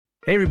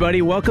Hey,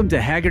 everybody. Welcome to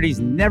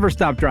Haggerty's Never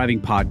Stop Driving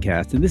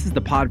podcast. And this is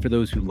the pod for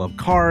those who love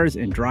cars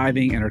and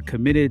driving and are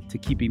committed to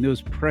keeping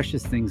those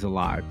precious things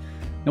alive.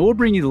 Now, we'll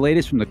bring you the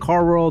latest from the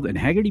car world and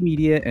Haggerty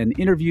Media and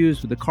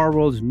interviews with the car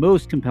world's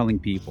most compelling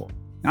people.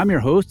 I'm your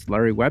host,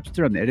 Larry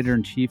Webster. I'm the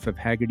editor-in-chief of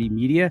Haggerty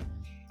Media.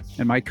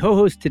 And my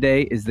co-host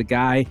today is the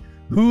guy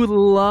who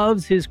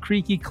loves his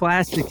creaky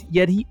classics,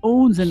 yet he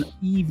owns an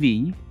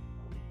EV.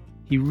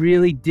 He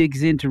really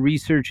digs into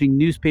researching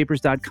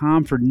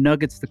newspapers.com for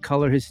nuggets to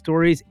color his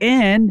stories.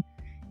 And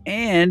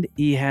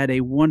he had a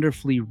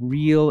wonderfully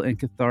real and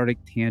cathartic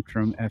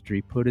tantrum after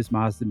he put his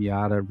Mazda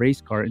Miata race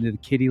car into the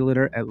kitty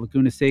litter at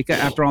Laguna Seca.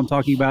 After all, I'm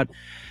talking about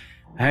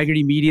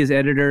Haggerty Media's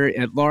editor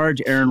at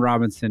large, Aaron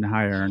Robinson.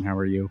 Hi, Aaron. How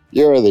are you?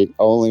 You're the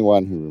only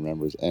one who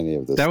remembers any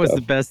of this That was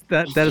stuff. the best.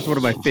 That is one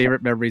of my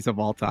favorite memories of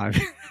all time.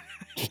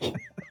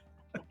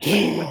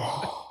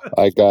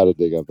 I gotta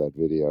dig up that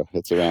video.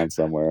 It's around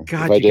somewhere.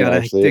 God, if I you did gotta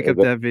actually dig up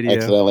that video.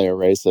 accidentally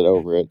erase it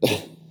over it.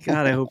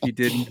 God, I hope you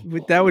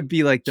didn't. That would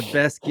be like the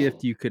best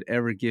gift you could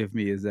ever give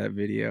me is that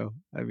video.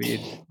 I mean,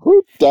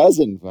 who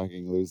doesn't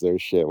fucking lose their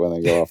shit when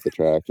they go off the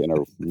track in a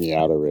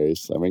Miata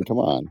race? I mean, come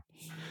on.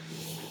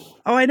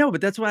 Oh, I know,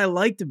 but that's what I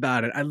liked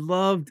about it. I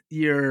loved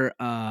your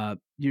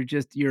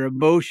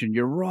emotion,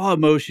 your raw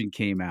emotion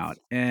came out.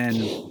 And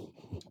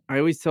I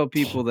always tell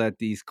people that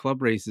these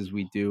club races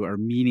we do are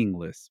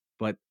meaningless,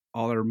 but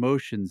all our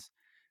emotions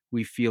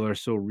we feel are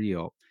so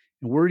real.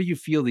 And where do you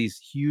feel these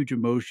huge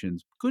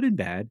emotions, good and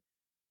bad,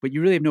 but you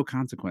really have no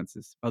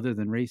consequences other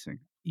than racing?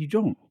 You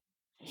don't,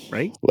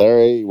 right?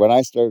 Larry, when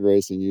I started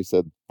racing, you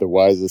said the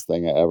wisest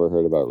thing I ever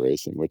heard about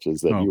racing, which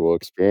is that you will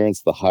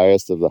experience the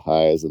highest of the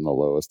highs and the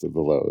lowest of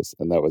the lows.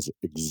 And that was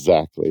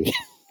exactly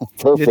a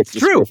perfect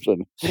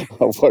description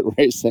of what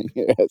racing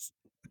is.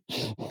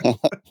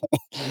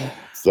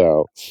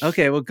 So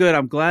okay, well, good.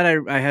 I'm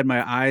glad I had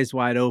my eyes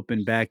wide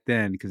open back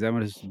then, because that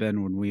must have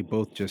been when we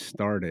both just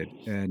started.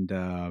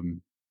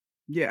 And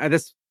yeah,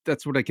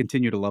 that's what I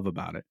continue to love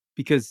about it,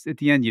 because at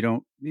the end you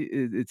don't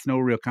it's no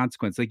real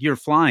consequence. Like, you're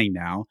flying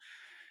now,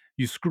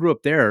 you screw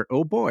up there,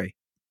 oh boy.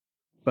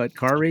 But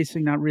car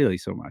racing, not really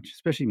so much,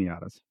 especially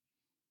Miatas.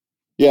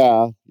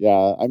 Yeah.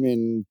 I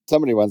mean,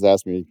 somebody once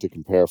asked me to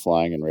compare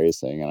flying and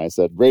racing, and I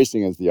said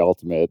racing is the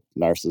ultimate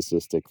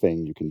narcissistic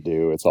thing you can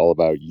do. It's all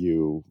about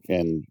you,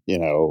 and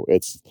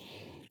it's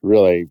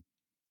really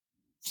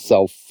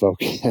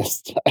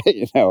self-focused.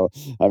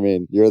 I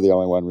mean, you're the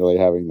only one really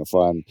having the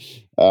fun,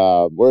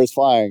 whereas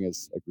flying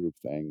is a group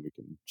thing. We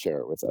can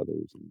share it with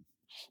others and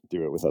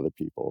do it with other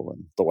people,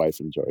 and the wife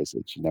enjoys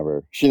it. She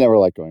never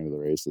liked going to the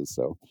races,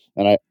 so,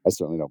 and I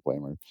certainly don't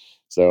blame her.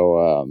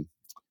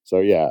 So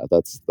yeah,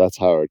 that's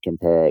how I would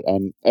compare it.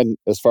 And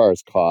as far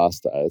as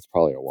cost, it's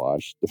probably a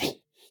wash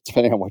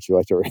depending on what you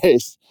like to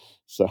race.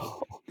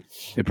 So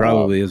it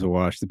probably is a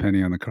wash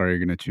depending on the car you're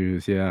going to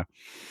choose. Yeah.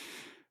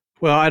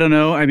 Well, I don't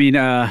know. I mean,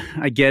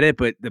 I get it,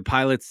 but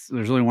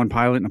there's only one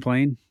pilot in a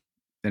plane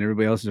and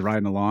everybody else is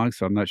riding along.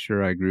 So I'm not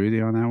sure I agree with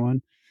you on that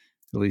one.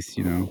 At least,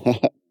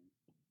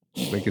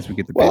 I guess we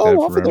get to debate that forever.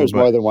 Often there's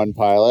more than one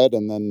pilot,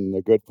 and then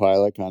a good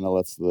pilot kind of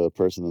lets the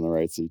person in the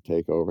right seat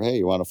take over. Hey,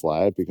 you want to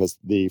fly it? Because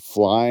the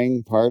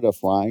flying part of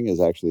flying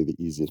is actually the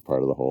easiest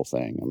part of the whole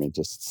thing. I mean,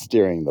 just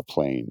steering the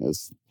plane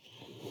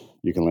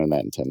you can learn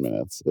that in 10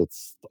 minutes.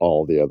 It's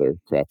all the other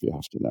crap you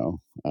have to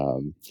know,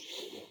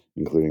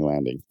 including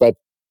landing. But,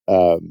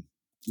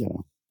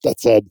 that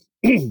said,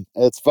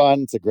 it's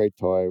fun. It's a great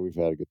toy. We've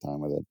had a good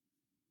time with it.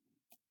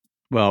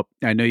 Well,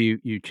 I know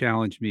you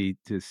challenged me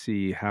to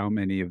see how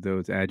many of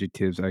those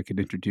adjectives I could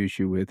introduce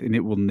you with, and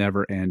it will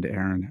never end,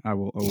 Aaron. I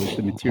will always,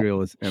 the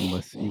material is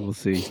endless. You will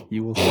see.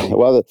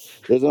 Well,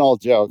 there's an old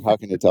joke. How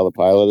can you tell the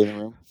pilot in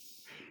the room?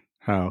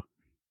 How?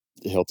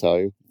 He'll tell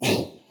you.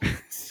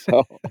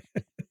 So,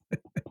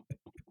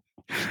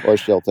 or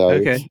she'll tell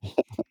you.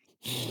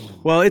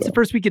 Well, it's the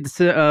first week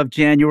of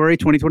January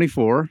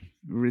 2024.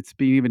 It's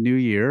beginning of a new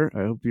year.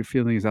 I hope you're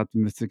feeling as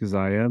optimistic as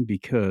I am,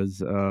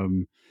 because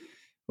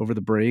over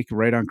the break,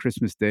 right on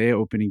Christmas Day,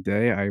 opening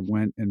day, I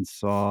went and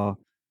saw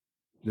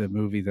the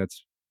movie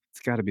it's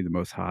got to be the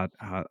most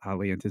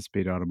hotly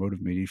anticipated automotive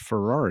movie,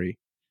 Ferrari.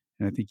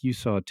 And I think you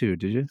saw it too,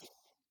 did you?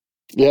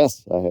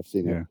 Yes, I have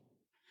seen it.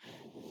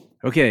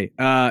 Okay.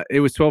 It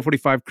was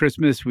 12:45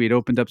 Christmas. We had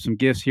opened up some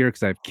gifts here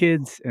because I have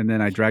kids, and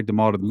then I dragged them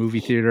all to the movie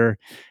theater,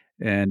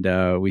 and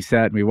we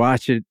sat and we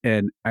watched it.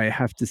 And I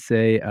have to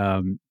say,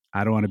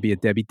 I don't want to be a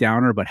Debbie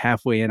Downer, but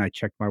halfway in, I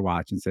checked my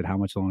watch and said, how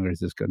much longer is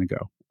this going to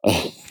go?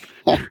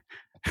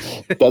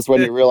 That's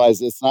when you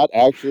realize it's not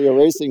actually a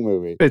racing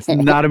movie. It's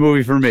not a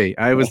movie for me.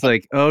 I was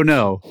like, oh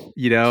no,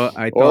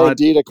 I thought, or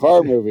indeed a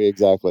car movie.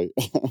 Exactly.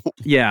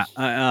 Yeah.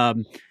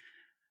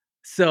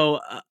 So,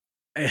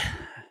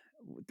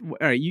 all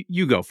right,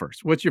 you go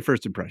first. What's your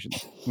first impression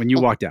when you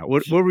walked out?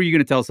 What were you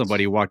going to tell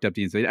somebody who walked up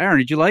to you and said, Aaron,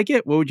 did you like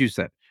it? What would you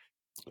say?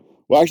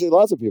 Well, actually,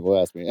 lots of people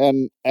ask me,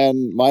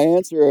 and my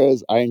answer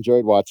is I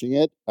enjoyed watching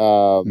it.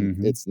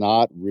 It's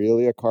not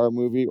really a car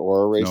movie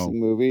or a racing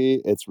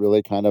movie. It's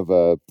really kind of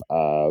a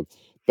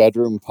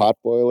bedroom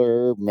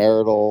potboiler,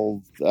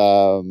 marital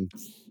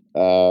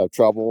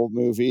trouble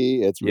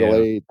movie. It's Yeah.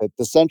 really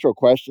the central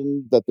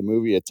question that the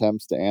movie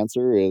attempts to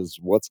answer is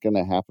what's going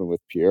to happen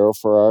with Piero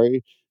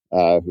Ferrari,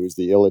 who's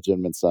the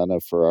illegitimate son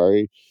of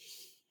Ferrari,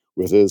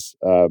 with his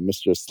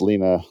mistress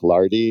Lena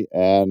Lardi,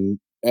 and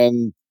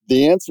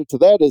the answer to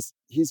that is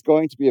he's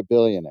going to be a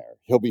billionaire.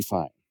 He'll be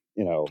fine.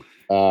 You know.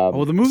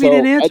 Oh, the movie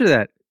didn't So I answer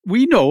that.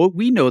 We know well,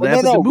 that, no,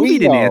 but the no, movie we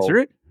didn't answer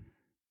know. it. The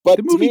But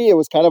to movie. me, it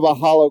was kind of a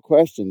hollow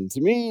question.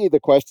 To me, the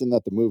question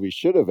that the movie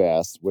should have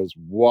asked was,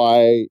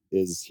 why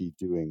is he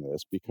doing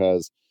this?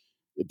 Because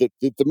the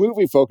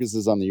movie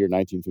focuses on the year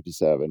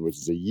 1957, which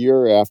is a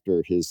year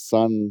after his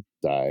son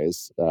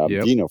dies,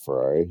 Yep. Dino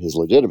Ferrari, his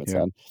legitimate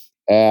Yeah. son,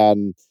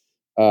 and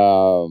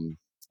um,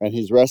 and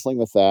he's wrestling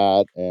with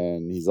that,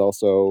 and he's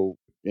also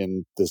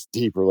in this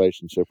deep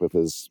relationship with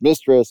his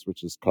mistress,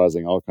 which is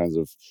causing all kinds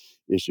of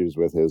issues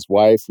with his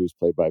wife, who's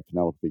played by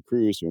Penelope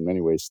Cruz, who in many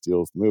ways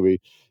steals the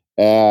movie,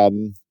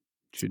 and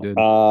She did.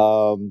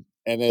 and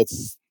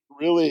it's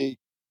really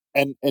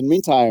and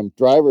meantime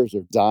drivers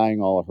are dying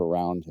all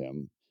around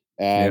him,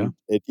 Yeah. and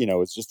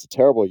it's just a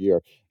terrible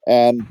year.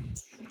 And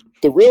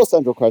the real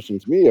central question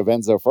to me of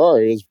Enzo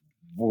Ferrari is,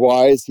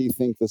 why does he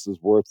think this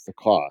is worth the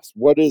cost?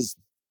 What is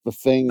the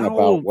thing about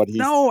No, what he's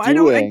no, I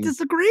don't. I doing?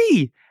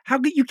 disagree. How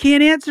could you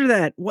can't answer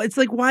that? It's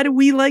like, why do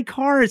we like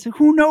cars?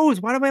 Who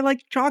knows? Why do I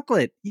like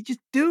chocolate? You just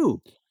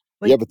do. Yeah,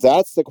 Like, but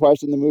that's the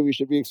question the movie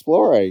should be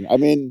exploring. I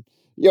mean,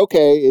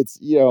 okay, it's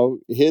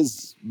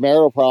his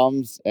marital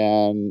problems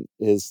and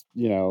his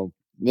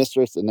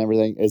mistress and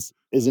everything is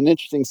an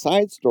interesting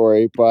side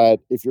story.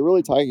 But if you're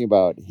really talking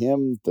about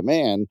him, the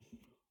man,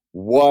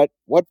 what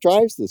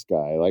drives this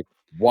guy? Like,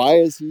 why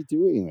is he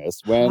doing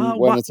this when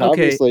what? it's Okay.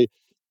 obviously,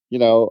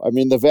 I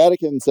mean, the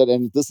Vatican said,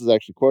 and this is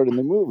actually quoted in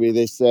the movie,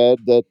 they said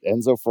that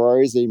Enzo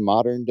Ferrari is a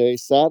modern day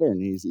Saturn.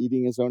 He's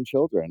eating his own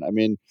children. I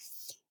mean,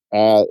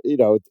 at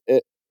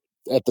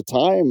the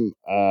time,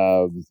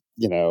 I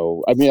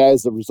mean,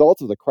 as a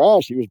result of the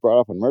crash, he was brought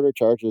up on murder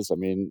charges. I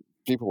mean,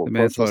 people were The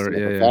manslaughter.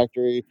 protesting at Yeah, the yeah.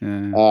 factory.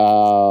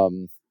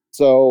 Yeah.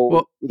 So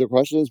Well, the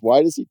question is,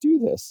 why does he do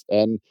this?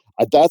 And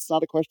that's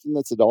not a question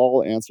that's at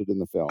all answered in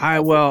the film, I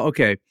think.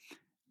 okay.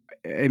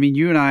 I mean,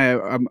 you and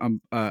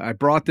I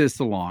brought this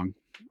along.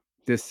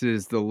 This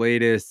is the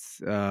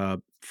latest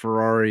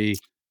Ferrari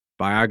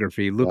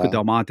biography. Luca Yeah.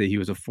 Del Monte, he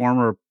was a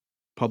former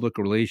public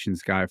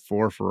relations guy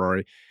for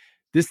Ferrari.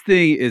 This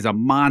thing is a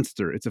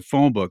monster. It's a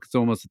phone book. It's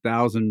almost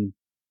 1,000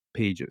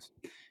 pages.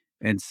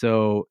 And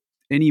so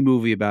any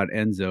movie about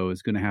Enzo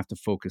is going to have to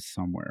focus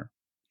somewhere.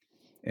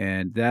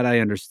 And that I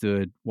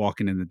understood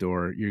walking in the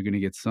door. You're going to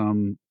get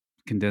some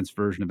condensed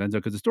version of Enzo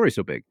because the story's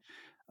so big.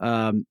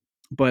 Um,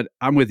 but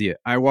I'm with you.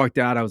 I walked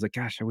out. I was like,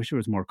 gosh, I wish there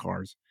was more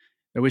cars.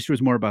 I wish there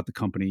was more about the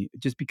company,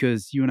 just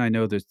because you and I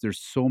know there's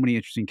so many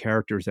interesting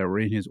characters that were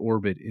in his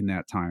orbit in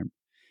that time.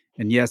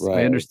 And yes, I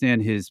Right.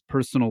 understand his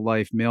personal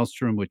life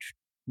maelstrom,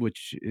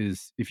 which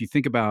is, if you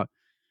think about,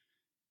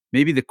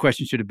 maybe the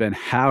question should have been,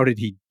 how did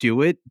he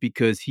do it?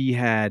 Because he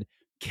had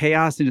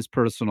chaos in his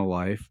personal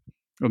life,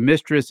 a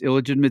mistress,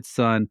 illegitimate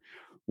son,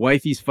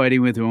 wife he's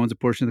fighting with who owns a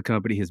portion of the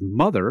company, his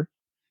mother,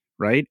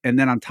 right? And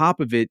then on top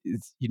of it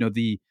is,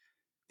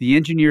 the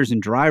engineers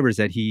and drivers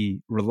that he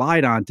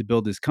relied on to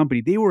build this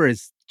company, they were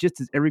just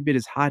as every bit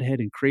as hothead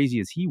and crazy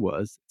as he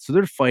was. So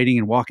they're fighting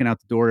and walking out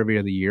the door every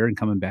other year and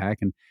coming back.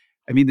 And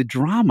I mean, the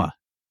drama,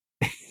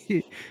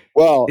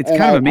 Well, it's and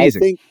kind of I amazing.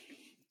 think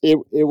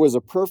it was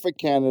a perfect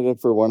candidate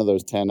for one of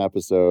those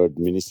 10-episode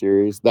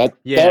miniseries. That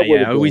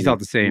would have We thought been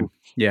the same.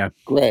 Yeah.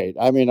 great.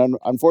 I mean,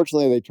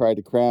 unfortunately, they tried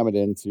to cram it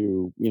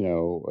into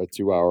a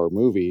 2-hour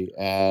movie,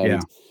 and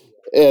Yeah.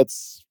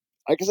 it's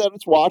like I said,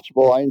 it's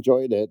watchable. I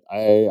enjoyed it.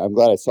 I'm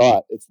glad I saw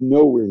it. It's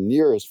nowhere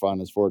near as fun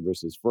as Ford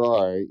versus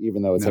Ferrari,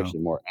 even though it's No. actually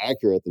more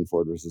accurate than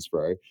Ford versus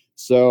Ferrari.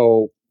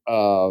 So,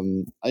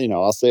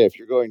 I'll say if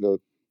you're going to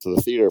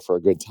the theater for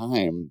a good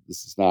time,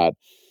 this is not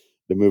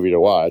the movie to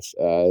watch.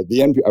 I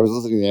was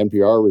listening to the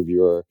NPR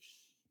reviewer,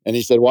 and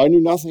he said, "Well, I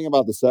knew nothing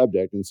about the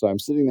subject, and so I'm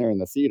sitting there in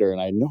the theater, and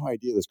I had no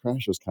idea this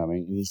crash was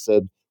coming." And he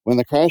said, "When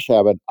the crash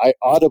happened, I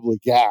audibly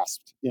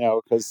gasped,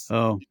 because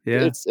Oh,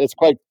 yeah, it's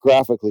quite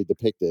graphically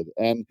depicted,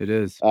 it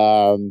is.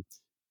 um,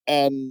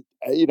 and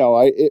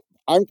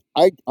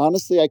I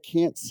honestly I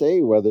can't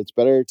say whether it's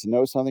better to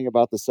know something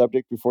about the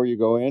subject before you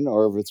go in,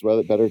 or if it's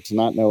whether better to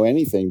not know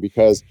anything,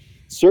 because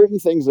certain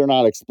things are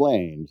not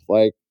explained,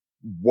 like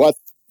what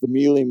the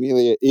Mille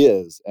Miglia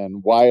is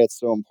and why it's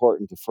so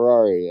important to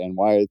Ferrari and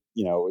why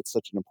it's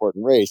such an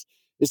important race.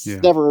 It's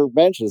just Yeah. never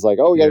mentioned. It's like,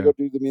 oh, we got to Yeah. go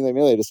do the Mille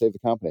Miglia to save the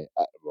company.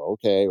 Well,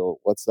 okay, well,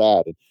 what's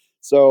that? And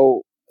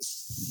so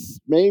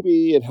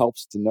maybe it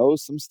helps to know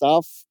some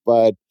stuff,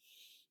 but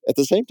at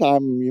the same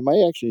time, you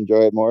might actually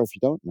enjoy it more if you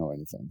don't know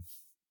anything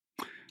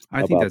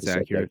I think about that's the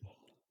subject. accurate.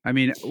 I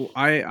mean,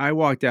 I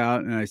walked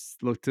out and I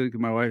looked at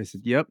my wife. I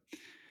said, "Yep,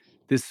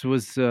 this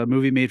was a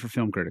movie made for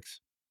film critics,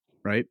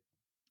 right?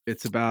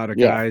 It's about a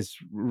Yeah. guy's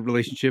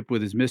relationship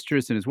with his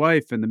mistress and his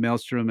wife, and the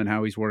maelstrom and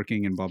how he's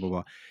working and blah blah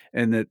blah."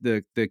 And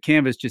the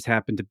canvas just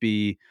happened to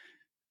be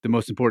the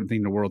most important thing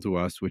in the world to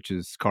us, which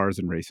is cars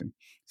and racing.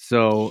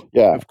 So,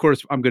 Yeah, of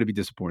course, I'm going to be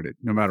disappointed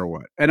no matter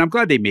what. And I'm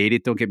glad they made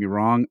it. Don't get me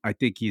wrong. I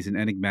think he's an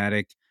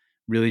enigmatic,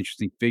 really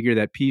interesting figure.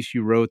 That piece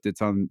you wrote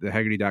that's on the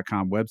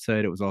Haggerty.com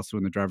website, it was also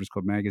in the Drivers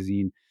Club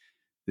magazine,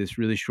 this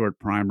really short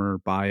primer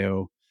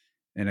bio.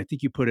 And I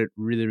think you put it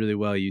really, really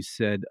well. You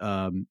said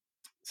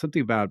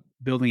something about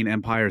building an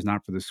empire is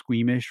not for the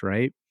squeamish,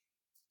 right?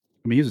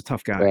 I mean, he was a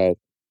tough guy. right,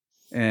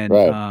 And,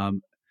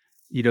 right.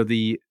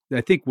 I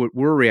think what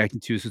we're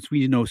reacting to, since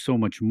we know so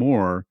much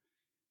more,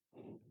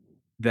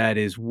 that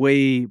is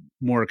way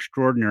more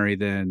extraordinary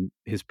than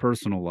his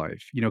personal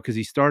life, because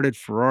he started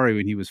Ferrari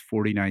when he was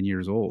 49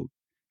 years old.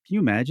 Can you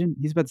imagine?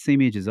 He's about the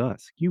same age as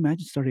us. Can you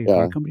imagine starting a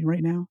car Yeah. company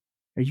right now?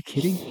 Are you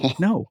kidding?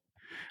 No.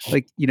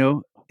 Like,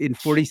 in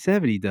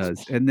 47 he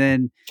does. And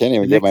then Can't the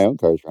even get my next own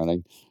cars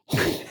running.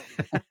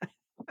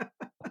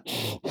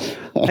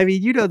 I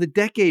mean, the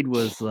decade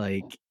was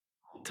like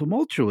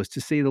tumultuous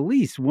to say the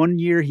least. One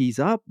year he's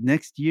up,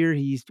 next year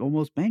he's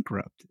almost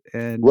bankrupt.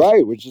 And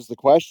Right, which is the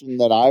question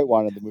that I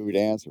wanted the movie to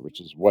answer, which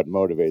is what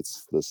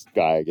motivates this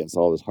guy against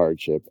all this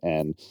hardship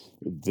and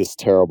this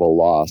terrible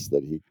loss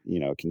that he,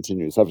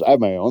 continues. I have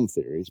my own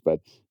theories, but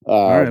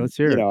all right, let's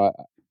hear it.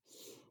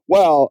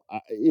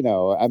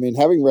 I mean,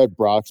 having read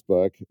Brock's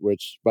book,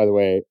 which, by the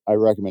way, I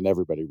recommend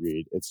everybody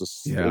read.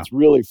 Yeah. It's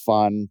really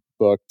fun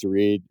book to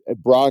read.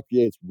 Brock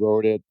Yates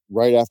wrote it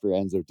right after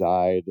Enzo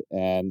died,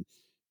 and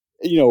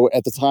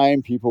at the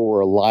time, people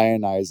were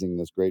lionizing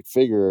this great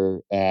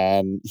figure,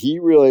 and he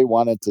really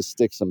wanted to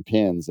stick some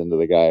pins into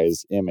the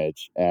guy's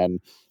image. And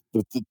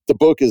the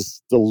book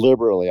is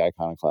deliberately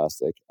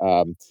iconoclastic.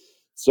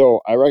 So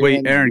I Wait,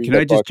 recommend you Aaron, read can I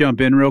that just book.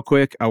 jump in real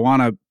quick? I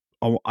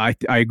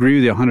agree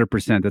with you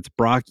 100%. That's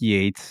Brock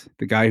Yates,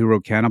 the guy who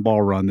wrote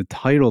Cannonball Run. The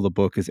title of the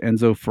book is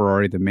Enzo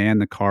Ferrari, The Man,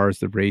 the Cars,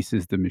 the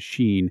Races, the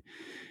Machine.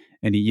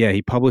 And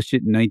he published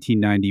it in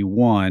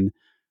 1991,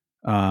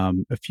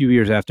 a few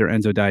years after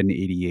Enzo died in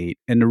 88.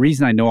 And the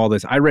reason I know all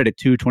this, I read it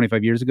too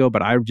 25 years ago,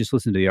 but I just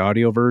listened to the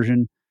audio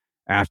version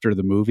after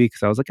the movie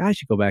because I was like, I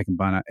should go back and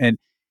find out. And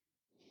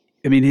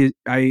I mean,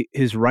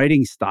 his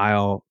writing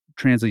style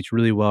translates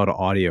really well to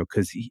audio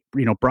because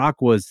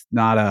Brock was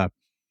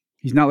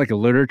he's not like a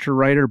literature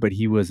writer, but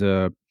he was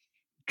a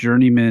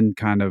journeyman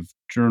kind of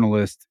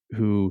journalist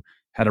who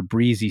had a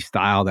breezy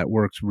style that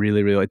works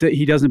really, really.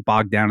 He doesn't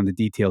bog down in the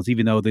details,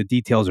 even though the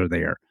details are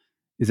there.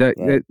 Is that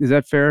Right. is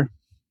that fair?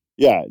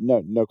 Yeah,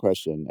 no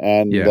question,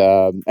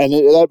 Yeah,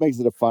 that makes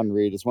it a fun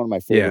read. It's one of my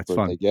yeah, favorite it's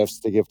birthday fun. gifts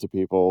to give to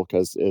people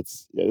because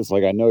it's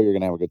like I know you're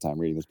gonna have a good time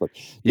reading this book.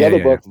 The Yeah, other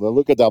yeah, yeah, book, the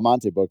Luca Del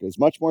Monte book, is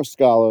much more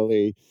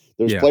scholarly.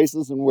 There's yeah,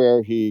 places in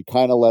where he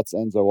kind of lets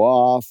Enzo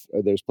off.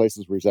 There's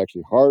places where he's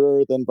actually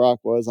harder than Brock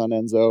was on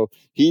Enzo.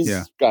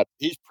 yeah,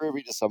 He's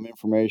privy to some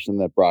information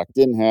that Brock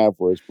didn't have,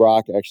 whereas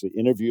Brock actually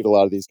interviewed a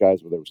lot of these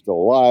guys when they were still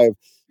alive.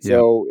 yeah.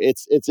 So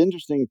it's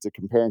interesting to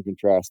compare and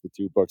contrast the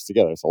two books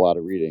together. It's a lot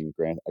of reading,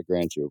 I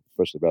grant you,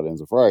 especially about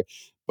Enzo Ferrari.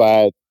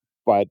 But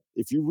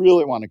if you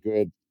really want a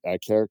good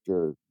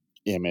character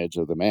image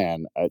of the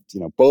man,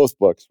 both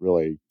books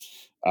really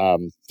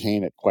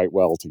paint it quite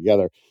well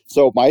together.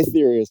 So my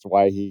theory as to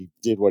why he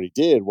did what he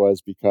did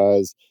was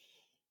because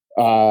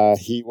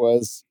he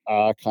was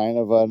kind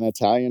of an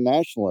Italian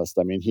nationalist.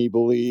 I mean, he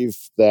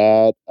believed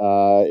that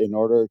in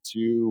order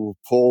to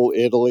pull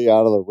Italy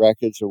out of the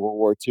wreckage of World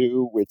War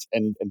II,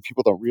 and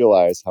people don't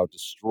realize how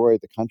destroyed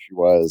the country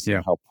was and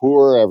Yeah, how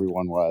poor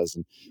everyone was.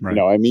 And, right.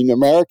 I mean,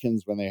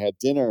 Americans, when they had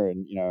dinner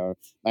in,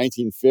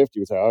 1950,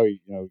 would say, oh,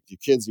 you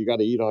kids, you got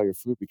to eat all your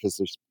food because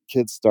there's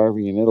kids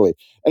starving in Italy.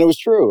 And it was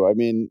true. I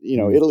mean,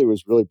 Mm. Italy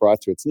was really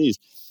brought to its knees.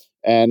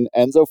 And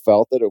Enzo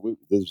felt that it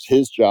was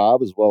his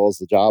job, as well as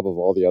the job of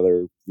all the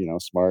other,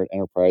 smart,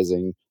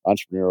 enterprising,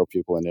 entrepreneurial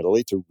people in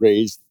Italy, to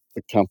raise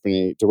the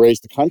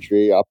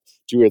country up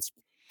to its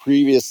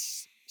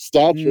previous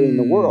stature in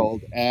the Mm.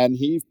 world. And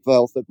he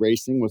felt that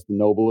racing was the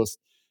noblest,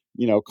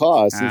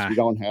 cause, since we Ah,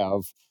 don't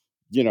have,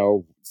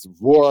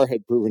 war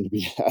had proven to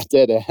be a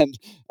dead end.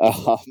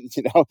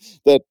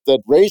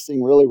 That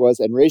racing really was,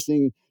 and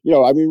racing,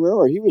 I mean,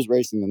 remember, he was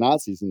racing the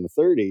Nazis in the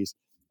 30s,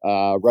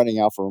 running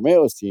Alfa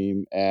Romeo's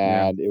team,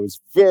 yeah, and it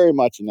was very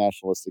much a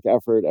nationalistic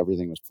effort.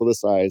 Everything was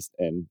politicized,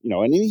 and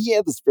he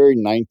had this very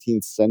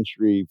 19th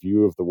century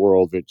view of the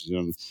world, which,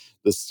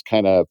 this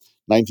kind of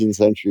 19th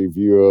century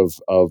view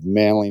of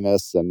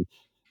manliness and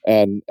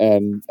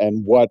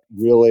what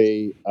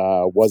really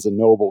was a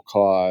noble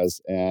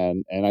cause.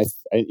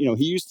 He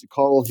used to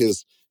call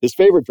his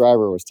favorite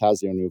driver was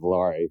Tazio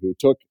Nuvolari, who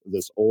took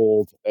this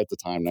old, at the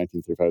time,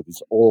 1935,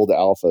 these old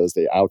Alphas,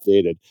 they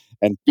outdated,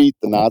 and beat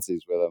the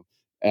Nazis with them.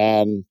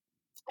 And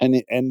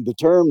the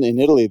term in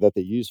Italy that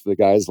they used for the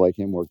guys like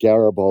him were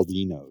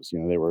Garibaldinos.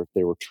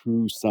 They were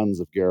true sons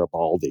of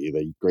Garibaldi,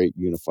 the great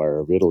unifier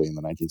of Italy in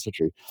the 19th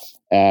century.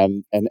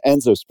 And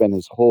Enzo spent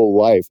his whole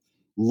life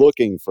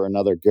looking for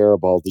another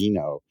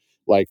Garibaldino,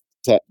 like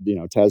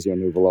Tazio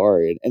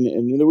Nuvolari.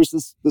 And there was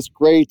this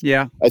great,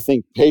 yeah. I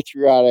think,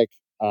 patriotic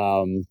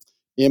um,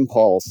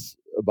 impulse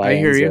by I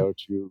hear you. Enzo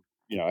to,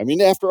 I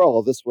mean, after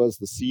all, this was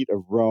the seat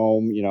of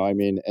Rome. I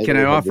mean, Can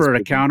I Italy had this offer a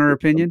big. counter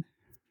opinion?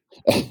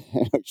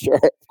 Sure,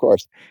 of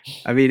course.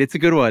 I mean, it's a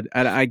good one.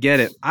 And I get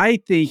it. I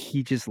think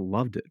he just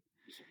loved it.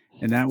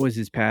 And that was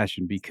his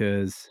passion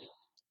because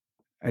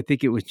I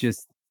think it was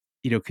just,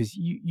 because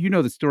you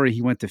know the story.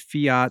 He went to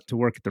Fiat to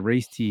work at the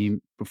race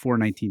team before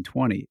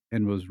 1920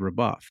 and was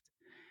rebuffed.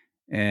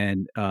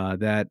 And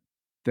that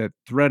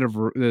threat of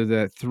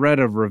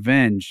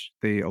revenge,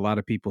 a lot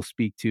of people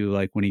speak to,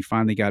 like when he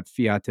finally got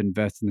Fiat to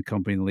invest in the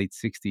company in the late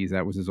 60s,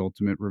 that was his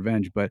ultimate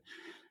revenge. But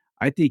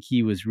I think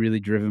he was really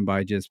driven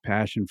by just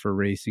passion for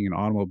racing and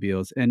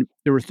automobiles. And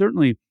there was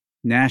certainly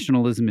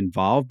nationalism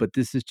involved, but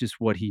this is just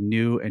what he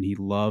knew and he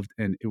loved.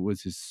 And it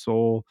was his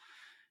sole,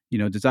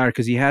 desire,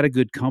 because he had a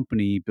good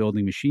company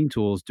building machine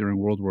tools during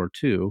World War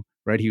II,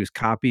 right? He was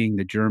copying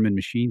the German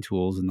machine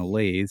tools and the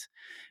lathes,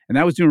 and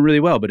that was doing really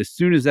well. But as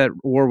soon as that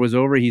war was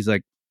over, he's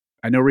like,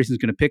 I know racing's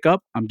going to pick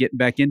up. I'm getting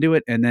back into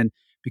it. And then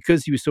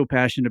because he was so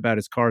passionate about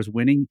his cars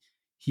winning,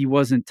 he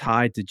wasn't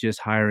tied to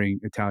just hiring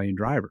Italian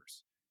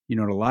drivers. And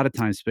a lot of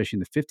times, especially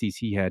in the 50s,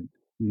 he had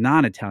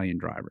non-Italian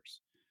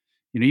drivers,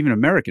 even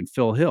American,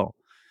 Phil Hill.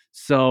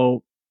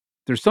 So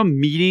there's some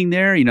meeting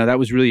there, that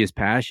was really his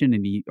passion.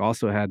 And he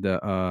also had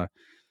the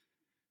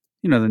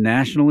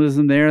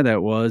nationalism there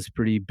that was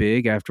pretty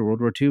big after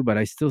World War II. But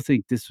I still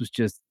think this was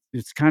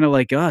it's kind of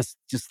like us,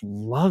 just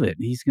love it.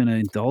 He's going to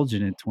indulge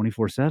in it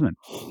 24/7.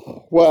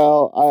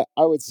 Well,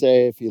 I would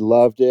say if he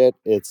loved it,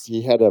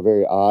 he had a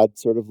very odd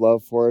sort of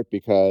love for it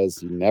because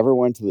he famously never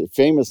went to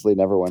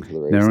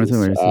the Never went to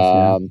races. races,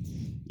 yeah.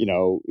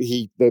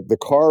 The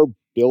car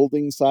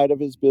building side of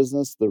his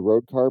business, the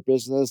road car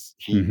business,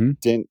 he Mm-hmm.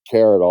 didn't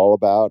care at all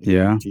about.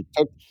 Yeah. He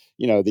took,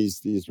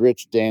 these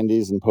rich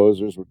dandies and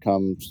posers would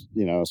come,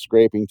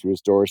 scraping to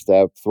his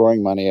doorstep,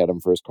 throwing money at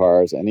him for his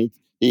cars, and he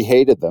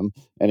hated them,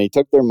 and he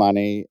took their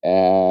money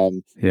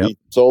and Yep. he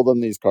sold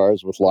them these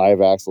cars with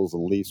live axles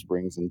and leaf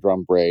springs and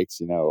drum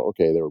brakes.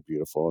 Okay, they were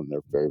beautiful and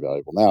they're very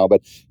valuable now,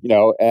 but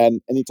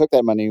and he took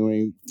that money when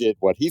he did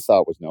what he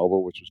thought was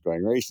noble, which was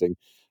going racing.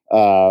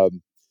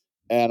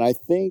 And I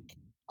think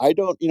I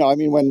don't, I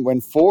mean,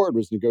 when Ford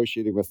was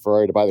negotiating with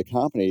Ferrari to buy the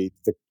company,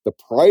 the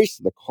price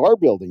of the car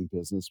building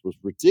business was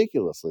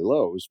ridiculously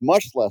low. It was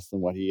much less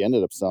than what he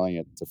ended up selling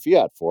it to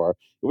Fiat for.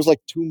 It was like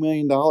 $2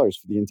 million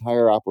for the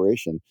entire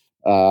operation,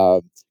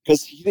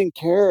 because he didn't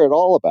care at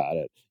all about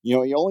it. He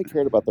only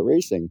cared about the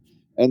racing.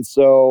 And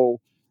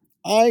so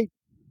I,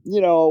 you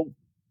know,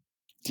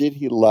 did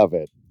he love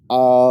it?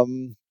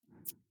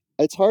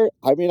 It's hard.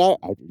 I mean, no,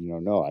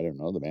 I don't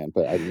know the man,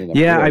 but I didn't ever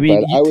Yeah, meet I him.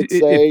 mean, But I would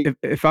say,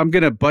 if I'm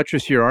going to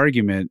buttress your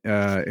argument,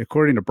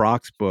 according to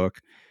Brock's book,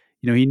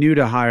 he knew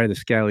to hire the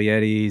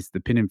Scagliettis, the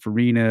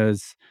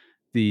Pininfarinas,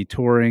 the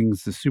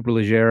Tourings, the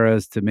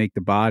Superleggeras to make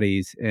the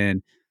bodies,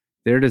 and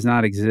there does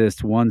not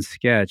exist one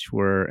sketch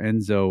where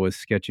Enzo was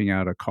sketching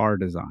out a car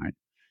design.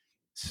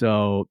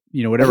 So,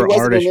 he whatever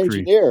wasn't an artistry,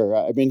 engineer.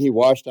 I mean, he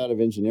washed out of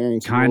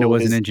engineering kind of school.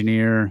 was an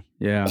engineer.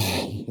 Yeah.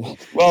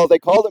 Well, they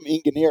called him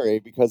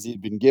Ingegnere because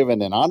he'd been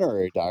given an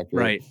honorary doctorate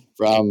Right.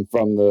 from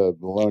the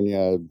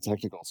Bologna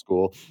Technical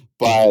School,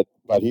 but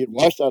he had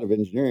washed out of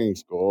engineering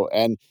school,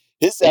 and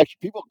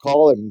people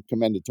call him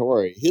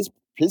commendatore.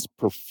 His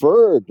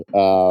preferred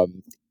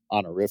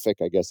honorific,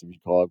 I guess if you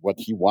call it, what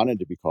he wanted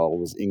to be called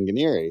was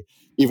Ingegnere,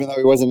 even though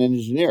he wasn't an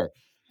engineer.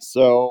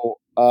 So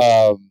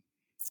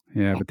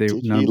Yeah, but did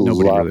he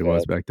nobody love really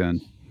was it? back then.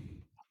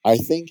 I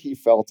think he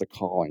felt a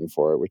calling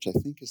for it, which I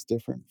think is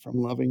different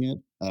from loving it.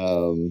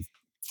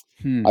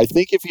 I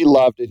think if he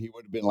loved it, he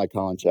would have been like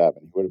Colin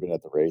Chapman. He would have been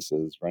at the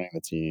races, running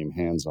the team,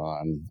 hands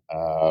on.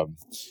 Well,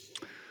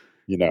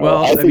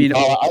 I mean,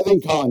 I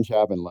think Colin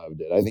Chapman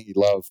loved it. I think he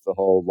loved the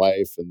whole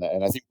life, and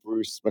I think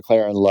Bruce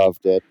McLaren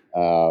loved it.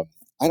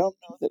 I don't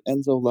know that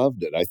Enzo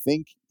loved it. I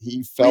think he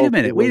wait a felt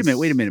minute, it wait a minute,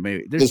 wait a was minute,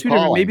 maybe his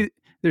calling.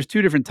 there's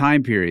two different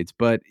time periods,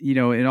 but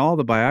in all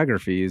the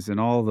biographies and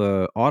all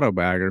the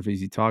autobiographies,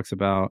 he talks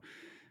about,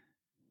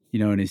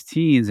 in his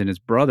teens and his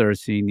brother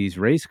seeing these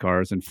race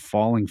cars and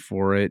falling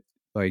for it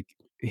like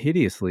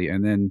hideously,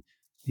 and then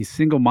he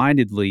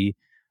single-mindedly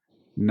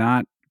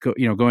not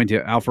going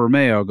to Alfa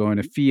Romeo, going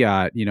to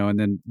Fiat, and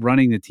then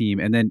running the team.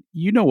 And then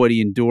what he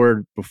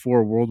endured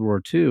before World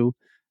War II.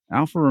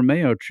 Alfa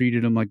Romeo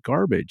treated him like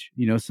garbage.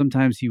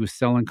 Sometimes he was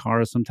selling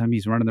cars, sometimes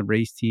he's running the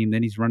race team,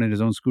 then he's running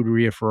his own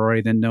Scuderia Ferrari,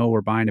 then no,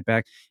 we're buying it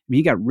back. I mean,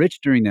 he got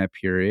rich during that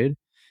period.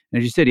 And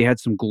as you said, he had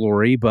some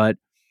glory, but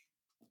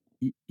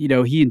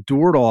he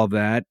endured all of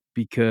that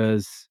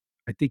because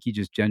I think he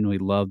just genuinely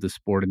loved the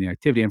sport and the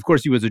activity. And of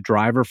course, he was a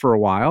driver for a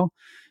while.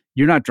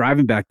 You're not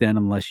driving back then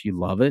unless you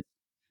love it.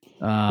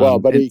 Well,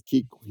 but And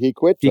he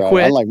quit he driving.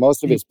 quit. Unlike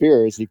most of He his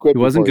peers, he quit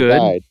he wasn't before he good.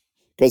 died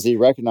because he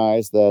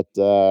recognized that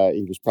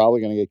he was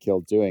probably going to get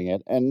killed doing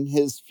it, and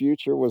his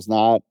future was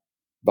not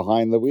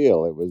behind the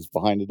wheel; it was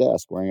behind a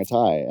desk wearing a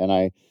tie.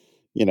 And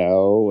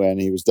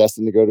he was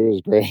destined to go to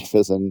his grave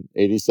as an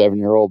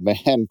 87-year-old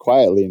man,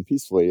 quietly and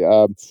peacefully,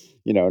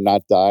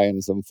 not die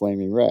in some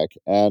flaming wreck.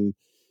 And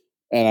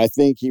I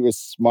think he was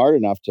smart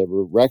enough to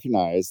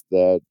recognize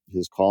that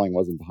his calling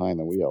wasn't behind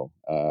the wheel.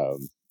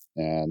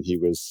 And he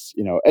was,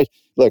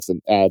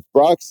 listen,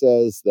 Brock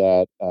says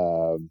that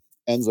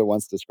Enzo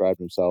once described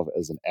himself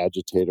as an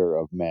agitator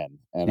of men,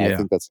 and I Yeah,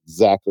 think that's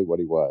exactly what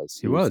he was.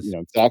 he He was, was.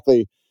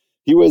 exactly.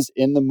 He was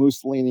in the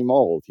Mussolini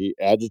mold. He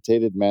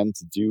agitated men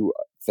to do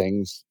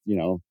things,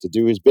 to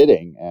do his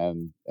bidding,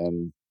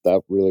 and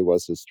that really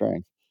was his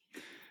strength.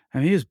 I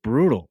mean, he was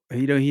brutal.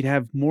 He'd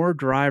have more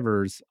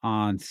drivers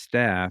on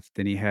staff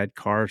than he had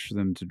cars for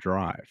them to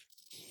drive.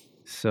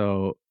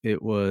 So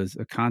it was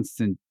a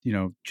constant,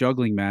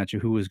 juggling match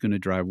of who was going to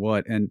drive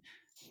what. And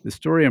the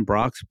story in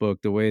Brock's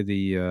book, the way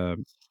the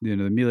Mille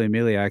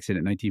Miglia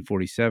accident in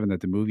 1947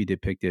 that the movie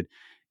depicted,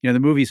 the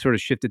movie sort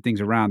of shifted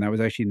things around. That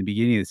was actually in the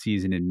beginning of the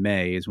season in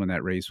May is when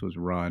that race was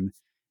run.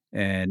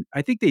 And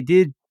I think they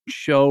did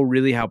show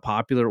really how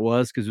popular it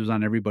was because it was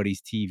on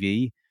everybody's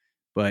TV.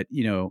 But,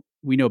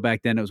 we know back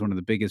then it was one of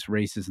the biggest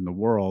races in the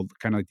world,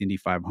 kind of like the Indy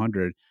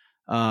 500.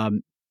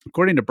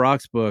 According to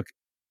Brock's book,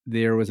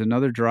 there was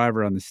another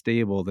driver on the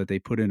stable that they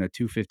put in a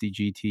 250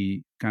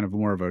 GT, kind of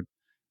more of a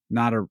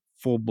not a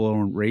full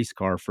blown race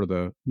car for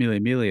the Mille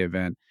Miglia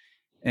event.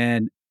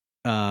 And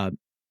uh,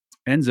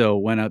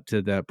 Enzo went up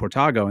to the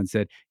Portago and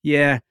said,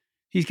 "Yeah,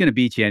 he's going to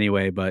beat you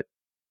anyway, but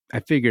I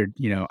figured,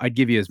 I'd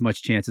give you as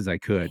much chance as I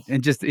could,"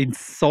 and just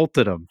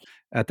insulted him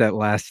at that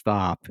last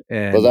stop. But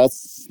And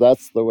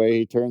that's the way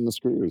he turned the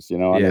screws,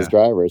 on his yeah,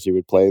 drivers. He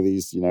would play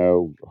these,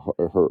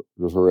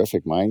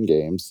 horrific mind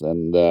games,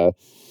 and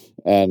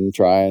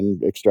try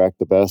and extract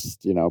the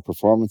best,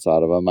 performance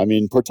out of them. I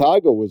mean,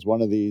 Portago was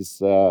one of these.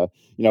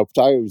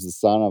 Portago was the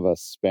son of a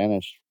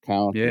Spanish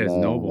count yeah, and it's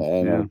noble.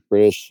 a Yeah,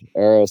 British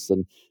heiress,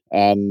 and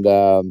kind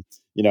of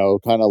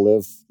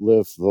live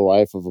the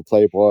life of a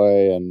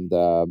playboy,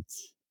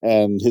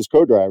 and his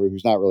co-driver,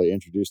 who's not really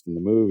introduced in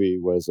the movie,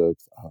 was a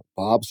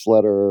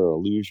bobsledder or a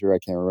luger, I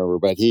can't remember,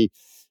 but and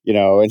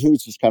he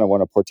was just kind of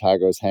one of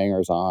Portago's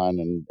hangers on,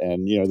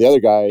 and the other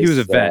he was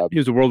a guys, vet. He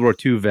was a World War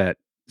II vet,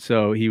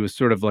 so he was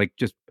sort of like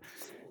just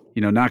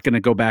not going to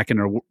go back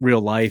into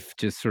real life,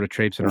 just sort of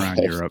traipsing around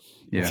right, Europe.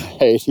 Yeah,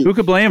 right, who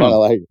could he's blame kind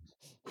of him?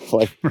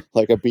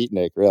 like a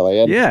beatnik, really,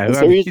 Yeah, and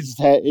I so mean,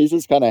 he's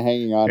just kind of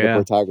hanging on to yeah,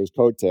 Portago's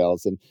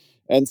coattails,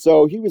 and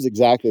so he was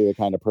exactly the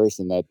kind of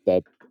person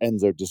that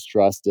Enzo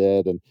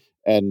distrusted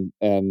and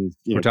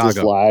Portago.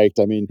 disliked.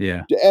 I mean,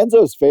 Yeah,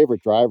 Enzo's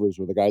favorite drivers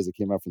were the guys that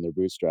came up from their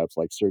bootstraps.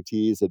 Like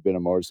Surtees had been a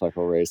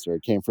motorcycle racer,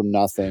 came from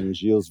nothing.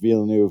 Gilles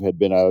Villeneuve had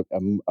been a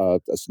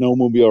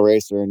snowmobile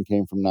racer and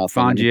came from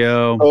nothing. I mean,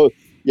 Fangio. oh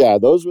yeah,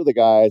 those were the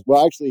guys.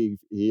 Well, actually,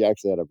 he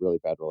actually had a really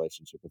bad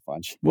relationship with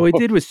Fangio. Well, he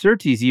did with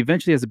Surtees. He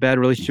eventually has a bad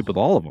relationship with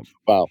all of them.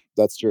 Wow,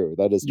 that's true.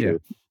 That is Yeah,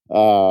 true.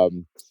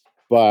 Um,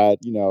 but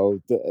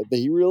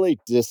he really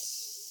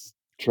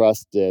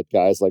distrusted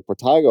guys like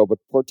Portago. But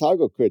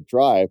Portago could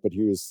drive, but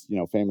he was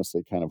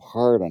famously kind of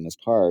hard on his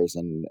cars,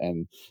 and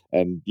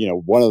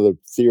one of the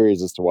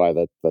theories as to why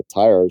the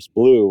tires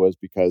blew was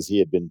because he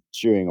had been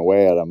chewing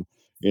away at them,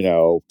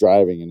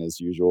 driving in his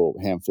usual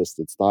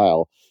ham-fisted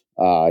style.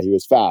 He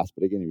was fast,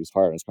 but again, he was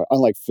hard on his car.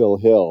 Unlike Phil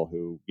Hill,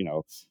 who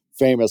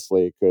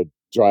famously could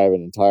drive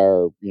an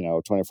entire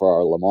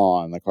 24-hour Le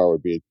Mans and the car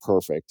would be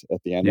perfect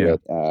at the end of yeah.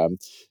 it.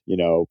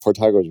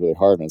 Portago was really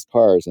hard on his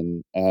cars,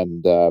 and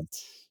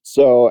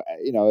so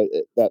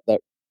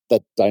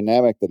that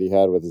dynamic that he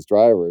had with his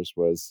drivers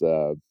was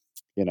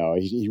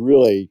he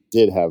really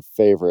did have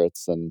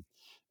favorites, and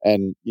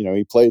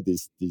he played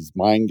these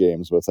mind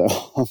games with them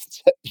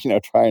to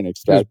try and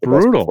He was extract the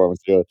best brutal.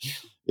 performance.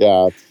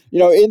 Yeah,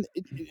 in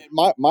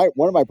my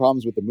one of my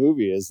problems with the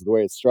movie is the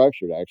way it's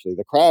structured. Actually,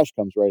 the crash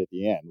comes right at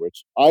the end,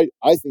 which I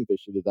think they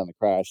should have done the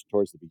crash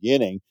towards the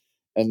beginning,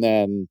 and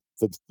then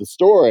the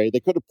story they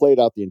could have played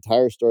out the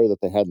entire story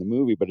that they had in the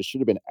movie, but it should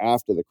have been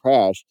after the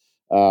crash.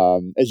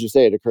 As you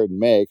say, it occurred in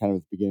May, kind of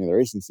at the beginning of the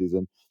racing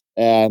season,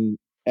 and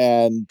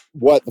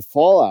what the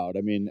fallout.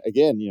 I mean,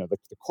 again,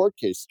 the court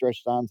case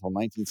stretched on until 4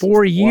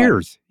 1961.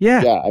 years.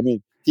 Yeah. Yeah, I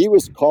mean, he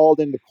was called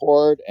into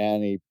court,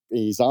 and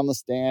he's on the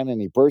stand, and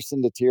he bursts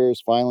into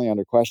tears finally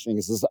under questioning.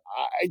 He says,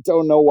 "I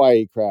don't know why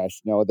he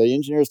crashed. No, the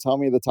engineers tell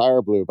me the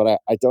tire blew, but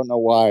I don't know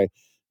why."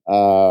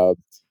 Uh,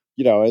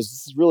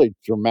 it's this really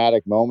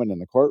dramatic moment in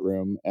the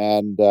courtroom,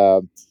 and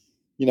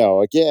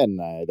again,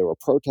 there were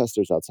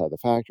protesters outside the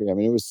factory. I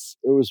mean,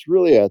 it was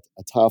really a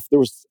tough. There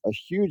was a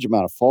huge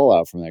amount of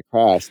fallout from that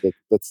crash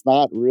that's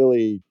not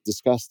really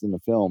discussed in the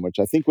film, which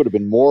I think would have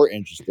been more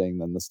interesting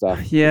than the stuff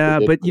that they Yeah,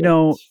 did but put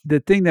in. the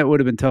thing that would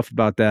have been tough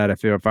about that,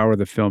 if I were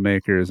the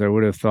filmmakers, I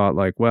would have thought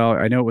like, well,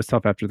 I know it was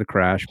tough after the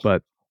crash,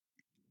 but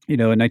in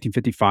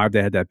 1955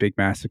 they had that big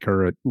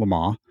massacre at Le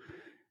Mans,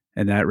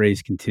 and that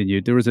race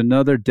continued. There was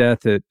another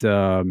death at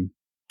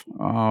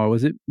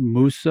was it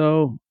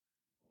Musso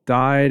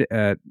died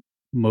at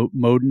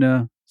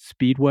Modena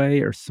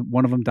Speedway, or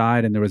one of them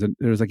died, and there was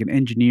like an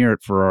engineer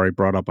at Ferrari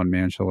brought up on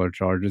manslaughter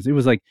charges. It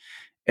was like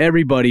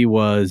everybody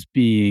was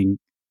being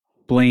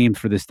blamed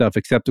for this stuff,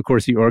 except of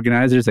course the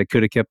organizers that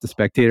could have kept the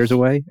spectators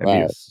away. I mean, it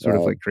Right, was sort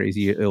of right. like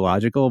crazy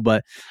illogical.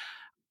 But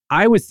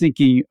I was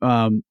thinking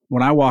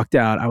when I walked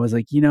out, I was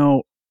like,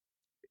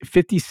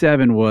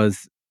 57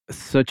 was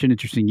such an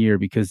interesting year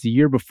because the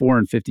year before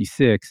in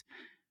 56,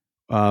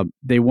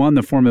 They won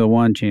the Formula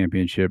One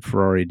championship.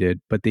 Ferrari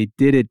did, but they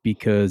did it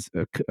because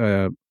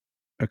a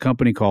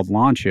company called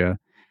Lancia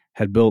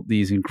had built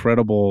these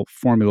incredible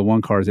Formula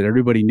One cars that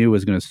everybody knew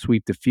was going to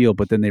sweep the field,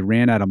 but then they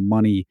ran out of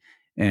money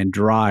and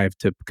drive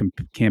to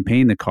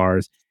campaign the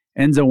cars.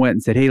 Enzo went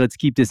and said, "Hey, let's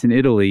keep this in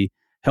Italy.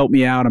 Help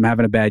me out. I'm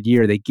having a bad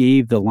year." They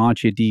gave the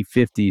Lancia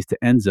D50s to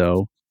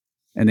Enzo,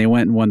 and they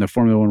went and won the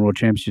Formula One World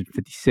Championship in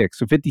 56.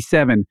 So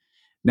 57,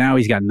 now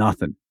he's got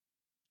nothing,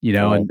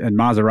 Right. and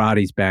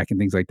Maserati's back and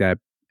things like that.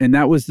 And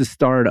that was the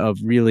start of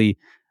really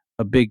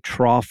a big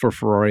trough for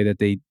Ferrari that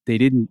they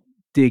didn't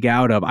dig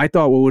out of. I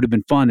thought what would have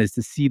been fun is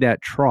to see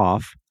that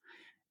trough,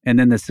 and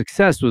then the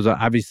success was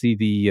obviously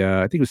the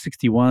I think it was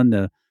 61,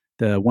 the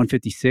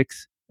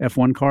 156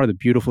 F1 car, the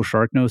beautiful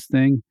shark nose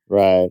thing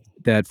Right.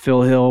 that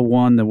Phil Hill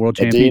won the world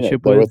The Dino,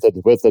 championship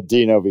with the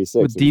Dino V6, with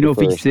it was the Dino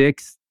first,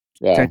 V6.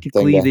 yeah, thing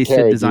Technically, to they said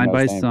carry designed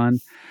by Dino's his name. son.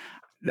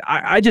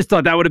 I just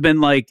thought that would have been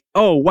like,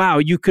 oh wow,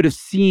 you could have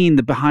seen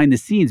the behind the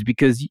scenes,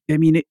 because I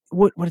mean,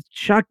 what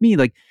shocked me,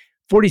 like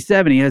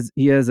 47,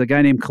 he has a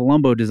guy named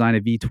Colombo design a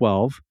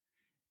V12,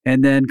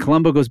 and then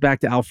Colombo goes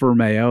back to Alfa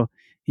Romeo.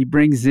 He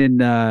brings in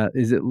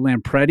is it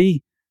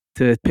Lampretti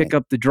to pick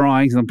up the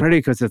drawings.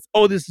 Lampretti says,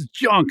 "Oh, this is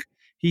junk."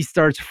 He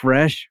starts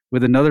fresh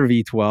with another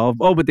V12.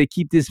 Oh, but they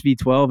keep this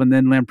V12, and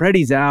then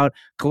Lampretti's out.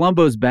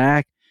 Colombo's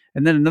back,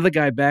 and then another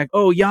guy back.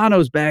 Oh,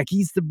 Yano's back.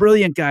 He's the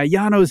brilliant guy.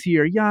 Yano's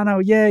here.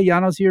 Yano, yeah,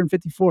 Yano's here in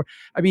 54.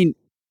 I mean,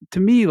 to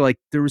me, like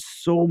there was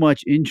so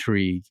much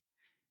intrigue,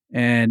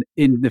 and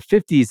in the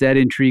 50s, that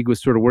intrigue was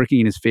sort of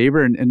working in his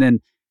favor. And then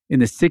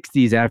in the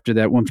 60s, after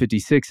that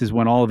 156, is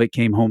when all of it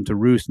came home to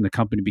roost and the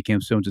company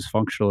became so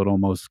dysfunctional it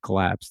almost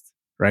collapsed.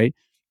 Right.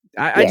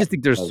 I Yeah. just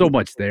think there's so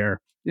much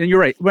there. And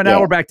you're right. But now Yeah.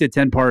 we're back to a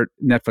 10-part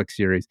Netflix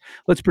series.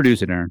 Let's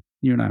produce it, Aaron.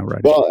 You and I will write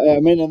it. Well, I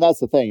mean, and that's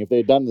the thing. If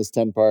they'd done this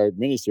 10-part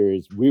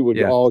miniseries, we would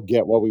all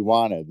get what we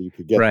wanted. You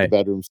could get the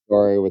bedroom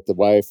story with the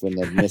wife and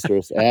the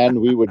mistress,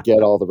 and we would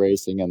get all the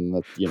racing and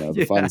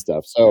the fun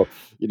stuff. So,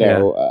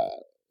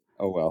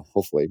 oh well,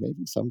 hopefully,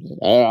 maybe someday.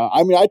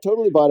 I mean, I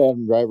totally bought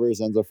Adam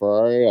Driver's Enzo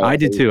Ferrari. I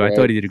did too. I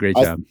thought he did a great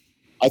job.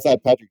 I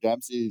thought Patrick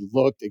Dempsey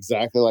looked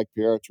exactly like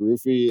Piero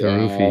Taruffi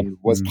and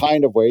was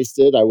kind of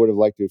wasted. I would have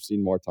liked to have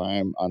seen more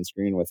time on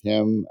screen with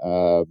him.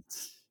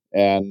 We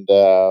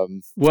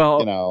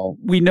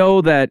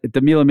know that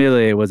the Mille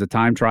Miglia was a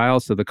time trial,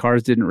 so the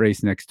cars didn't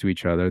race next to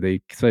each other. They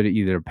sort of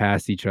either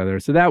passed each other.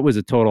 So that was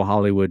a total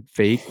Hollywood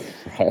fake.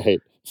 Right.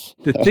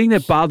 The thing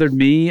that bothered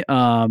me,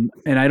 and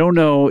I don't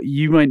know,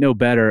 you might know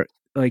better,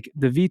 like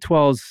the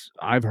V12s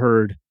I've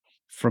heard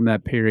from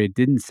that period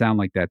didn't sound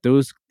like that.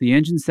 The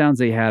engine sounds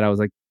they had, I was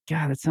like,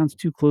 God, that sounds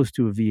too close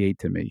to a V8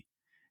 to me.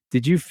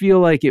 Did you feel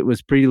like it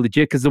was pretty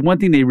legit? Because the one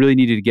thing they really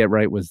needed to get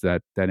right was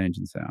that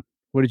engine sound.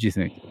 What did you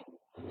think?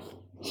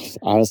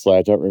 Honestly,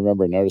 I don't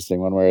remember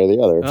noticing one way or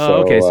the other.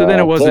 Oh, okay. So then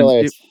it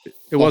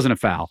wasn't a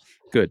foul.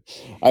 Good.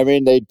 I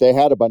mean, they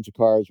had a bunch of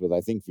cars with,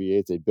 I think,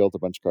 V8s. They built a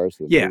bunch of cars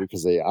for the movie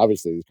because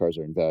obviously these cars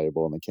are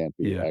invaluable and they can't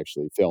be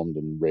actually filmed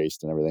and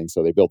raced and everything.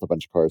 So they built a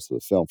bunch of cars for the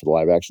film, for the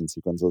live action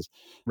sequences.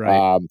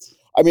 Right.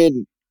 I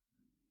mean,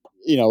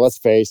 let's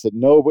face it,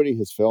 nobody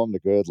has filmed a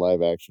good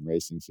live action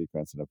racing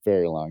sequence in a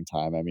very long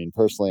time. I mean,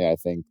 personally, I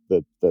think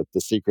that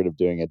the secret of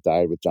doing it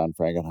died with John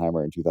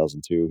Frankenheimer in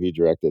 2002. He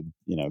directed,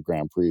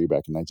 Grand Prix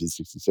back in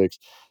 1966.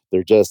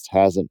 There just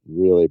hasn't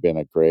really been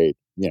a great,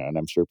 and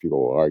I'm sure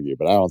people will argue,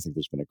 but I don't think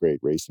there's been a great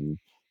racing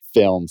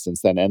film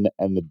since then. And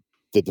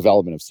the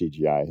development of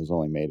CGI has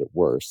only made it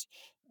worse.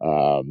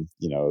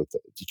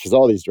 Because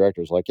all these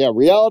directors are like,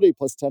 reality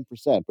plus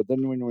 10%, but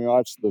then when we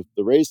watch the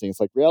racing, it's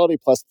like reality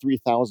plus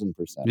 3,000%.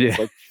 Yeah. It's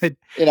like,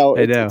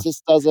 it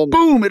just doesn't.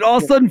 Boom! It all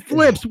of a sudden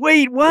flips.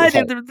 Wait, what?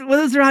 Right.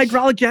 Was there a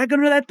hydraulic jack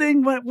under that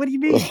thing? What do you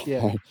mean?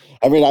 Yeah.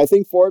 I mean, I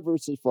think Ford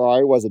versus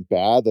Ferrari wasn't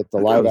bad. That the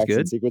live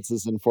action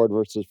sequences in Ford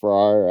versus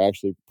Ferrari are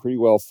actually pretty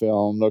well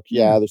filmed. Look,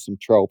 there's some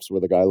tropes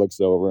where the guy looks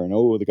over and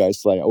the guy's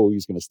sliding. Oh,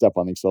 he's going to step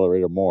on the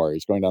accelerator more.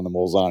 He's going down the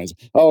Mulsanne. He's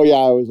I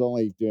was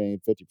only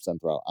doing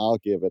 50% throttle. I'll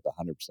give it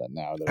 100%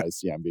 now that I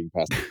see I'm being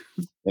passed.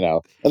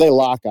 And they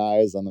lock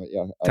eyes on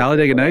the.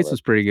 Talladega Nights was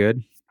pretty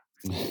good.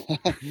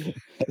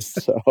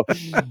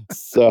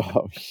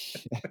 so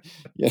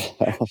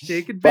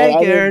shake and bake,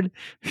 Aaron.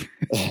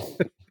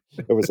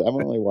 It was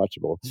eminently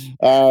watchable.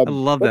 I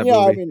love that movie.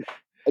 I mean,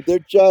 there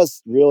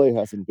just really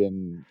hasn't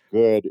been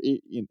good,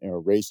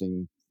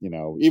 racing.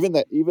 Even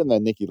the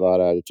Niki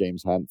Lauda,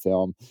 James Hunt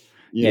film.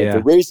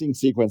 The racing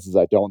sequences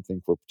I don't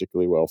think were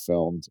particularly well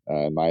filmed,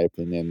 in my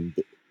opinion.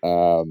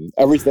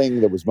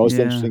 Everything that was most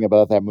interesting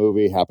about that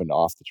movie happened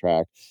off the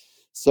track.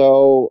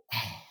 So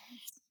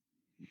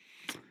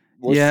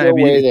we're still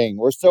waiting.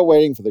 We're still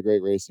waiting for the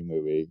great racing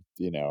movie,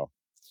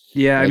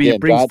 Yeah, I mean, it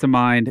brings to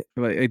mind,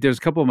 there's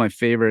a couple of my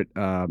favorite,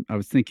 I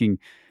was thinking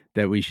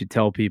that we should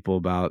tell people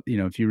about,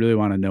 if you really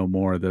want to know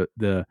more,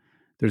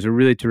 there's a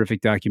really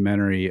terrific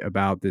documentary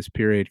about this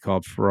period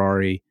called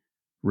Ferrari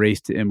Race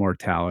to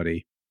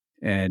Immortality.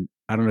 And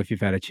I don't know if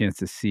you've had a chance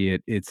to see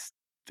it. It's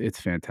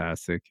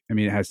fantastic. I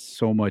mean, it has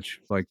so much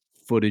like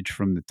footage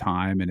from the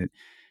time, and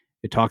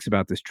it talks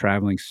about this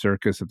traveling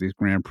circus of these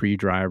Grand Prix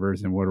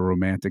drivers and what a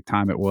romantic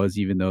time it was,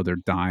 even though they're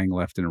dying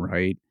left and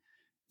right.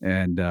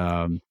 And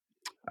I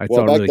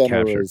Well, thought back really then it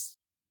captured. was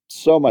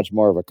so much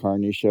more of a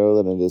carny show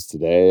than it is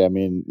today. I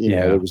mean,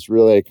 Yeah, there was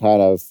really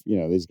kind of,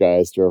 these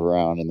guys drove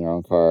around in their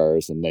own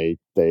cars and I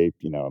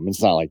mean,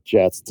 it's not like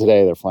jets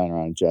today. They're flying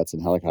around in jets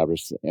and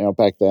helicopters.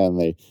 Back then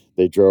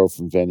they drove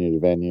from venue to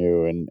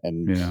venue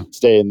and yeah.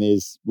 stay in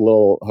these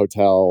little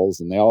hotels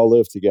and they all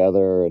lived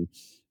together. And,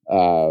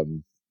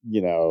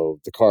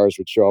 the cars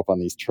would show up on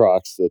these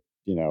trucks that,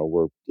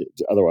 were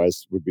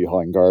otherwise would be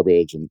hauling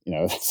garbage. And,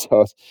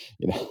 so,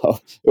 it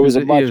It was was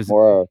a it was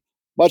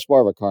much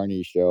more of a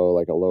carny show,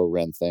 like a low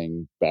rent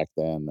thing back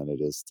then than it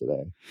is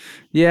today.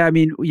 Yeah, I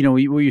mean,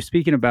 when you're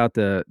speaking about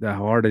the how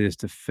hard it is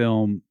to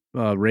film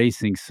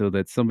racing so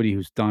that somebody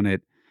who's done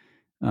it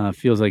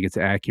feels like it's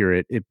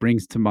accurate. It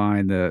brings to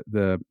mind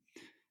the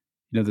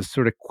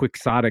sort of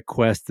quixotic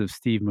quest of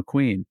Steve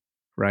McQueen,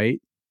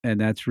 right? And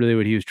that's really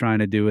what he was trying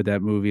to do with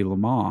that movie Le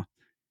Mans.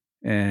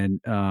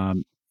 And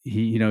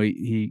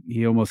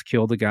he almost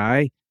killed a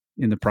guy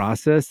in the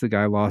process. The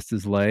guy lost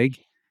his leg.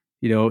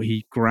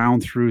 He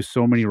ground through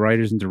so many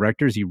writers and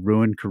directors. He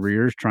ruined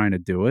careers trying to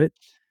do it.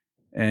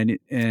 And did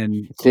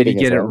he Including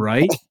his get it own.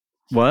 right?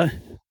 What?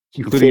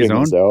 Including his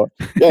Including his own? own.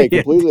 Yeah, he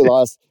Yeah. completely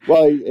lost.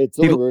 Well, it's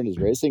He only ruined his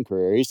racing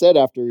career. He said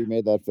after he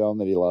made that film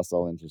that he lost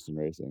all interest in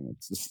racing.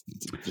 It's just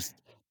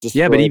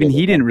Yeah, but destroyed even it he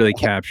in didn't him. really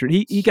capture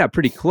it. He got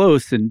pretty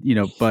close and,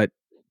 but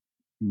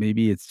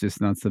maybe it's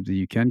just not something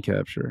you can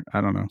capture.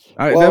 I don't know.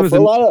 That Well, was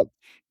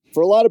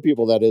for a lot of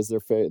people, that is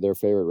their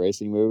favorite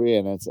racing movie,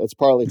 and it's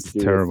partly to it's do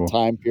with the terrible.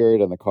 time period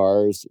and the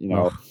cars.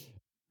 Oh,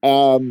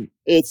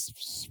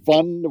 It's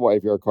fun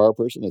if you're a car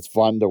person. It's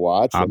fun to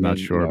watch. I I'm not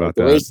mean, sure about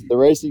that. the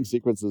racing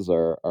sequences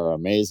are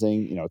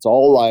amazing. It's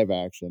all live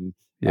action,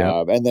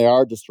 Yeah, and they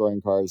are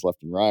destroying cars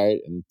left and right,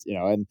 and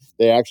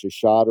they actually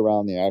shot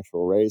around the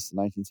actual race in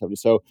 1970.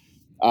 So,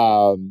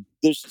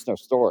 there's just no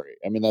story.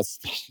 I mean, that's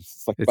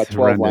it's like it's about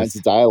 12 lines horrendous.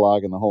 of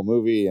dialogue in the whole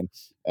movie,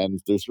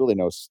 and there's really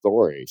no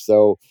story.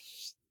 So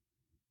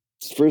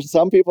for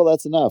some people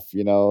that's enough.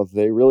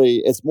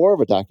 It's more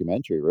of a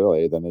documentary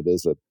really than it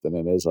is a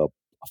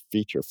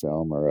feature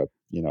film or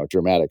a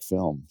dramatic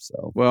film.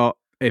 So Well,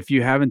 if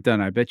you haven't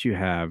done, I bet you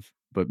have,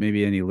 but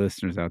maybe any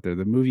listeners out there,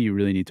 the movie you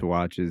really need to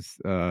watch is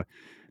The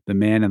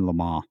Man in Le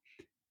Mans.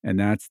 And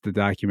that's the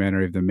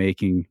documentary of the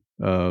making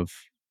of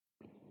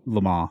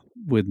Le Mans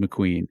with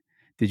McQueen.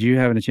 Did you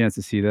have a chance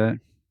to see that?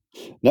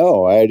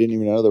 no, I didn't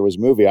even know there was a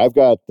movie. I've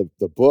got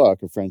the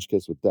book, A French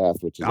Kiss with Death,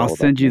 which is I'll all about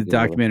send the you the making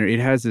of it. documentary. It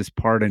has this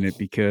part in it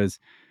because,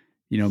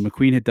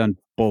 McQueen had done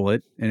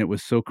Bullet and it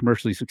was so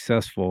commercially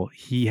successful.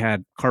 He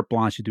had carte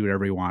blanche to do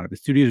whatever he wanted. The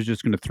studios are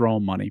just going to throw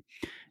him money.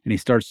 And he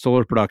starts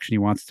solar production. He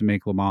wants to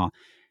make Le Mans.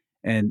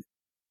 And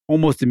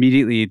almost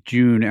immediately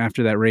June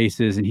after that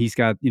races, and he's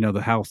got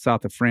the house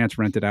south of France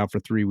rented out for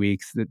 3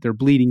 weeks. That they're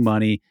bleeding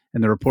money,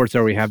 and the reports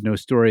are we have no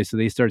story. So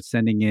they start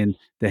sending in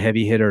the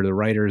heavy hitter, the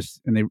writers,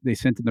 and they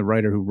sent in the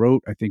writer who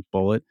wrote I think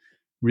Bullet,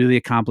 really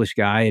accomplished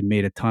guy and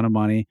made a ton of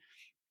money.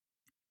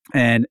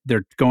 And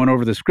they're going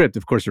over the script.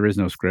 Of course, there is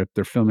no script.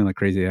 They're filming like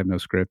crazy. They have no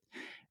script,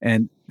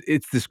 and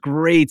it's this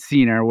great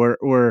scene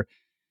where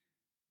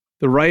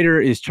the writer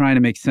is trying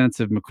to make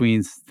sense of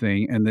McQueen's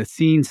thing, and the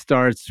scene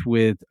starts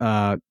with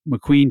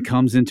McQueen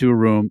comes into a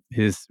room.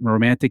 His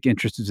romantic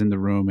interest is in the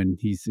room, and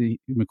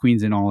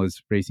McQueen's in all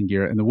his racing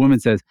gear, and the woman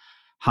says,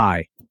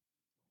 "Hi,"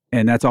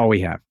 and that's all we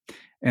have.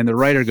 And the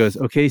writer goes,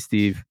 "Okay,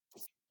 Steve."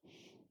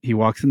 He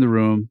walks in the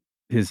room.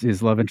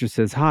 His love interest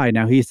says, "Hi."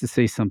 Now he has to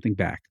say something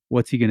back.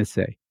 What's he going to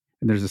say?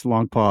 And there's this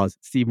long pause.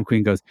 Steve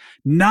McQueen goes,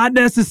 "Not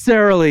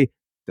necessarily."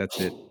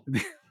 That's it.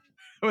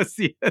 What's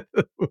the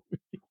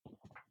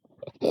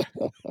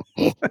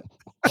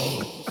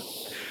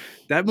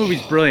That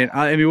movie's brilliant.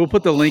 I mean, we'll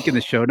put the link in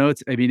the show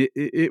notes. I mean,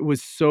 it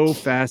was so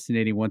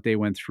fascinating what they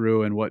went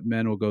through and what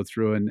men will go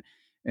through,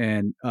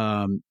 and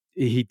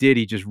he did.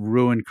 He just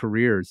ruined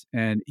careers,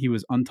 and he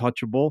was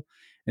untouchable,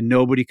 and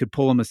nobody could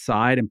pull him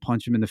aside and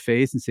punch him in the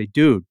face and say,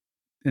 "Dude,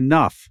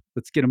 enough.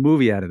 Let's get a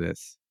movie out of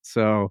this."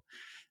 So,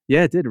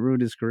 yeah, it did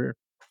ruin his career.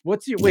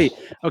 What's your wait?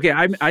 Okay,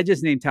 I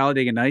just named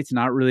Talladega Nights,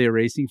 not really a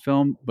racing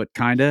film, but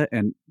kinda,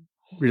 and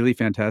really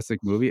fantastic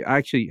movie. I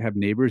actually have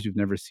neighbors who've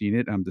never seen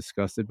it. I'm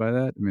disgusted by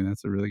that. I mean,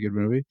 that's a really good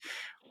movie.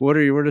 What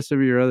are some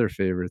of your other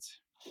favorites?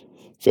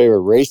 Favorite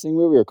racing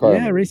movie or car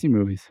Yeah, movie? racing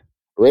movies.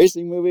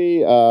 Racing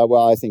movie,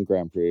 well, I think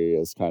Grand Prix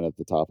is kind of at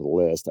the top of the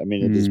list. I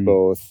mean, it is Mm,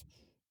 both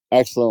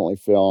excellently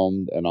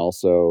filmed and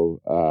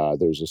also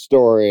there's a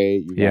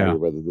story. You can yeah. argue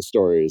whether the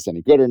story is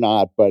any good or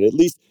not, but at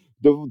least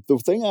the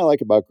thing I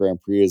like about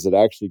Grand Prix is it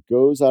actually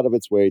goes out of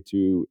its way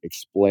to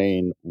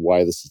explain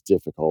why this is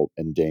difficult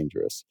and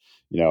dangerous.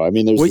 I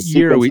mean, there's What the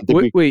year are sequence we?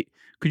 at the Wait.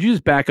 Could you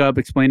just back up,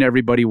 explain to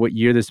everybody what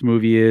year this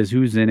movie is,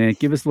 who's in it?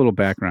 Give us a little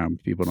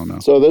background. People don't know.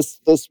 So this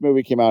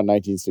movie came out in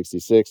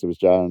 1966. It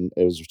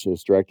was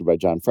just directed by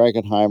John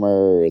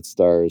Frankenheimer. It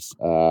stars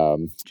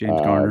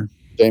James Garner.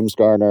 James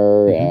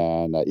Garner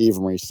Hmm. and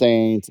Eva Marie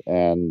Saint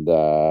and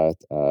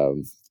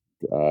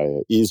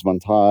Yves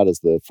Montand as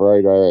the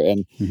Ferrari driver,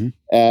 Hmm.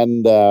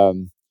 and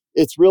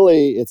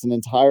it's an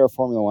entire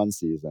Formula One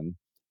season,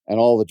 and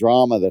all the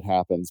drama that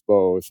happens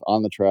both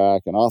on the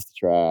track and off the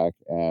track,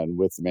 and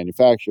with the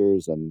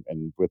manufacturers and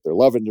with their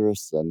love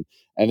interests, and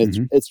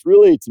Hmm. it's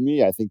really, to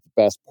me, I think, the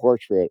best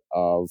portrait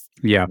of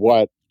Yeah.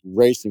 what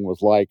racing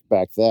was like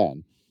back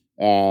then.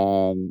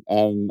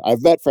 And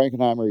I've met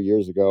Frankenheimer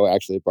years ago,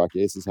 actually at Brock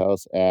Yates's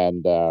house,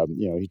 and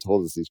he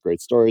told us these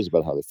great stories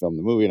about how they filmed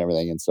the movie and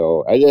everything, and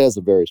so it has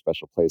a very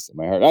special place in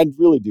my heart. I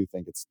really do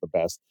think it's the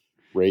best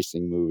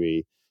racing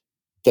movie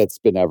that's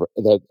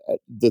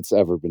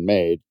ever been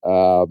made.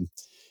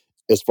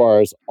 As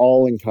far as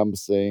all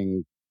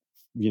encompassing,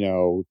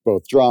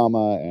 both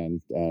drama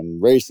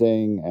and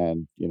racing,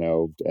 and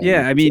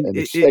Yeah. I mean,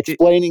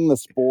 explaining the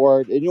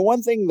sport. And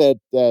one thing that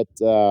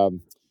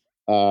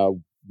uh,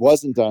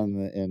 wasn't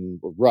done in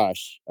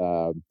Rush,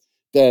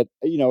 that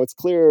it's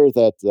clear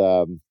that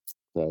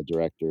the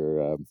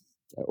director,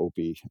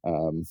 Opie,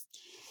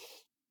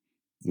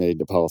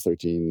 made Apollo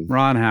 13.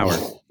 Ron Howard.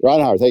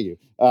 Ron Howard, thank you.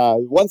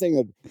 One thing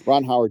that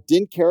Ron Howard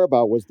didn't care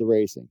about was the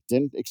racing.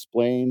 Didn't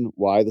explain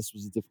why this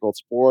was a difficult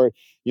sport.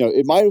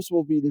 It might as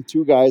well be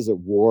two guys at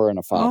war in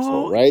a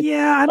foxhole, Oh, right?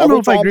 yeah. I don't know Every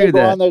if I time agree they with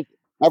go that. on the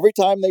every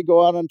time they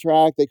go out on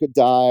track, they could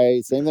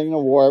die. Same thing in a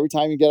war. Every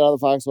time you get out of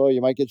the foxhole,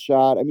 you might get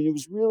shot. I mean,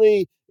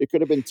 it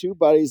could have been two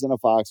buddies in a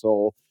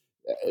foxhole,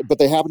 but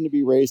they happen to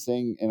be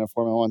racing in a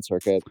Formula One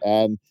circuit,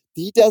 and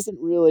he doesn't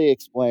really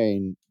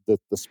explain the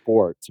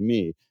sport to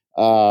me.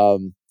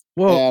 And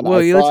Well, I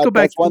let's thought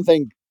that's one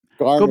thing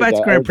go Garner back to does,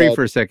 or Grand Prix that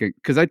for a second,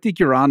 because I think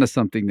you're onto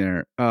something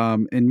there.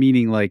 And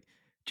meaning, like,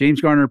 James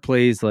Garner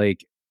plays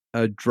like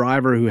a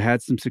driver who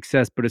had some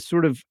success, but is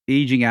sort of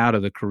aging out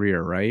of the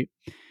career, right?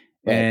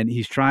 right, And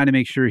he's trying to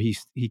make sure he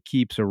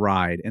keeps a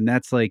ride, and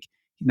that's like,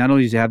 not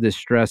only does he have this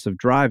stress of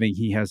driving,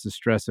 he has the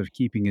stress of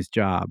keeping his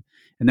job.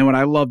 And then what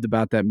I loved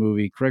about that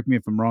movie, correct me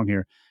if I'm wrong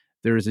here,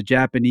 there is a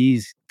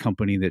Japanese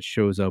company that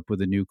shows up with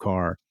a new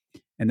car,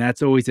 and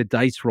that's always a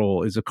dice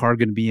roll. Is the car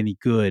going to be any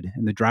good?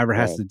 And the driver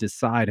has right. to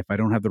decide, if I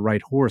don't have the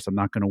right horse, I'm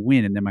not going to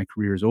win, and then my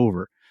career is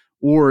over.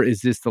 Or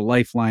is this the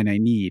lifeline I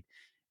need?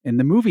 And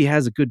the movie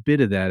has a good bit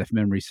of that, if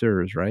memory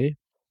serves, right?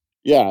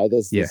 Yeah,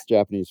 there's Yeah. this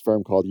Japanese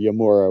firm called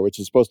Yamura, which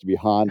is supposed to be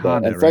Honda.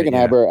 And Honda, right?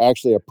 Yeah. Frankenheimer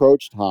actually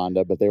approached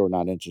Honda, but they were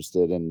not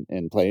interested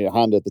in playing.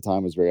 Honda at the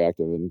time was very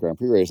active in Grand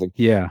Prix racing,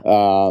 Yeah.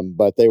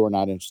 but they were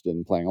not interested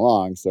in playing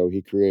along. So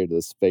he created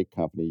this fake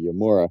company,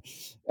 Yamura.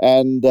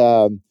 And,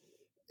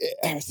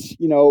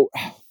 you know,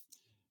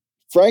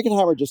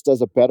 Frankenheimer just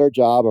does a better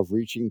job of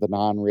reaching the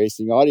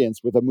non-racing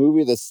audience with a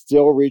movie that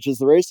still reaches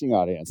the racing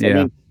audience. I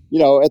Yeah.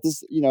 mean, at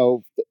this,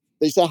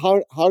 they said,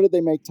 how did they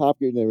make Top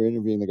Gear? And they were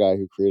interviewing the guy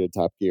who created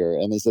Top Gear,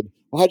 and they said,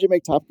 well, how'd you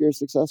make Top Gear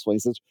successful? And he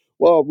says,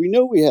 well, we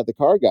knew we had the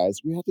car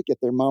guys. We had to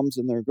get their moms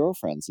and their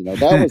girlfriends.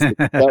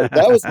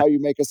 That was how you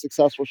make a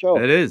successful show.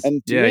 That is.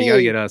 And to Yeah, you got to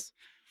me, get us.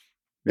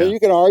 now, Yeah. you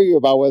can argue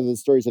about whether the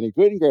story's any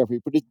good in Grand Prix,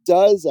 but it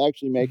does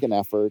actually make an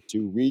effort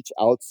to reach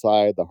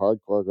outside the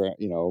hardcore,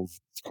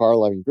 car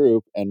loving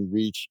group and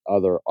reach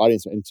other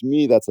audiences. And to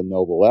me, that's a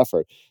noble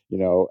effort.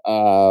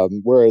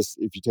 Whereas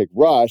if you take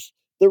Rush,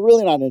 they're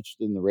really not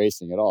interested in the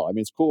racing at all. I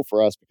mean, it's cool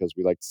for us because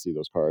we like to see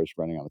those cars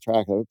running on the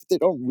track, but they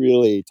don't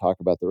really talk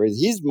about the race.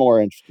 He's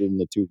more interested in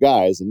the two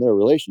guys and their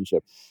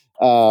relationship.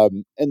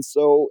 And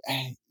so,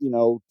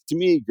 to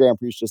me, Grand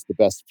Prix is just the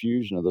best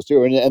fusion of those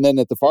two. And then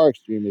at the far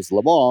extreme is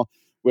Le Mans,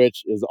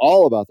 which is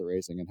all about the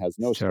racing and has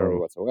no It's story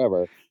terrible.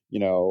 whatsoever.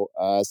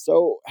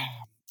 So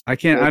I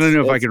can't. I don't it's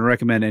know if I it's can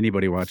recommend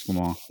anybody watch Le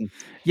Mans.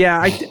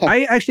 Yeah,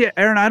 I actually,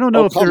 Aaron, I don't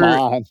know oh, if come they're.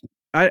 on.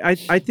 I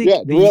think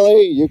Yeah,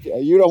 really,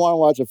 you don't want to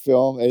watch a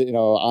film,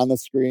 on the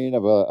screen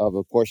of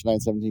a Porsche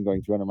 917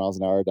 going 200 miles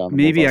an hour down the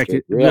maybe Mulsanne I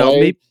could. Straight, No, really?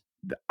 maybe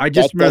I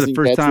just That remember the doesn't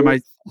first get time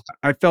you?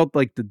 I felt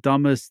like the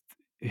dumbest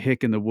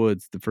hick in the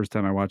woods the first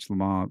time I watched Le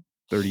Mans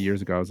 30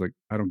 years ago. I was like,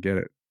 I don't get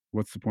it.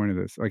 What's the point of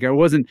this? Like, I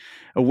wasn't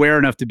aware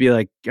enough to be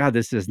like, God,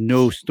 this is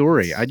no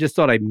story. I just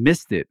thought I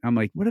missed it. I'm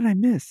like, what did I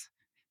miss?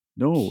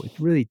 No, it's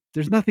really,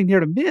 there's nothing there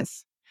to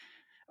miss.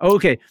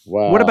 Okay.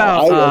 What Well,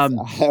 about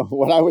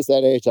when I was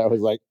that age, I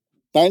was like,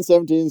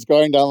 917 is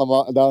going down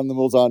the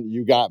Mulsanne.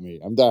 You got me.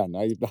 I'm done.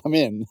 I'm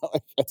in.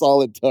 That's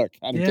all it took.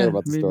 I didn't care yeah,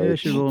 about the maybe I story.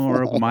 should be a little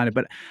more open minded,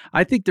 but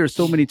I think there's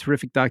so many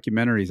terrific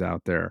documentaries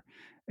out there.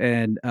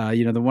 And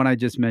the one I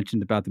just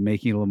mentioned about the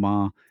making of Le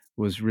Mans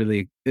was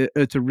really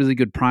it's a really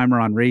good primer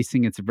on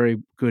racing. It's a very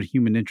good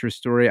human interest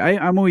story.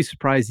 I'm always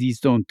surprised these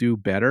don't do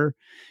better.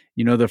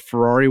 The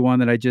Ferrari one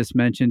that I just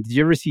mentioned. Did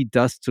you ever see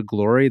Dust to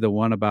Glory, the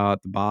one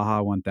about the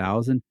Baja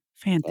 1000?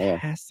 Oh, yeah.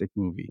 Fantastic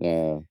movie.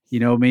 Yeah.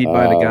 Made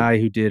by the Um, guy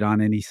who did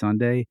On Any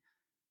Sunday.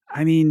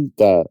 I mean,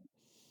 the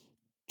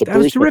the that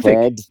was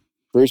terrific.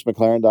 Bruce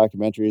McLaren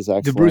documentary is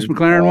The Bruce excellent.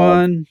 McLaren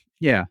one,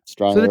 yeah. So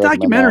Strongly the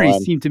recommend that documentaries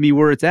one. seem to me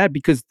where it's at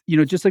because,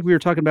 just like we were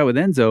talking about with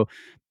Enzo,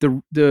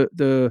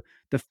 the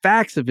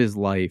facts of his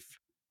life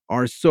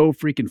are so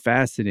freaking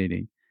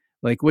fascinating.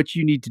 Like, what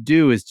you need to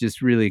do is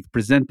just really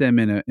present them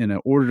in a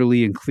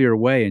orderly and clear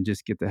way and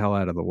just get the hell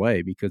out of the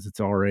way because it's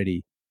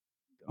already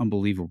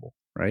unbelievable,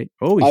 right?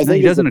 Oh, I he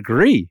think is doesn't the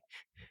agree.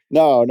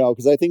 No, no,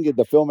 because I think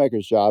the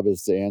filmmaker's job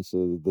is to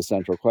answer the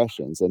central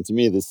questions. And to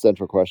me, the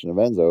central question of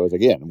Enzo is,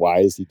 again, why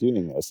is he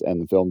doing this?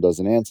 And the film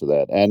doesn't answer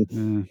that. And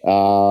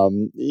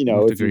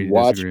We'll have to if you agree to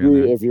watch disagree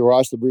on that. if you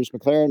watch the Bruce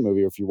McLaren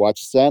movie, or if you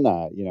watch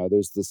Senna,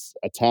 there's this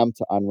attempt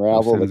to Oh,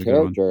 unravel the Senna's a good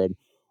one. character and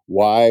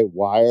why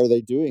are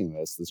they doing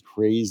this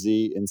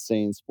crazy,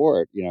 insane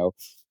sport?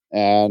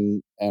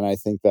 And I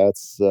think that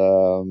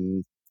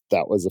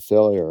was a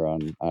failure on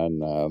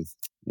the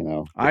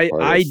I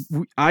part of I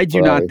I do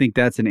not Ferrari. think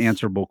that's an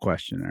answerable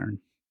question, Aaron.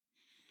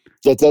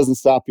 That doesn't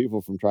stop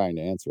people from trying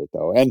to answer it,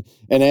 though, and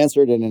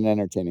answer it in an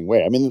entertaining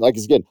way. I mean, like,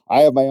 again,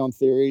 I have my own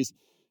theories.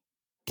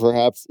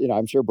 Perhaps,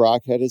 I'm sure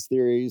Brock had his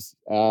theories.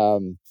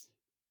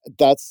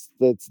 That's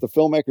the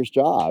filmmaker's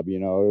job,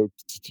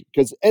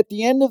 because at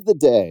the end of the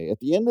day,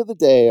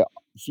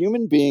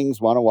 human beings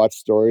want to watch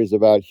stories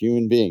about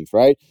human beings,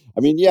 right? I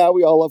mean, yeah,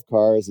 we all love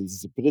cars,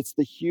 but it's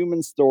the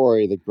human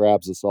story that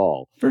grabs us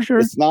all. For sure.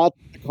 It's not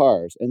the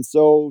cars. And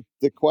so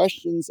the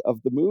questions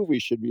of the movie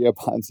should be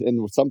about,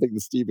 and something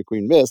that Steve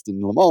McQueen missed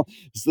in Le Mans,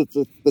 is that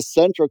the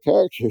central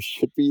character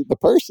should be the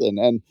person,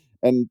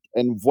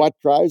 and what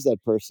drives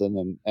that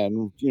person,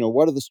 and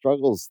what are the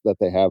struggles that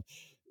they have.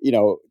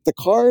 The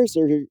cars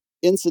are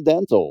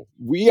incidental.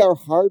 We are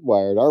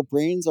hardwired. Our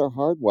brains are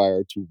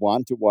hardwired to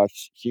want to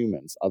watch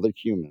other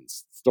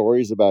humans,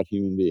 stories about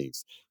human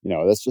beings.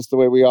 That's just the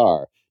way we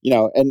are.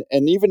 And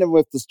even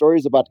with the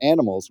stories about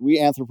animals, we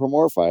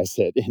anthropomorphize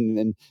it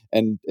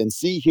and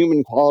see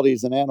human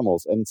qualities in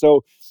animals. And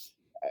so,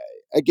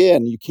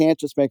 again, you can't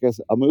just make a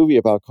movie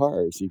about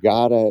cars. You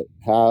gotta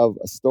have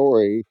a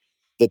story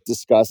that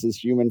discusses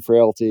human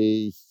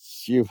frailty,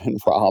 human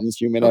problems,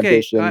 human Okay,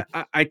 ambition.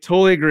 I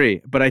totally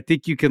agree, but I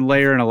think you can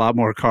layer in a lot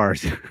more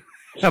cars.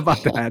 How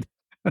about that?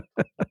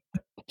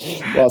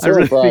 Well, I certainly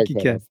really Ferrari think you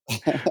could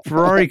can. have.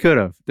 Ferrari could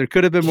have. There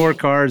could have been more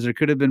cars. There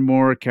could have been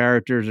more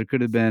characters. There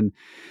could have been.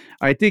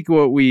 I think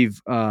what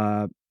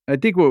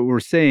we're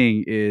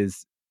saying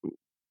is,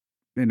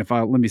 and if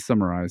I let me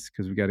summarize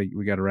because we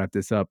got to wrap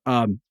this up.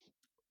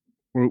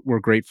 We're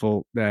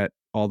grateful that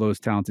all those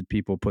talented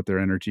people put their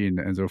energy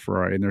into Enzo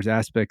Ferrari, and there's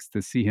aspects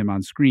to see him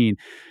on screen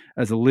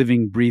as a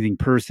living, breathing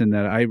person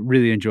that I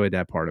really enjoyed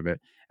that part of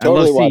it. I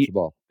love Totally seeing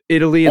watchable.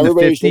 Italy in the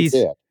Everybody should see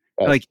 50s, it.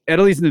 Yes. like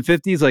Italy's in the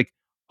 50s, like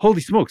holy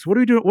smokes, what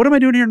are we doing? What am I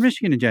doing here in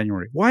Michigan in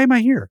January? Why am I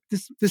here?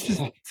 This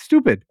is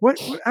stupid. What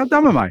how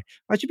dumb am I?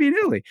 I should be in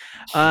Italy.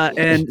 And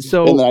In the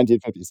so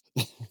 1950s.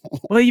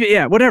 well,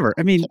 yeah, whatever.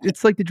 I mean,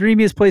 it's like the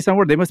dreamiest place on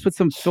earth. They must put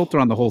some filter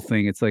on the whole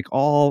thing. It's like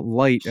all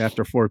light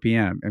after 4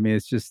 p.m. I mean,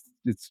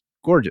 it's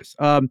gorgeous.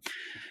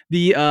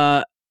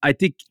 The I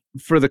think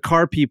for the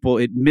car people,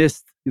 it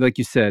missed, like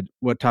you said,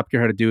 what Top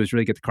Gear had to do is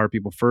really get the car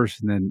people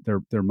first, and then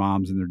their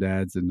moms and their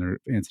dads and their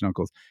aunts and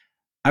uncles.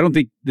 I don't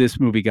think this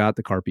movie got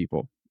the car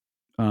people.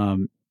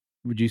 Um,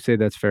 would you say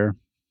that's fair?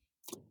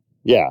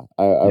 Yeah,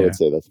 I would Yeah,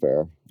 say that's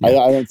fair. I, yeah.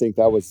 I don't think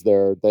that was they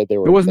It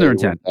were wasn't their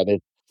they weren't intent. that in,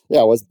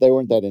 yeah, was they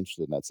weren't that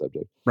interested in that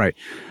subject. Right.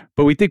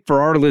 But we think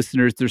for our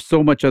listeners, there's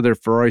so much other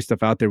Ferrari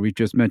stuff out there. We've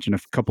just mentioned a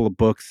couple of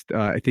books.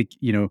 I think,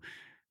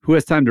 who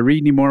has time to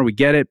read anymore? We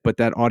get it. But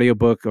that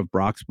audiobook of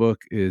Brock's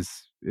book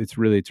it's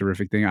really a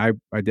terrific thing. I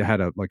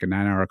had a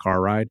 9-hour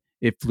car ride.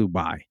 It flew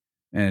by.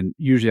 And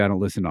usually I don't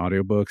listen to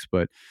audiobooks,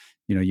 but,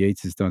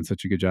 Yates has done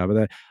such a good job of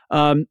that.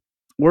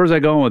 Where was I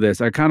going with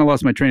this? I kind of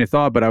lost my train of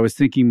thought, but I was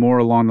thinking more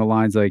along the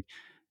lines like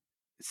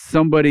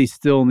somebody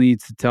still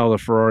needs to tell the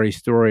Ferrari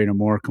story in a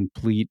more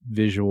complete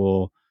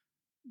visual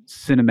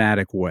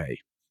cinematic way.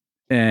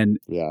 And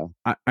Yeah,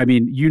 I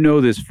mean,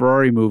 this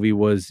Ferrari movie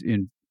was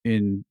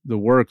in the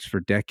works for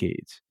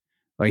decades.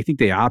 Like, I think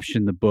they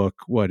optioned the book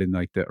in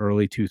like the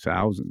early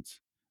 2000s.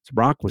 So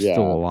Brock was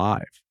still yeah.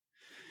 alive.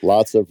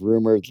 Lots of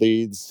rumored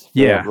leads for that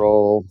Yeah,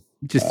 role.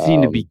 just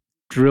seemed to be Um,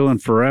 drilling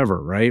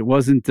forever, right? It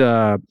wasn't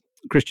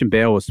Christian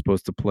Bale was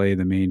supposed to play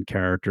the main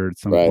character at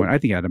some right. point. I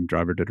think Adam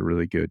Driver did a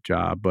really good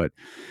job, but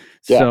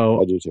Yeah, I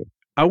so do too.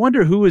 I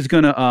wonder who is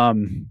going to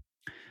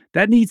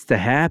that needs to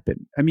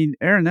happen. I mean,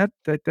 Aaron, that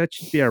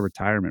should be our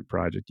retirement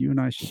project. You and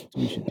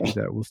we should do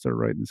that. We'll start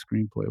writing the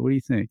screenplay. What do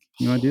you think?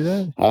 You want to do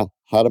that?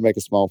 How to make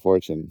a small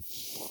fortune.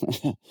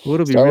 Well,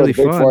 it'll be Start with really a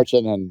big fun.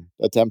 fortune and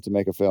attempt to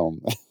make a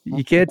film.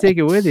 You can't take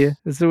it with you.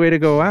 That's the way to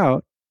go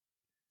out.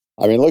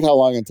 I mean, look how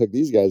long it took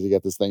these guys to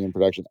get this thing in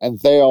production, and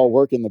they all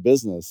work in the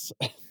business.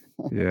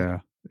 Yeah,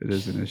 it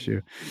is an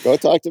issue. Go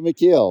talk to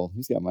McKeel.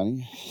 He's got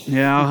money.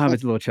 Yeah, I'll have a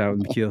little chat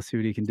with McKeel, see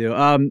what he can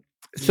do.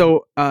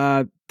 So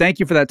thank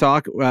you for that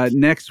talk.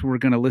 Next, we're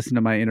going to listen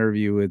to my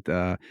interview with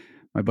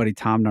my buddy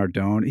Tom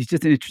Nardone. He's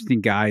just an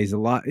interesting guy.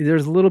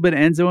 There's a little bit of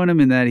Enzo in him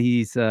in that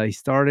he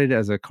started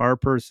as a car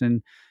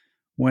person,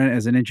 went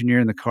as an engineer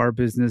in the car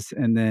business,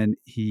 and then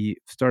he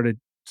started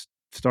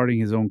starting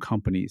his own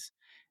companies,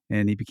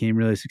 and he became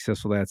really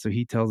successful at that. So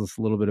he tells us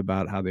a little bit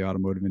about how the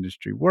automotive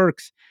industry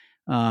works,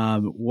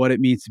 what it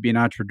means to be an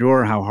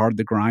entrepreneur, how hard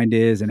the grind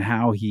is, and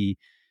how he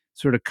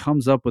sort of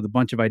comes up with a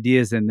bunch of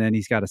ideas, and then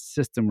he's got a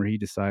system where he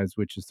decides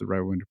which is the right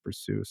one to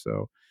pursue.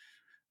 So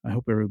I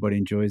hope everybody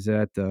enjoys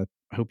that.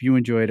 I hope you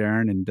enjoyed,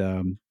 Aaron,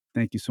 and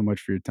thank you so much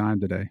for your time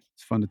today.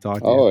 It's fun to talk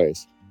to you.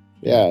 Always.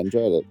 Yeah, I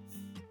enjoyed it.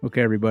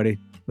 Okay, everybody,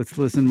 let's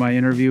listen to my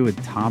interview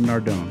with Tom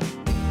Nardone.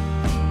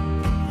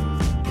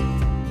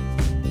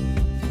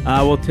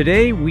 Well,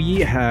 today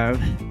we have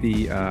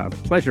the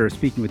pleasure of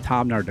speaking with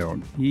Tom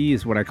Nardone. He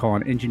is what I call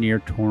an engineer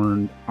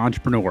turned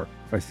entrepreneur,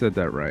 if I said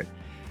that right.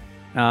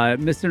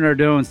 Mr.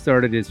 Nardone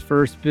started his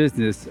first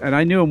business, and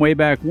I knew him way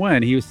back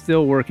when. He was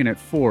still working at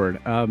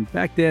Ford.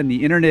 Back then,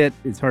 the internet,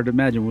 it's hard to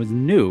imagine, was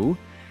new,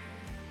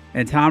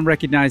 and Tom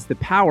recognized the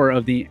power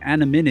of the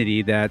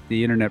anonymity that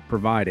the internet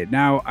provided.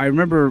 Now, I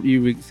remember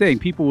you saying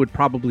people would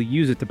probably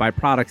use it to buy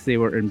products they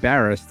were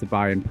embarrassed to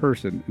buy in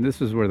person, and this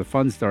was where the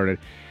fun started.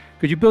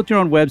 Because you built your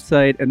own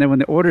website, and then when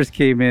the orders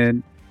came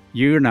in,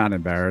 you're not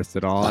embarrassed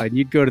at all. And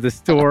you'd go to the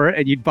store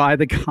and you'd buy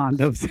the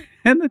condoms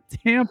and the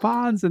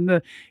tampons and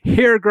the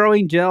hair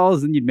growing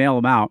gels, and you'd mail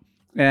them out.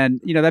 And,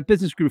 that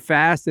business grew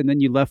fast, and then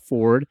you left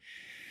Ford.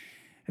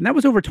 And that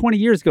was over 20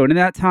 years ago. And in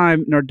that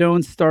time,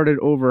 Nardone started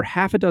over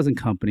half a dozen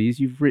companies.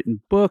 You've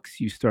written books,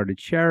 you started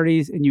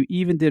charities, and you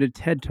even did a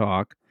TED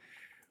Talk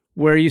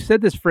where you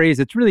said this phrase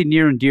that's really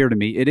near and dear to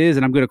me. It is,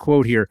 and I'm going to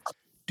quote here,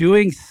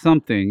 doing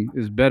something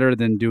is better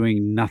than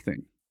doing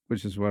nothing,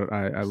 which is what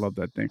I love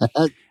that thing.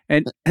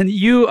 And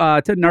you,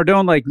 to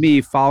Nardone, like me,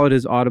 followed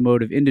his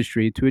automotive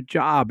industry to a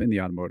job in the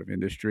automotive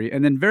industry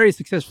and then very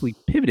successfully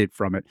pivoted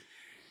from it.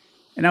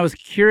 And I was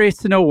curious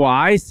to know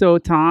why. So,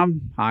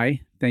 Tom,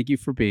 hi, thank you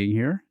for being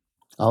here.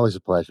 Always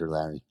a pleasure,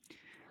 Larry.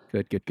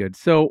 Good.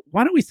 So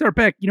why don't we start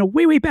back,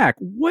 way back.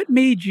 What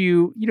made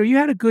you, you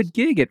had a good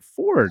gig at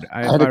Ford,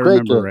 I had a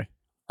great gig.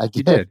 I did.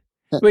 You did.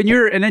 When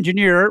you're an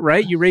engineer,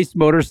 right? You race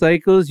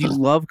motorcycles. You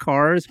love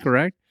cars,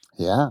 correct?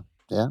 Yeah.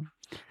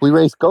 We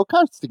raced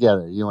go-karts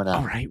together, you and I.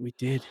 All right, we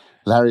did.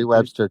 Larry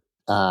Webster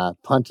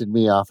punted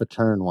me off a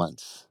turn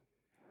once.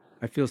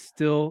 I feel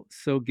still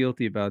so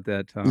guilty about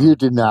that, Tom. You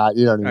did not.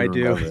 You don't even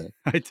remember it.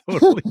 I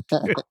totally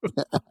do.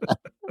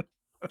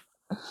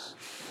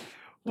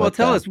 Well,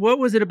 tell us, what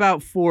was it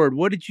about Ford?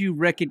 What did you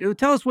reckon?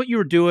 Tell us what you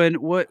were doing.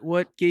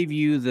 What gave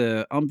you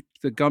the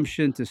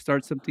gumption to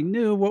start something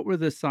new? What were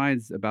the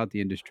signs about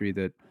the industry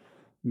that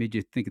made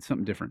you think it's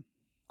something different?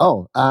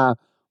 Oh,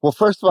 well,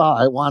 first of all,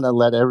 I want to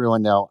let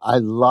everyone know I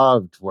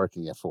loved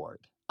working at Ford.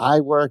 I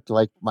worked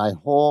like my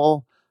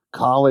whole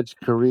college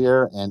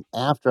career, and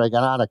after I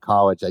got out of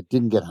college, I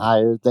didn't get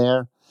hired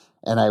there,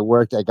 and I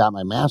got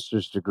my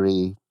master's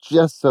degree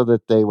just so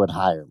that they would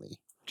hire me.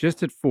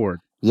 Just at Ford?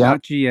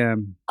 Not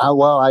GM. I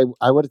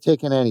would have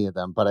taken any of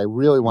them, but I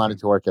really wanted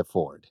to work at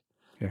Ford.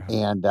 Yeah.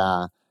 And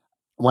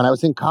when I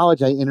was in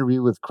college, I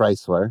interviewed with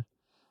Chrysler.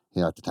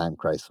 At the time,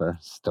 Chrysler,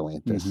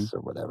 Stellantis or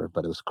whatever,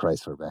 but it was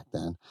Chrysler back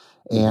then.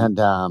 And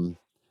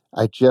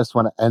I just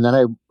want to, and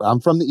then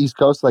I'm from the East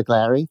Coast like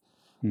Larry,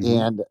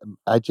 and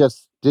I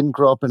just didn't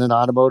grow up in an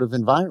automotive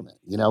environment,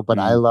 but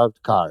I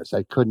loved cars.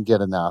 I couldn't get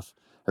enough.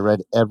 I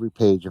read every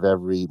page of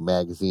every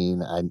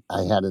magazine.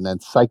 I had an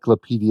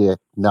encyclopedic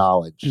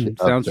knowledge.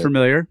 Sounds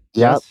familiar.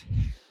 Yep. Yes.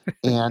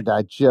 And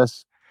I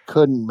just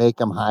couldn't make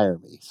them hire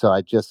me. So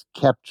I just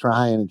kept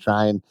trying.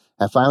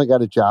 I finally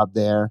got a job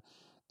there.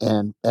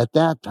 And at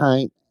that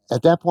point,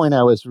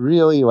 I was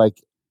really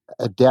like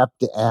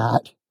adept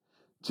at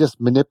just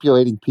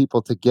manipulating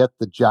people to get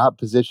the job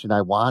position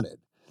I wanted.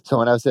 So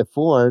when I was at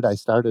Ford, I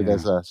started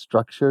as a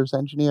structures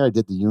engineer. I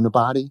did the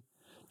unibody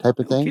type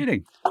of thing. No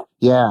kidding.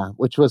 Yeah,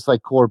 which was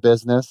like core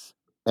business.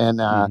 And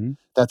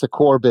that's a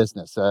core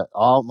business.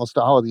 Almost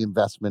all of the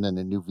investment in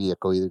a new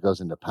vehicle either goes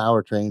into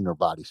powertrain or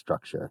body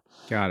structure.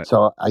 Got it.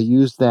 So I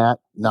used that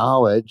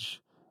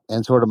knowledge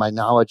and sort of my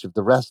knowledge of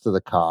the rest of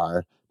the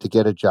car to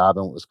get a job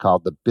in what was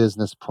called the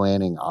business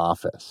planning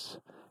office.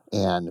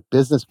 And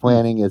business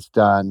planning is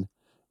done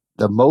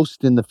the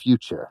most in the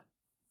future.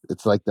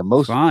 It's like the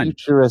most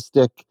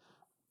futuristic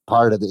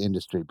part of the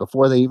industry.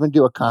 Before they even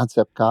do a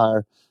concept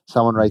car,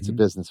 someone writes a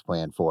business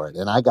plan for it.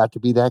 And I got to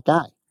be that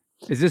guy.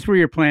 Is this where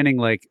you're planning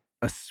like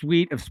a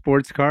suite of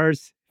sports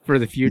cars for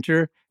the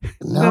future?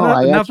 No,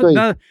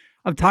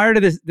 I'm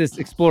tired of this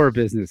Explorer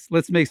business.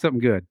 Let's make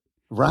something good.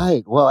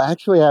 Right. Well,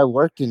 actually, I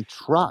worked in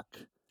truck.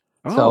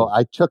 Oh. So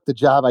I took the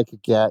job I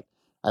could get.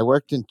 I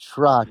worked in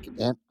truck,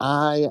 and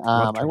I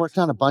worked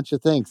on a bunch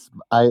of things.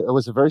 It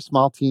was a very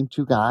small team,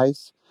 2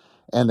 guys,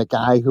 and the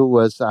guy who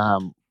was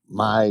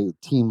my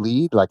team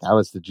lead, like I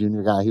was the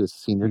junior guy, he was the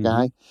senior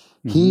guy.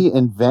 He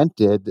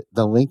invented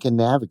the Lincoln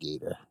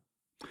Navigator.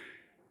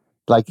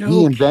 Like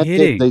he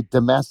invented the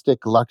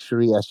domestic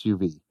luxury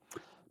SUV.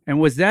 And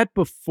was that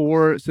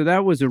before? So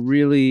that was a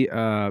really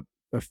a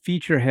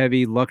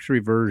feature-heavy luxury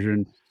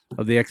version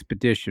of the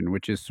Expedition,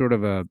 which is sort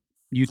of a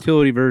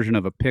utility version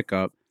of a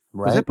pickup.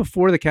 Right. Was that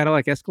before the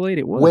Cadillac Escalade?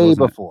 It was way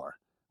before.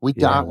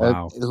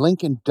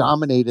 Lincoln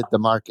dominated the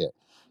market.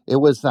 It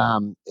was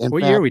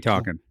what year are we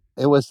talking?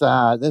 It was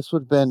this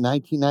would have been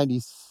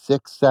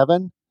 1996,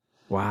 7.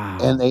 Wow.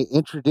 And they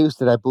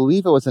introduced it, I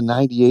believe it was a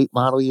 98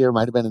 model year,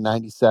 might have been a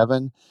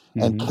 97.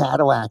 And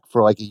Cadillac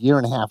for like a year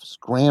and a half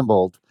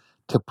scrambled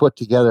to put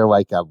together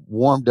like a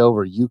warmed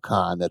over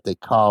Yukon that they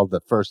called the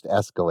first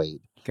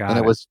Escalade.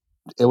 It was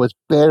it was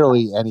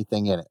barely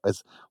anything in it. It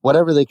was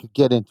whatever they could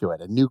get into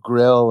it, a new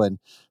grill and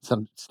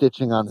some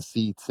stitching on the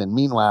seats. And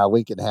meanwhile,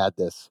 Lincoln had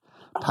this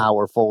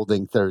power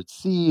folding third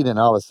seat and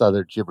all this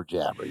other jibber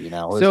jabber, you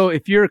know. So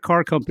if you're a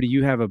car company,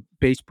 you have a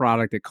base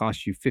product that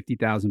costs you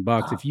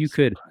 $50,000. If you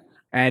could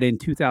add in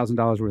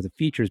 $2,000 worth of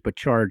features, but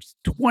charge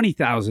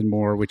 $20,000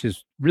 more, which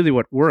is really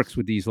what works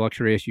with these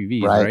luxury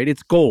SUVs, right?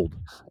 It's gold.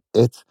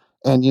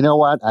 And you know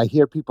what? I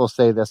hear people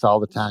say this all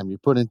the time. You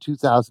put in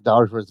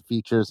 $2,000 worth of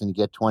features and you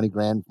get 20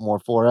 grand more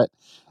for it.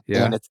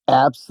 Yeah. And it's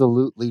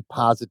absolutely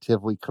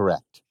positively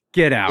correct.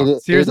 Get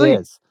out. Seriously?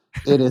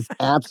 It is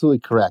absolutely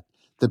correct.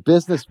 The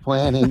business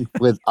planning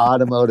with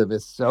automotive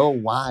is so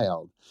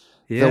wild.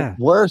 Yeah.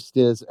 The worst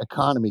is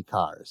economy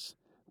cars,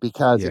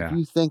 because if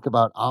you think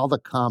about all the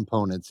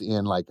components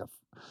in like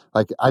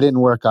I didn't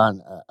work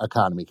on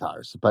economy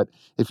cars, but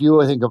if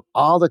you think of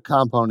all the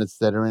components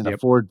that are in a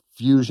Ford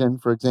Fusion,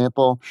 for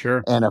example,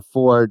 and a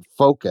Ford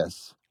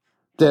Focus,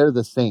 they're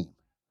the same.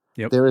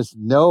 There is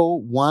no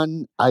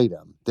one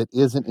item that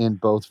isn't in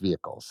both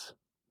vehicles.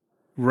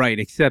 Right,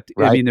 except,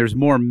 I mean, there's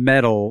more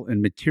metal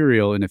and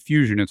material in a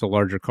Fusion. It's a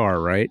larger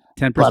car, right?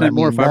 10%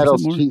 more,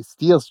 5% more? Cheap,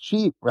 steel's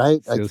cheap,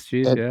 right? Steel's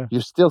cheap, yeah.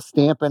 You're still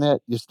stamping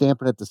it. You're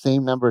stamping it the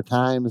same number of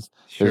times.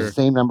 There's the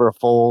same number of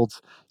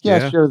folds.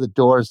 Yeah, sure, the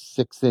door's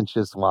 6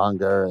 inches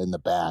longer in the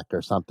back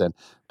or something,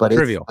 but it's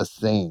the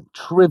same.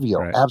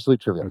 Trivial,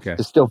 absolutely trivial. Okay.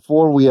 There's still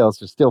 4 wheels.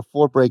 There's still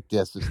 4 brake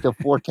discs. There's still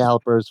 4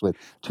 calipers with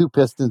 2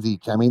 pistons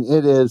each. I mean,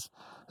 there's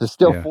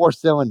still 4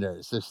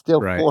 cylinders. There's still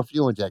 4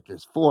 fuel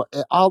injectors,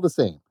 all the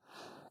same.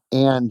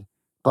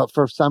 But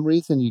for some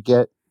reason you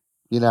get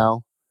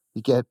 $4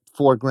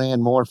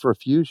 grand more for a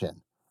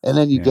Fusion, and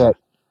then you get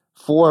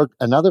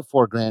another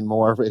 $4 grand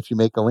more if you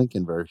make a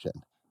Lincoln version.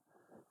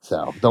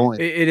 So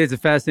it is a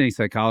fascinating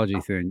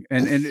psychology thing,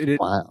 and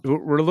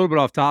we're a little bit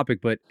off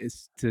topic, but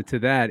it's to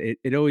that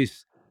it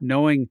always,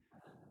 knowing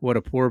what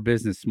a poor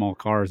business small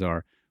cars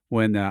are,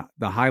 when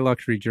the high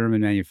luxury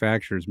German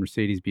manufacturers,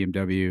 Mercedes,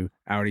 BMW,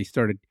 Audi,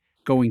 started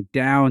going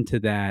down to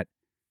that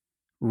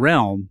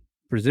realm,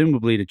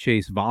 presumably to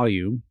chase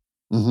volume.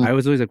 Mm-hmm. I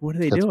was always like, what are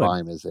they doing?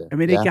 Volume is there. I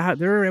mean,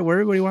 they're where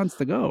everybody wants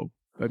to go.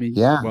 I mean,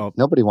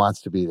 nobody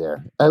wants to be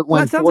there. That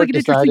sounds like an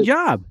interesting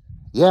job.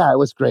 Yeah, it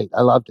was great.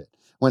 I loved it.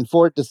 When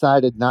Ford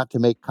decided not to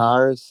make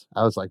cars,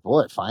 I was like,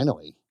 boy,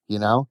 finally,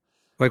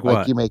 Like what?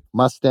 Like you make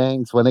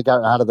Mustangs. When they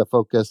got out of the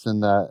Focus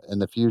and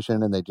the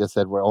Fusion, and they just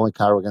said, we're only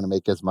car we're going to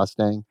make is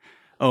Mustang.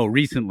 Oh,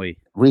 recently,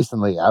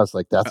 I was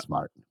like, that's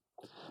smart.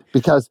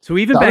 Because so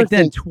even back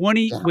then,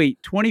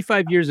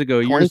 25 years ago,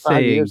 you're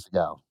saying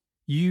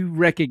you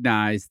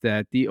recognize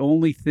that the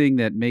only thing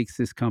that makes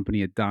this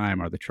company a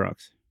dime are the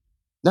trucks.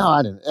 No,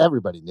 I didn't.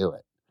 Everybody knew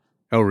it.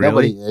 Oh,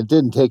 really? It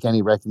didn't take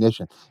any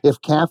recognition.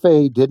 If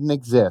CAFE didn't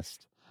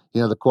exist,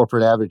 the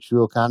corporate average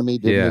fuel economy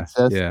didn't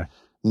exist,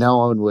 no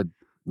one would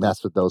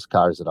mess with those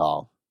cars at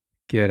all.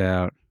 Get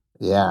out.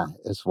 Yeah,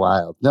 it's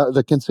wild. No,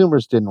 the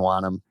consumers didn't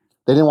want them.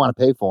 They didn't want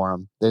to pay for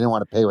them. They didn't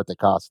want to pay what they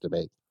cost to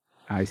make.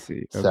 I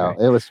see. Okay. So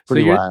it was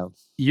pretty wild.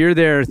 You're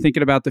there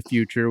thinking about the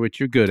future, which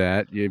you're good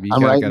at.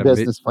 I'm writing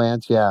business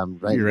plans. Yeah,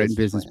 you're writing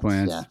business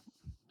plans.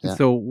 Yeah.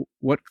 So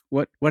what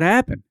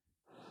happened?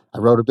 I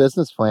wrote a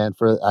business plan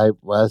I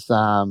was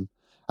a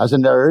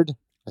nerd.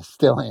 I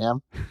still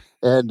am,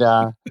 and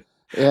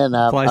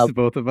applies to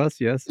both of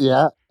us. Yes.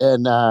 Yeah,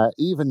 and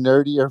even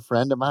nerdier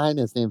friend of mine.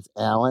 His name's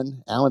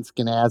Alan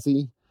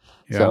Skenazy.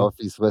 Yeah. So if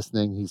he's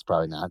listening, he's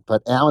probably not.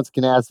 But Alan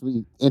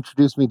Skenazy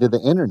introduced me to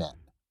the internet.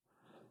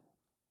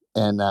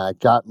 And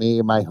got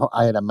me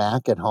I had a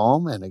Mac at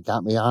home, and it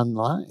got me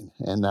online.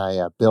 And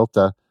I built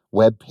a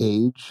web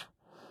page,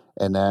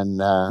 and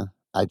then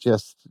I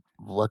just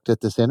looked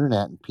at this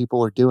internet, and people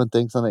were doing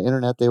things on the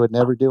internet they would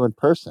never do in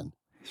person.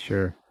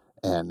 Sure.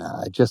 And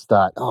I just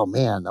thought, oh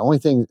man, the only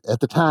thing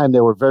at the time,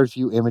 there were very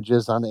few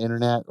images on the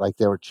internet. Like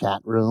there were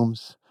chat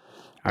rooms.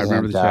 I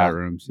remember the chat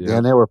rooms. Yeah.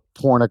 And there were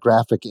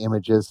pornographic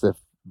images, of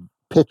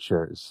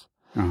pictures.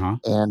 Uh-huh.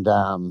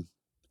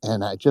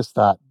 And I just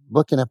thought,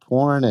 looking at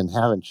porn and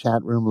having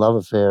chat room love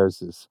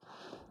affairs is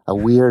a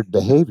weird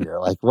behavior.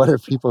 Like, what are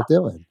people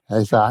doing?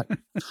 I thought.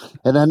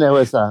 And then there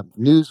was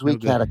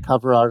Newsweek had a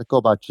cover article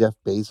about Jeff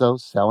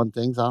Bezos selling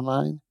things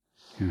online.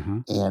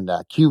 Uh-huh. And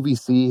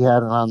QVC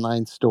had an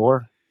online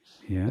store.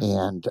 Yeah.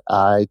 And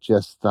I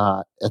just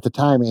thought, at the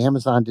time,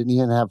 Amazon didn't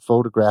even have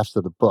photographs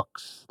of the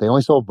books. They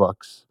only sold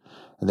books,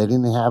 and they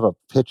didn't have a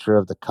picture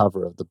of the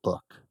cover of the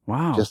book.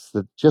 Wow. Just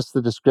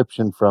the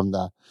description from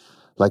the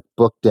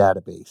book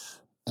database.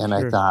 And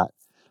I thought,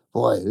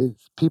 boy,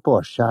 people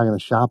are going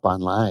to shop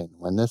online.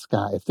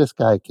 If this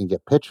guy can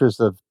get pictures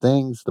of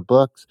things, the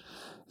books,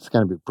 it's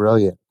going to be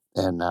brilliant.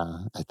 And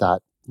I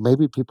thought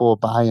maybe people will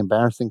buy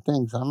embarrassing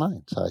things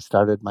online. So I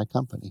started my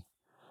company,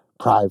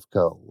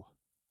 Priveco,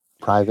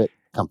 private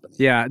company.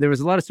 Yeah, there was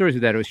a lot of stories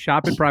with that. It was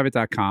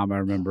shopinprivate.com, I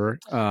remember.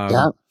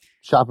 Yeah,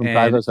 Shop and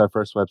Private was our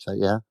first website,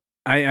 yeah.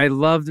 I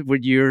loved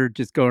when you're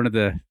just going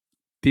to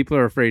people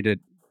are afraid to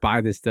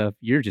buy this stuff.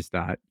 You're just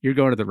not. You're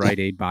going to the Rite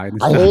Aid buying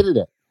this stuff. I hated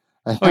it.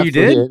 You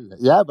did?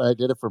 Yeah, but I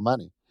did it for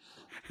money.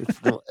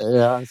 I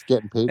was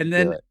getting paid to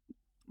do it.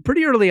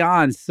 pretty early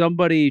on,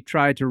 somebody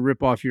tried to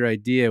rip off your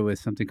idea with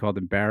something called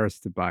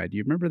embarrassed to buy. Do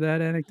you remember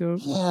that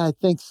anecdote? Yeah, I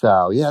think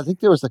so. Yeah, I think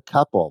there was a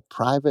couple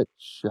private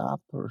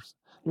shoppers.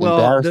 Well,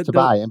 Embarrassed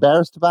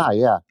to buy.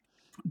 Yeah,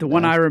 the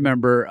one I embarrassed to buy.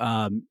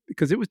 remember,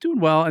 because it was doing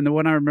well, and the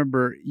one I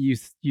remember, you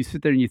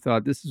sit there and you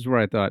thought, this is where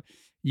I thought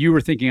you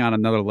were thinking on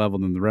another level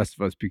than the rest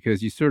of us,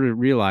 because you sort of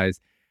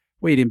realized,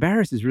 wait,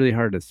 embarrassed is really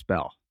hard to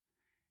spell.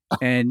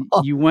 And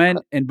you went,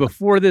 and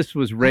before this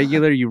was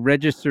regular, you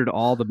registered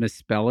all the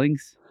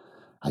misspellings.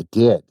 I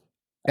did.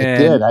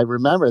 And I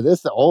remember this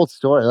is an old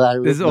story.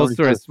 this is an old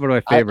story. It's one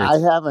of my I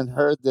favorites. haven't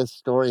heard this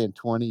story in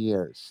 20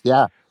 years.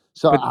 Yeah.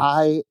 So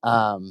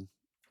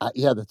But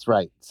yeah, that's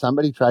right.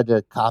 Somebody tried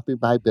to copy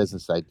my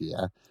business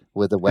idea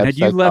with a and had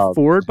you website left called.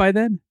 Ford by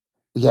then?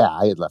 Yeah,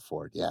 I had left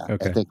Ford. Yeah.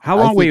 Okay. I think. How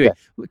long? Wait.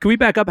 that- Can we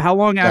back up? How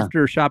long Yeah.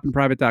 after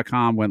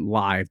shoppingprivate.com went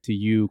live till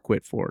you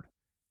quit Ford?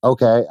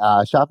 Okay.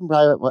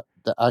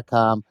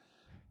 Shoppingprivate.com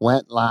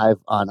went live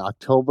on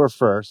October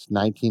 1st,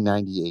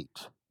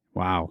 1998.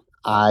 Wow.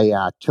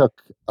 I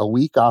took a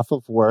week off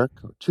of work,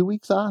 2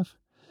 weeks off,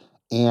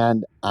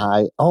 and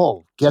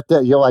get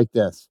that. You'll like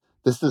this.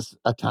 This is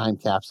a time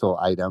capsule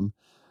item.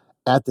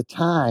 At the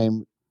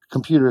time,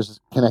 computers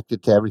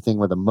connected to everything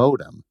with a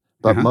modem,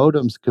 but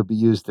modems could be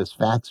used as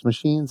fax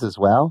machines as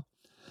well.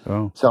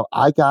 Oh. So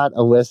I got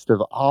a list of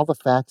all the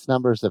fax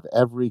numbers of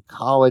every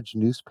college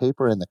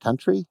newspaper in the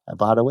country. I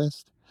bought a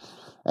list,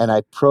 and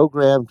I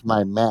programmed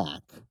my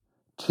Mac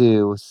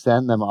to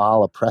send them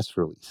all a press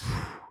release.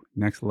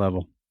 Next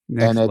level.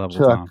 And it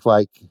took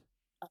like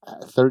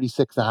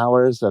 36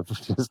 hours of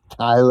just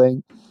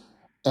dialing.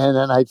 And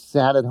then I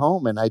sat at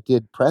home and I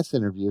did press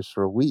interviews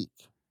for a week.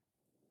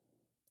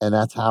 And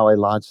that's how I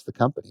launched the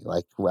company.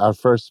 Like our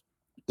first,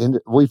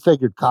 we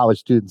figured college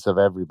students of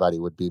everybody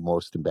would be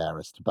most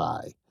embarrassed to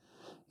buy,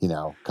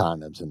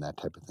 condoms and that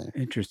type of thing.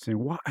 Interesting.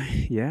 Why?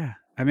 Yeah.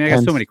 I mean, I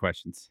got so many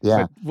questions.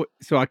 Yeah. But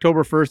so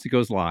October 1st, it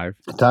goes live.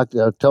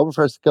 October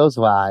 1st, it goes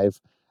live.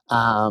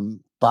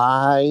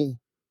 By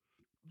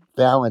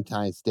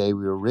Valentine's Day,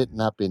 we were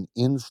written up in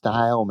In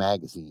Style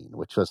magazine,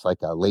 which was like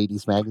a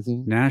ladies'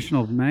 magazine.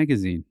 National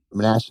magazine.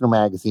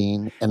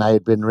 And I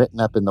had been written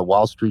up in the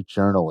Wall Street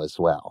Journal as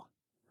well.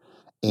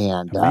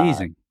 And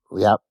amazing.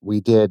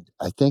 We did.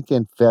 I think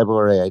in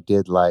February I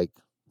did like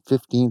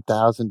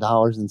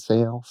 $15,000 in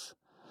sales.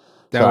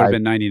 That would have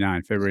been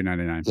 99, February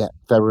 99. Yeah,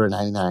 February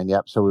 99.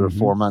 Yep. So we were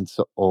 4 months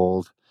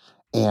old,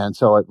 and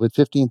so with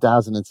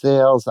 15,000 in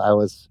sales, I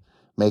was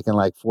making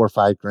like $4 or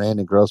 $5 grand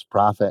in gross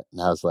profit,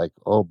 and I was like,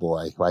 oh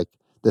boy, like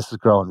this is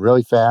growing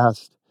really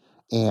fast,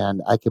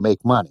 and I can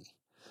make money.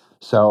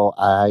 So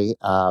I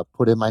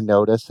put in my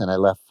notice, and I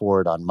left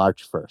Ford on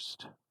March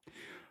 1st.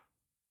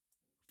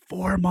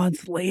 4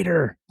 months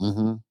later.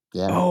 Mm-hmm.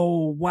 Yeah.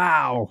 Oh,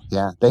 wow.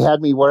 Yeah. They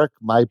had me work.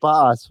 My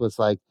boss was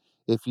like,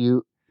 if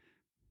you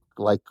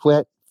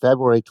quit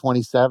February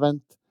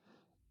 27th,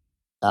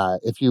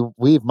 if you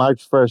leave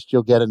March 1st,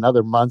 you'll get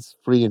another month's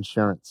free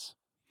insurance.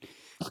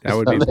 That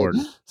would be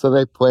important. So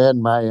they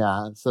planned my,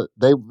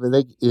 they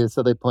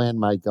planned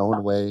my going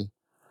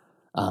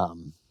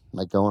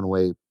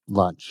away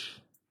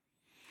lunch.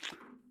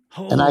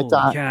 Holy and I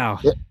thought, cow.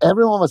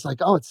 Everyone was like,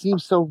 oh, it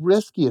seems so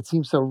risky.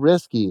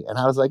 And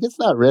I was like, it's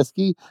not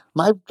risky.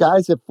 My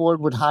guys at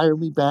Ford would hire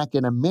me back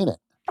in a minute.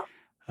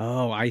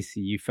 Oh, I see.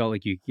 You felt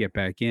like you could get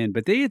back in,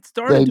 but they had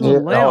started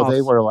doing layoffs.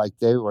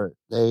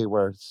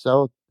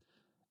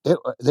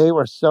 They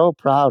were so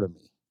proud of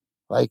me.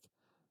 Like,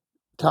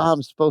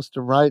 Tom's supposed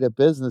to write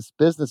business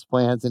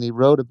plans, and he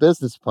wrote a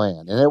business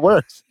plan, and it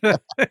works.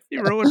 He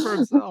wrote it for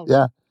himself.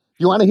 Yeah.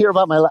 You want to hear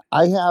about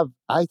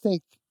I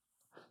think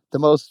the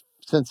most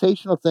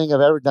sensational thing I've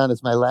ever done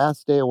is my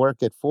last day of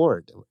work at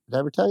Ford. Did I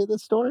ever tell you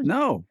this story?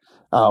 No.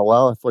 Oh,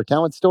 well, if we're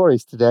telling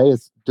stories today,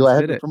 do I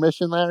have your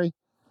permission, Larry?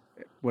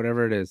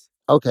 Whatever it is.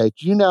 Okay.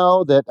 Do you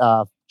know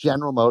that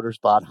General Motors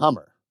bought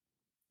Hummer?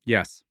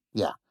 Yes.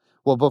 Yeah.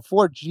 Well,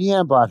 before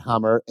GM bought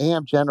Hummer,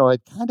 AM General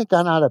had kind of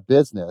gone out of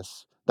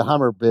business, the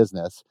Hummer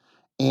business,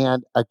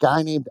 and a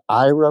guy named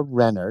Ira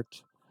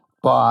Rennert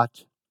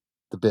bought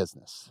the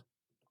business.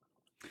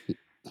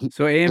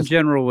 So AM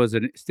General was a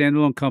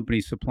standalone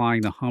company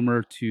supplying the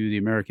Hummer to the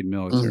American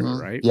military,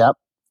 right? Yep.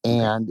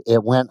 And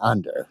it went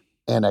under.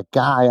 And a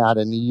guy out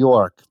of New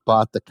York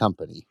bought the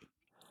company,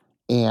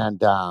 and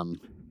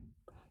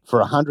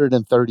for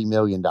 $130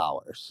 million,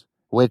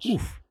 which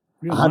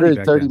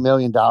 $130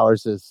 million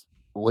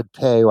would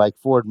pay like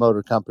Ford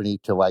Motor Company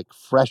to like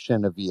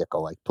freshen a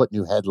vehicle, like put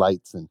new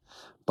headlights and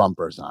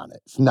bumpers on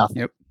it. It's nothing.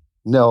 Yep.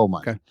 No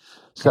money. Okay.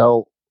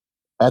 So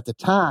at the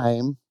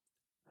time,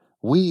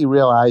 we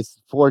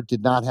realized Ford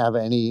did not have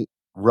any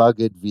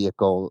rugged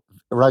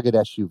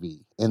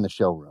SUV in the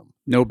showroom.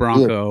 No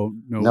Bronco,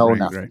 no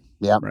nothing. Right?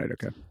 Yeah. Right.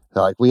 Okay.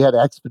 So like we had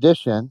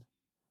Expedition,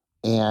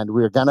 and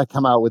we were going to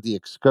come out with the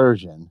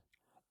Excursion,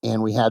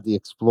 and we had the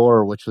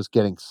Explorer, which was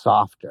getting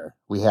softer.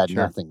 We had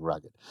nothing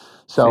rugged.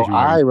 So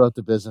I wrote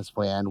the business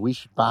plan. We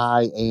should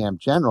buy AM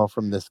General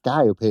from this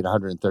guy who paid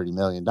 $130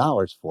 million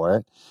for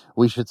it.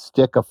 We should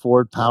stick a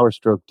Ford Power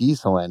Stroke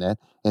diesel in it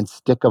and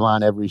stick them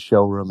on every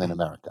showroom in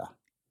America.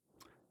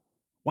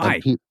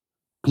 Why? And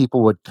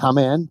people would come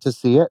in to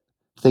see it,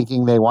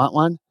 thinking they want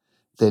one.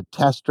 They'd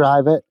test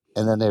drive it,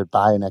 and then they'd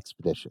buy an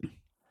Expedition.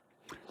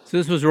 So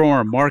this was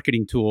more a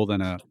marketing tool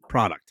than a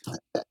product.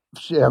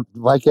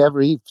 Like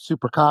every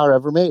supercar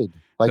ever made.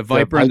 Like the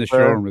Viper in the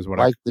showroom is what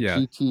like the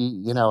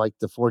GT, like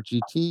the Ford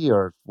GT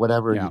or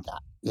whatever you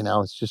got.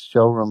 It's just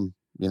showroom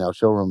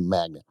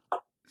magnet.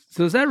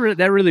 So is that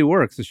really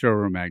works, the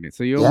showroom magnet?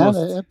 So you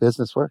almost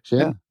business works.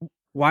 Yeah.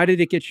 Why did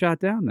it get shot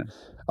down then?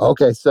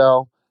 Okay,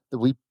 so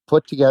we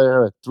put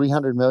together a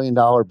 $300 million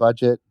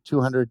budget,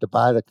 200 to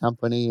buy the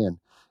company and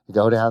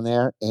go down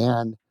there.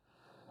 And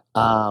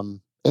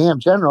AM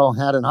General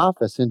had an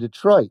office in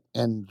Detroit,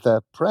 and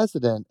the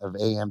president of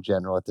AM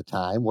General at the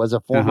time was a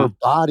former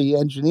body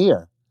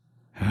engineer.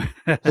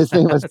 His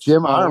name was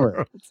Jim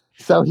Armour.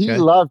 So he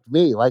loved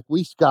me. Like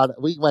we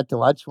went to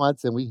lunch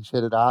once and we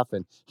hit it off,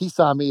 and he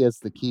saw me as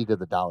the key to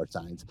the dollar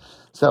signs.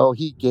 So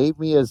he gave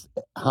me his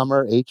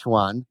Hummer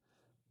H1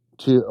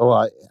 it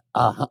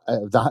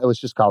was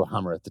just called a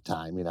Hummer at the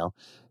time,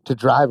 to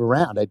drive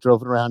around. I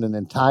drove it around an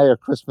entire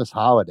Christmas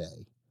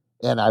holiday,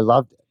 and I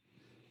loved it.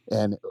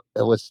 And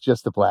it was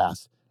just a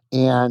blast.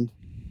 And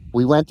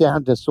we went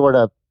down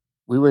to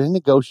we were in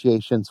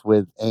negotiations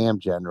with AM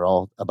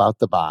General about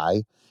the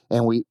buy.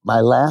 And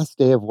my last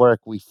day of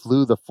work, we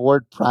flew the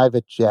Ford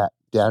private jet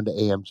down to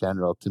AM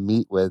General to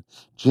meet with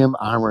Jim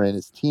Armour and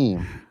his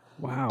team.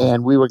 Wow.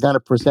 And we were going to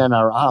present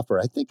our offer.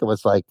 I think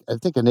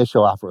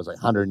initial offer was like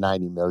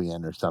 190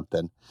 million or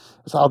something.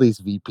 It was all these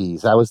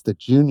VPs. I was the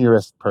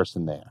juniorest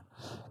person there.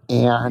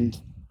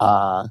 And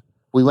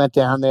we went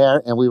down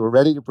there and we were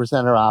ready to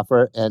present our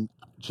offer. And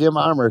Jim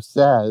Armour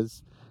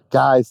says,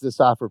 guys, this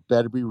offer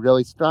better be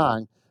really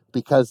strong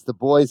because the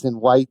boys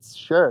in white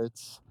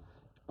shirts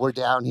were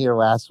down here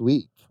last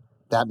week.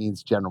 That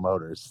means General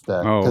Motors.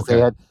 Because they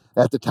had,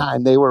 at the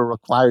time, they were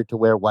required to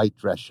wear white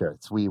dress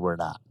shirts. We were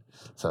not.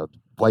 So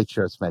white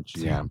shirts meant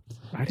GM.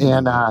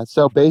 And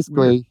so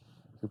basically,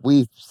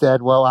 we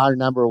said, well, our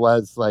number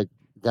was like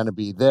going to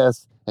be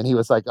this. And he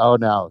was like, oh,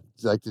 no,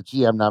 like the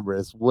GM number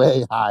is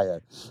way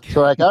higher.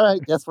 So we're like, all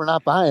right, guess we're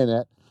not buying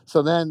it.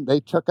 So then they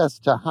took us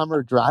to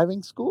Hummer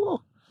driving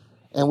school.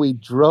 And we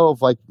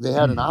drove, they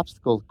had an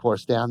obstacle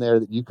course down there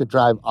that you could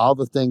drive all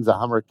the things a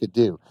Hummer could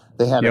do.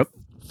 They had a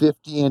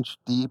 50-inch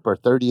deep or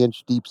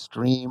 30-inch deep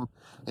stream,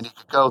 and you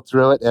could go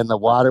through it, and the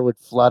water would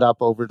flood up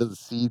over to the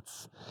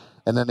seats.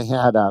 And then they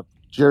had a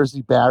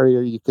Jersey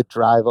barrier you could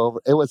drive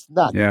over. It was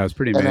nuts. Yeah, it was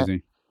pretty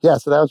amazing.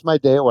 So that was my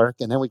day at work.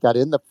 And then we got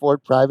in the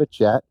Ford private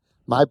jet.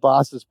 My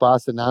boss's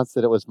boss announced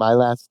that it was my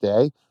last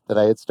day, that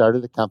I had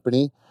started a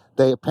company.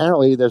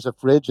 Apparently, there's a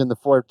fridge in the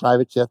Ford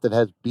private jet that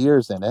has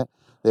beers in it.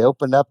 They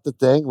opened up the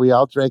thing. We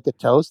all drank a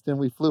toast, and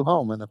we flew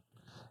home.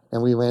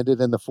 And we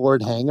landed in the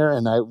Ford hangar,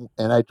 and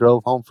I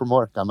drove home from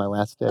work on my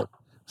last day.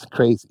 It's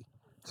crazy.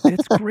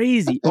 It's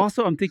crazy.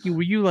 Also, I'm thinking,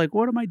 were you like,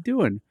 what am I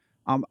doing?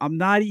 I'm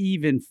not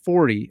even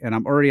 40, and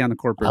I'm already on the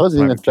corporate. I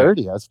wasn't even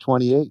 30. I was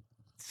 28.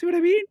 See what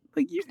I mean?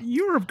 Like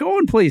you were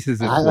going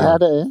places. I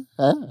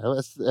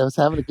was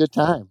having a good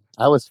time.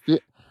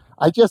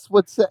 I just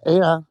would say,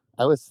 it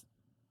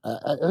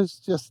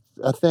was just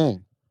a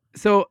thing.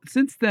 So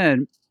since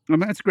then,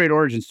 that's a great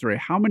origin story.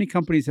 How many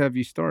companies have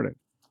you started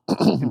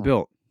and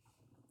built?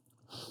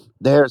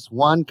 There's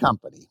one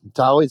company. It's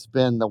always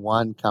been the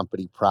one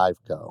company,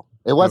 Priveco.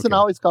 It wasn't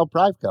always called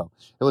Priveco.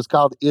 It was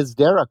called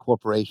Isdera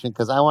Corporation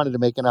because I wanted to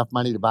make enough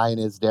money to buy an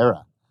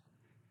Isdera.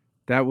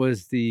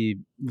 Was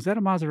that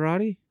a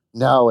Maserati?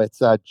 No,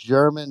 it's a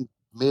German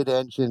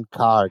mid-engine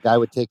car. A guy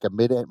would take a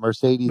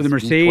Mercedes. The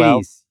Mercedes.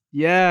 V12.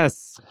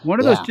 Yes. One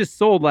of those just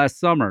sold last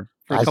summer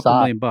for a couple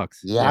 $1 million.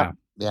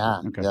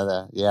 Yeah. Okay.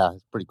 Yeah,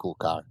 it's a pretty cool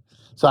car.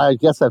 So I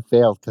guess I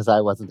failed because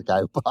I wasn't the guy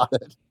who bought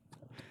it.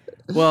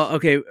 Well,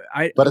 okay.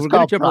 But we're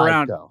going to jump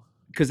around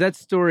because that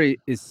story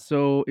is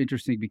so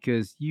interesting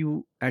because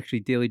you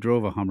actually daily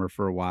drove a Hummer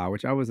for a while,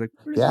 which I was like,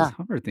 where does this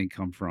Hummer thing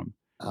come from?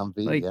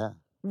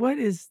 What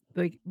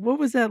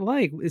was that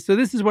like? So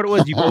this is what it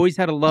was. You've always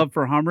had a love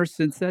for Hummer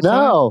since that time?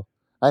 No,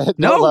 I had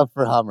no love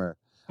for Hummer.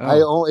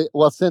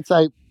 Since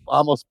I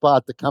almost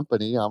bought the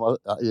company,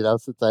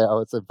 since I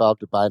was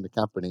involved in buying the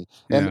company.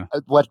 And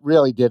what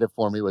really did it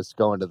for me was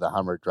going to the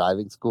Hummer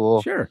driving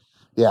school. Sure.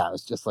 Yeah, it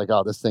was just like,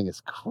 oh, this thing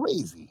is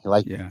crazy,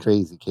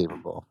 crazy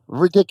capable.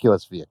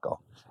 Ridiculous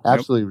vehicle.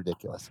 Absolutely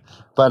ridiculous.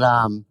 But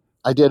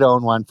I did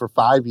own one for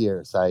 5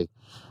 years. The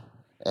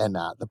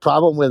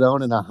problem with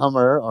owning a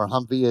Hummer or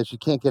Humvee is you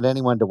can't get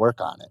anyone to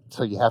work on it.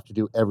 So you have to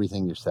do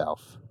everything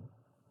yourself.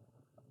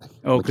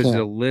 Because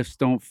the lifts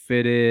don't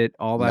fit it,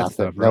 all that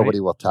stuff, right? Nobody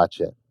will touch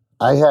it.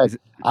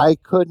 I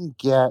couldn't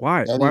get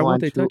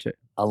anyone to touch it?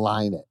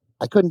 Align it.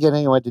 I couldn't get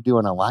anyone to do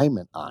an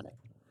alignment on it.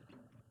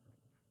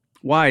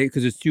 Why?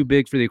 Because it's too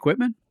big for the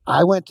equipment?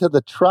 I went to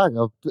the truck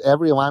of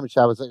every alignment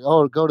shop. I was like,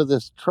 go to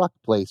this truck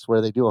place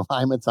where they do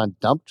alignments on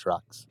dump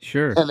trucks.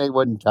 Sure. And they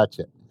wouldn't touch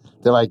it.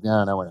 They're like,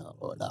 no,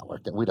 we're not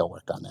working. We don't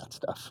work on that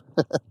stuff.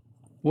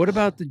 What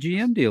about the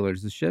GM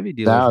dealers, the Chevy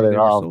dealers?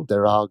 No,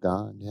 they're all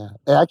gone. Yeah.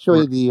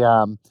 Actually,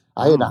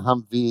 I had a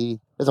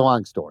Humvee. It's a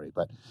long story,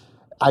 but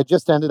I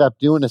just ended up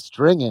doing a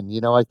stringing,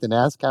 like the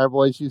NASCAR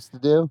boys used to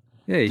do.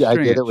 Yeah, I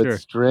did it with sure.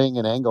 string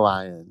and angle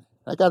iron.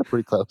 I got it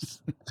pretty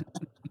close.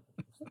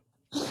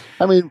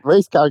 I mean,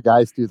 race car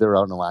guys do their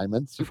own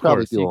alignments. You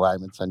probably do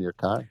alignments on your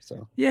car.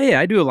 So yeah,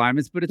 I do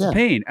alignments, but it's a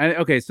pain.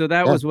 Okay, so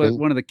that was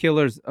one of the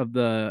killers of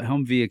the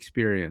Humvee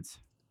experience.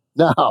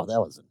 No, that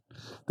wasn't.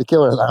 The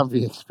killer of the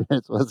Humvee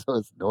experience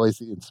was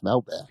noisy and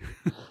smelled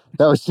bad.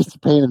 That was just a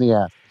pain in the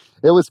ass.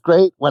 It was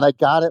great when I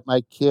got it.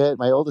 My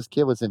oldest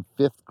kid was in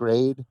 5th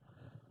grade,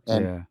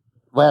 and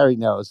Larry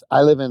knows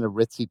I live in a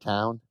ritzy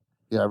town.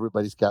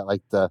 Everybody's got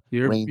like the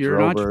Range You're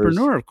Rovers. An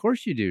entrepreneur, of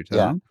course you do, Tom.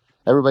 Yeah,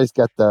 everybody's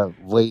got the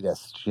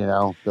latest.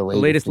 The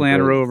latest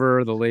Land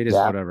Rover, the latest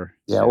whatever.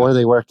 Yeah, or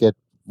they work at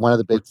one of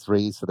the big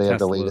three, so they have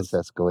the latest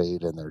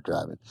Escalade and they're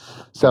driving.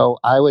 So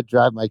I would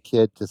drive my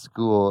kid to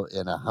school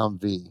in a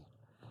Humvee,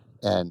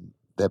 and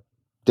the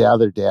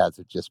other dads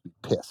would just be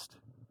pissed.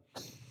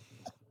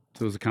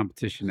 So it was a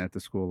competition at the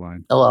school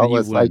line. Oh, well, it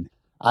was like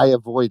I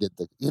avoided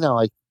they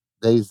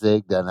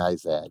zigged and I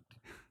zagged.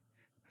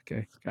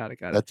 Okay, got it.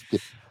 That's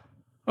good.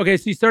 Okay,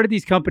 so you started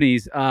these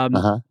companies.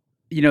 I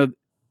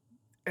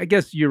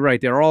guess you're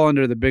right. They're all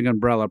under the big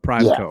umbrella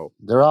Privaco.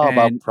 They're all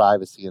about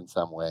privacy in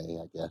some way,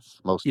 I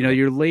guess. Most.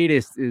 Your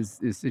latest is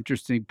this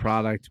interesting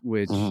product,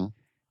 which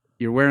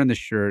you're wearing the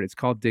shirt. It's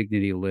called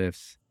Dignity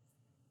Lifts.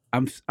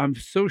 I'm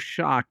so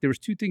shocked. There was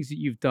 2 things that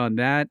you've done,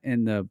 that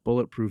and the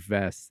bulletproof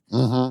vest,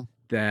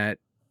 that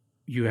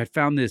you had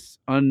found this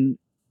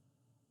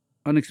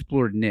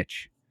unexplored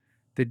niche.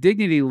 The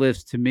Dignity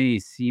Lifts to me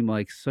seem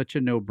like such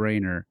a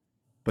no-brainer,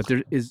 but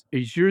is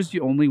yours the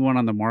only one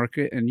on the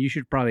market? And you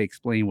should probably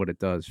explain what it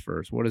does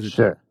first. What does it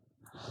do?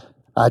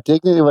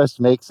 Dignity Lifts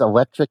makes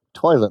electric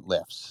toilet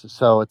lifts.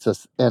 So it's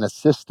an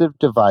assistive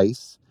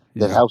device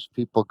that helps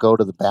people go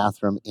to the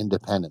bathroom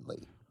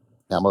independently.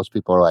 Now, most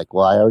people are like,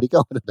 well, I already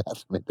go to the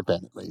bathroom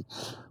independently.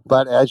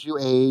 But as you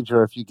age,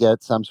 or if you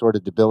get some sort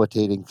of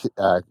debilitating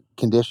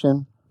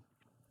condition,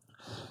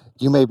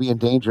 you may be in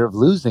danger of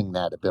losing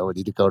that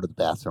ability to go to the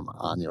bathroom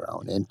on your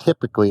own. And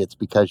typically it's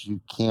because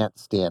you can't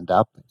stand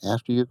up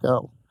after you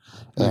go.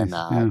 Nice.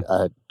 And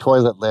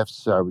toilet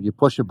lifts, you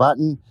push a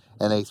button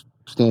and they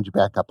stand you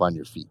back up on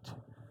your feet.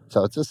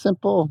 So it's a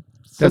simple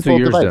That's what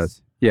yours device.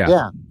 Does.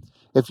 Yeah.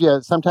 If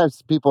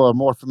sometimes people are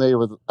more familiar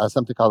with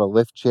something called a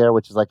lift chair,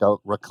 which is like a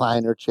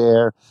recliner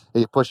chair.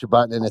 You push a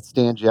button and it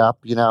stands you up,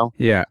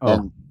 Yeah. Oh.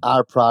 And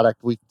our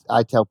product,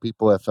 I tell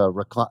people if a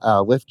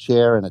lift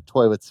chair and a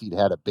toilet seat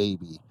had a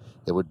baby,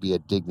 it would be a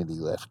Dignity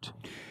Lift.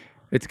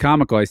 It's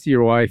comical. I see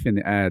your wife in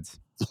the ads.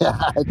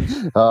 Yeah.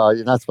 Oh,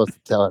 you're not supposed to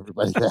tell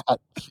everybody that.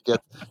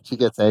 She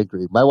gets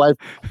angry. My wife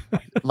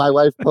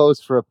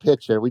posed for a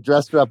picture. We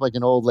dressed her up like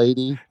an old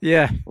lady.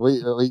 Yeah.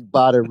 We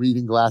bought her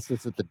reading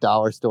glasses at the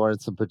dollar store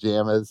and some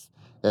pajamas,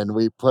 and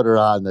we put her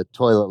on the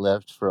toilet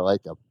lift for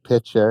like a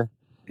picture.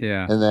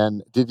 Yeah. And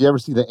then, did you ever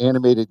see the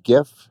animated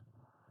GIF?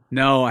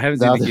 No, I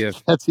haven't seen the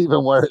GIF. That's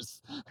even worse.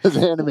 There's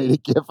an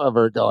animated GIF of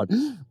her going,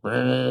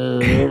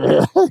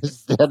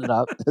 standing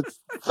up. It's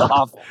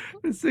awful.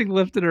 This thing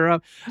lifted her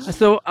up.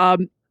 So,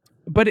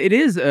 but it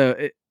is,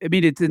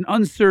 it's an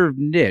unserved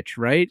niche,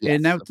 right? Yes,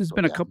 and now it's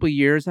been a couple of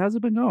years. How's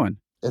it been going?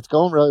 It's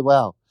going really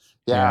well.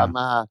 Yeah.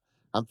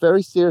 I'm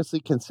very seriously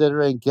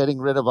considering getting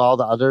rid of all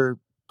the other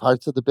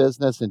parts of the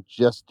business and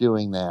just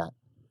doing that.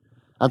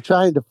 I'm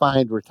trying to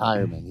find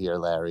retirement here,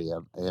 Larry.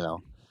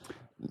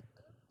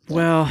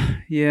 Well,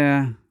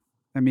 yeah.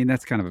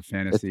 That's kind of a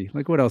fantasy.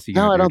 Like, what else are you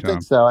going to do, No, I don't Tom?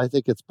 think so. I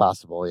think it's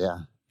possible, yeah.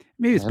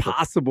 Maybe it's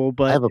possible,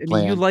 but I have a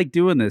plan. You like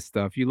doing this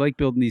stuff. You like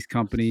building these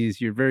companies.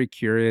 You're very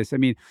curious.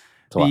 A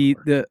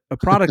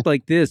product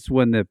like this,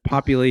 when the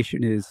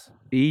population is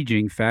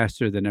aging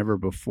faster than ever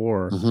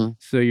before,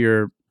 so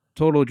your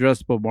total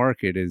addressable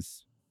market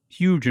is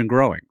huge and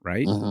growing,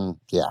 right?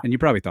 Yeah. And you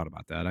probably thought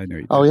about that. I know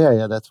you did. Oh,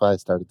 yeah. That's why I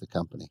started the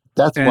company.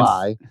 That's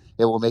why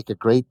it will make a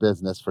great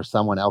business for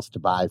someone else to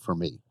buy from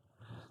me.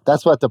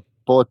 That's what the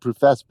bulletproof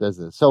vest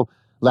business. So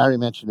Larry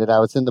mentioned it. I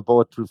was in the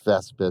bulletproof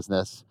vest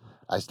business.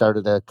 I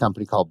started a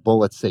company called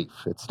Bullet Safe.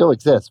 It still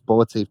exists,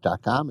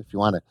 bulletsafe.com, if you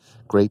want a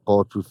great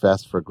bulletproof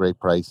vest for a great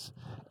price.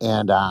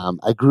 And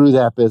I grew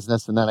that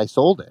business, and then I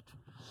sold it.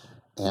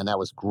 And that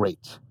was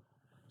great.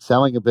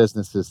 Selling a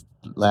business,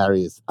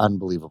 Larry, is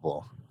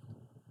unbelievable.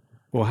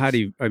 Well, how do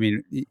you,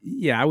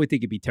 I would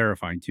think it'd be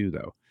terrifying too,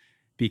 though,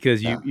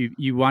 because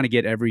you want to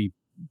get every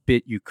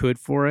bit you could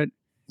for it.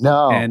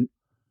 No.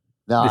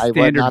 The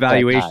standard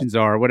valuations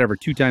are whatever,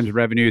 2 times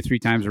revenue, 3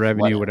 times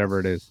revenue, whatever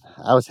it is.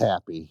 I was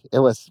happy. It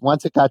was,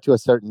 once it got to a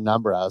certain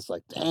number, I was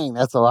like, dang,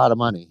 that's a lot of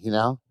money,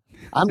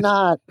 I'm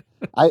not.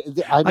 I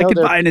can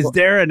buy an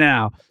Isdera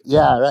now.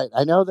 Yeah, right.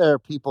 I know there are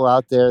people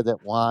out there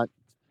that want.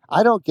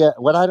 I don't get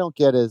the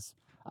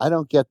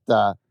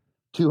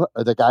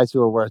guys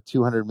who are worth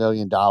 $200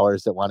 million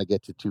that want to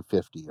get to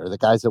 250, or the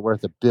guys that are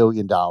worth $1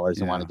 billion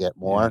and want to get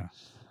more. Yeah.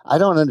 I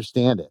don't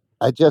understand it.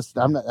 That's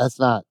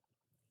not.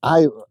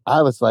 I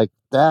was like,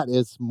 that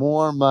is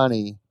more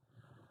money.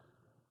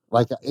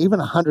 Like even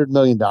 $100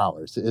 million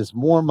is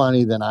more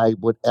money than I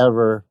would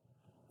ever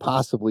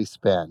possibly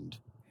spend.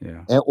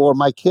 Yeah. Or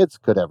my kids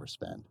could ever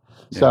spend.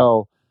 Yeah.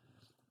 So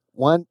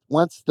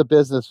once the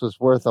business was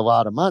worth a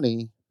lot of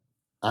money,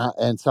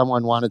 and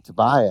someone wanted to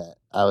buy it,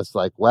 I was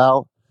like,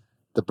 well,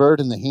 the bird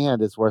in the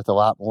hand is worth a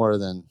lot more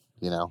than,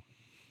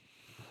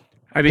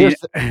 I mean,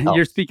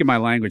 you're speaking my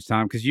language,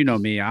 Tom, because you know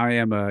me. I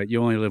am a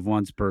you only live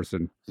once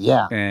person.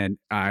 Yeah. And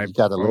I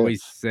live.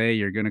 always say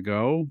you're going to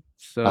go.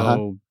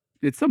 So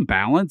it's some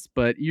balance,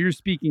 but you're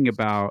speaking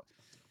about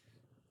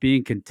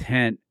being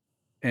content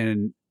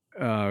and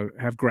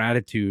have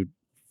gratitude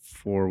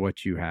for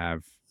what you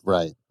have.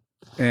 Right.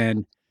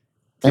 And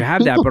to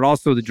have that, but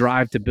also the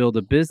drive to build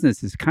a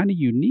business is kind of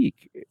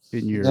unique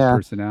in your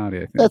personality, I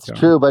think. That's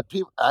true. But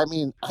I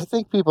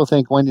think people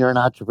think when you're an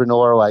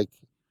entrepreneur, like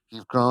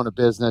you've grown a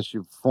business,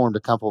 you've formed a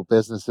couple of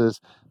businesses.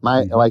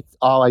 Like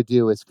all I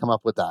do is come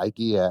up with the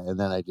idea and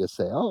then I just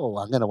say, oh,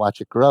 I'm going to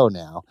watch it grow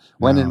now.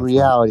 When in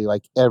reality,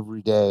 like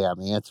every day I'm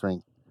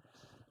answering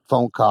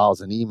phone calls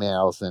and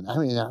emails. And I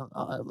mean,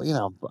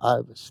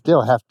 I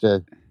still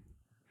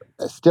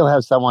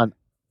have someone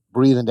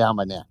breathing down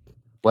my neck,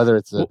 whether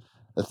it's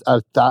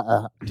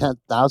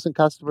 10,000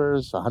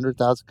 customers,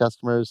 100,000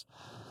 customers.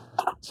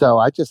 So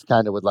I just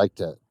kind of would like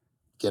to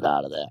get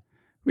out of that.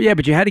 Well, yeah,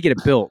 but you had to get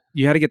it built.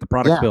 You had to get the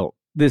product built.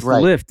 This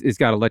lift has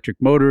got electric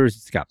motors.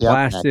 It's got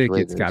plastic.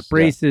 It's got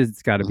braces.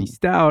 It's got to be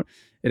stout.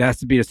 It has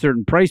to be a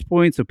certain price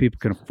point so people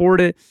can afford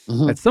it.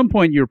 At some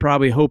point, you're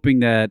probably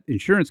hoping that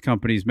insurance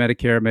companies,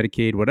 Medicare,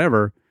 Medicaid,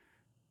 whatever,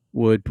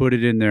 would put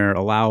it in their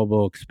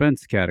allowable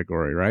expense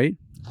category, right?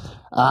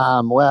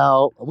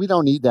 Well, we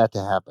don't need that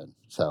to happen.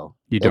 So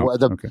you don't.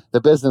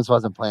 The business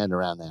wasn't planned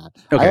around that.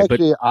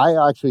 Okay,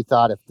 I actually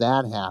thought if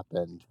that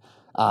happened,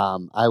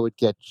 I would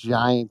get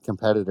giant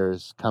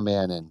competitors come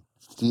in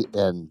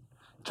and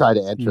try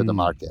to enter the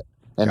market.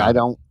 And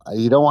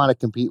you don't want to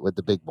compete with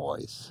the big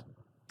boys.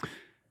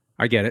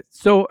 I get it.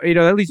 So,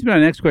 that leads me to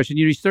my next question.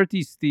 You start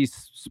these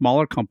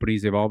smaller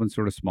companies. They've all been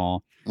sort of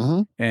small.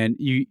 And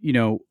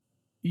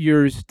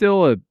you're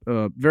still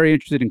very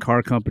interested in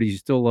car companies. You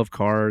still love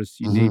cars.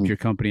 You named your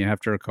company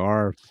after a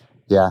car.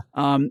 Yeah.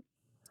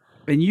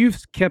 And you've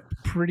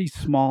kept pretty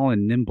small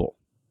and nimble.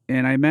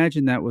 And I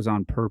imagine that was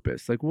on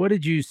purpose. Like, what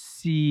did you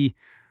see?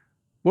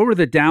 What were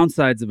the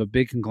downsides of a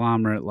big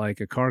conglomerate like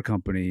a car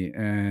company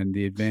and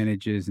the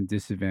advantages and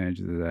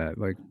disadvantages of that?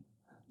 Like,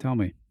 tell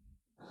me.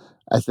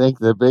 I think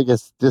the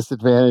biggest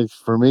disadvantage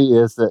for me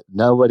is that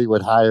nobody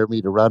would hire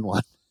me to run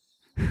one.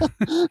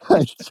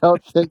 I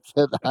don't think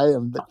that I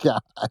am the guy.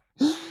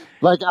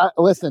 Like,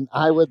 listen,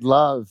 I would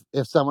love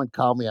if someone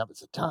called me up and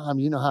said, Tom,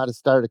 you know how to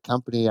start a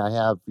company. I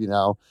have,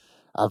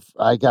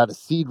 I got a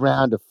seed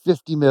round of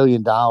 $50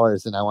 million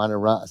and I want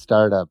to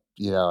start a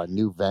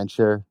new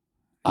venture.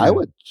 Yeah. I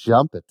would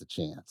jump at the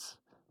chance,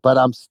 but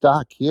I'm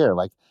stuck here.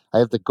 Like, I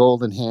have the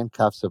golden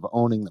handcuffs of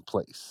owning the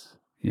place.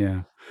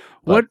 Yeah.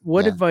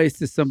 What advice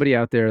to somebody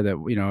out there that,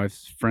 I have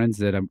friends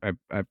that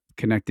I've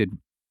connected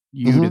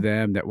you to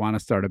them that want to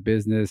start a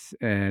business,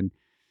 and,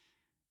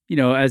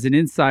 as an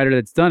insider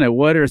that's done it,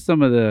 what are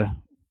some of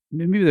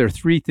maybe there are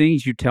 3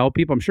 things you tell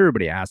people? I'm sure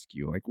everybody asks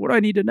you, like, what do I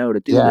need to know to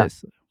do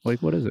this?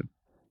 Like, what is it?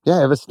 Yeah,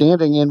 I have a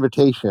standing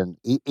invitation.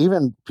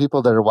 Even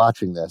people that are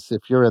watching this,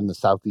 if you're in the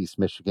Southeast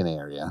Michigan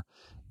area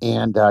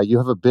and you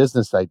have a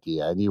business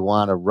idea and you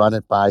want to run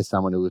it by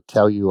someone who would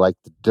tell you like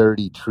the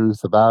dirty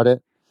truth about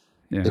it.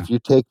 Yeah. If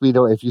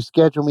you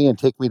schedule me and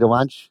take me to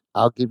lunch,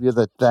 I'll give you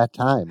that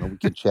time and we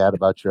can chat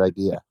about your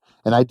idea.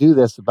 And I do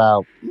this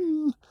about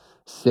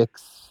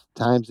 6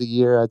 times a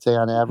year, I'd say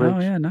on average.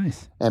 Oh yeah,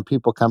 nice. And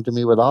people come to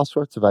me with all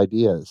sorts of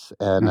ideas.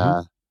 And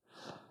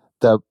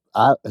so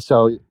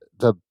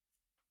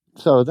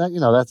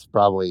that's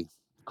probably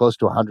close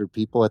to 100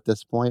 people at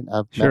this point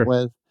I've met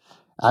with.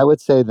 I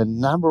would say the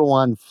number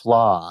one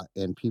flaw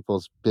in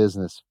people's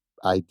business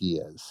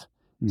ideas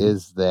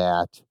is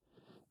that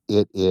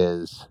it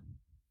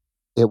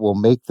will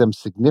make them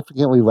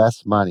significantly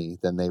less money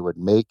than they would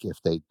make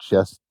if they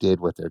just did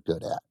what they're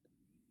good at.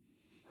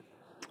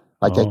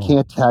 Like, I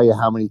can't tell you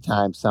how many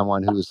times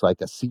someone who's like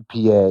a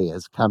CPA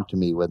has come to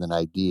me with an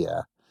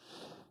idea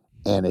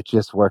and it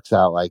just works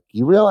out. Like,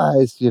 you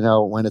realize,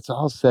 when it's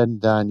all said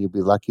and done, you'll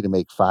be lucky to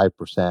make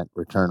 5%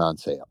 return on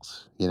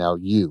sales,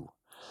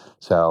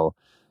 So,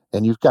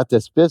 and you've got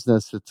this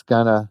business that's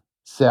going to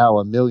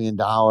sell $1 million,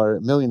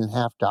 $1.5 million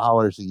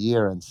a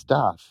year and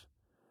stuff.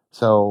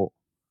 So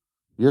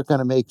you're going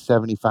to make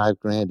 75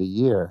 grand a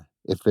year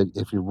if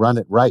you run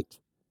it right.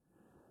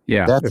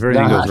 Yeah. If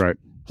everything goes right.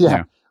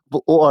 Yeah.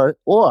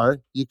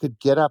 Or you could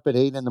get up at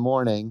 8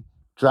 a.m,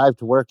 drive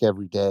to work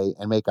every day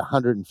and make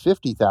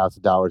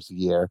 $150,000 a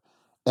year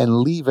and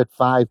leave at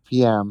 5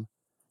 p.m.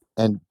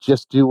 and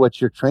just do what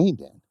you're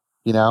trained in,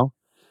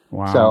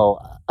 Wow. So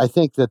I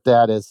think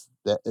that is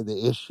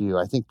the issue.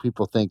 I think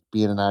people think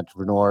being an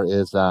entrepreneur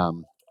is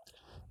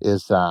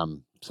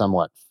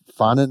somewhat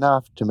fun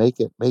enough to make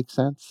it make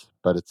sense,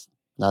 but it's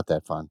not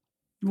that fun.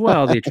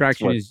 Well, the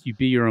attraction is you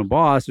be your own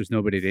boss. There's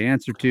nobody to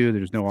answer to.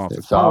 There's no office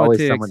There's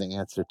politics. Always someone to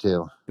answer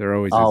to. There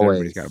always is.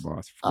 Everybody's got a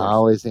boss.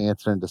 Always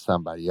answering to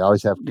somebody. You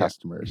always have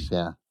customers.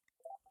 Yeah.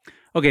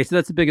 Okay, so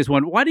that's the biggest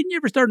one. Why didn't you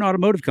ever start an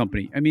automotive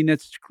company? I mean,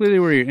 that's clearly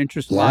where your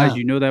interest lies.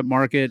 You know that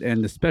market,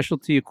 and the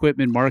Specialty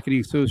Equipment Marketing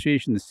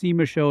Association, the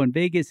SEMA show in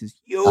Vegas is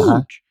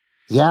huge.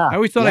 Yeah. I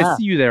always thought I'd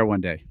see you there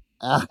one day.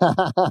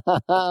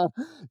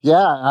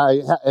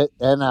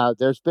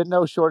 There's been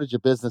no shortage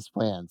of business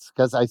plans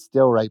because I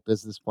still write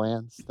business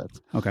plans. That's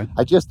okay.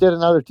 I just did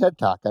another TED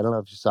Talk. I don't know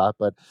if you saw it,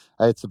 but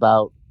it's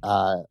about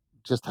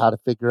just how to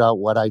figure out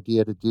what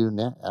idea to do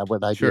next.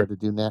 To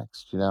do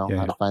next. How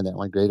to find that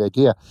one great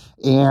idea.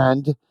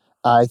 And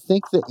I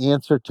think the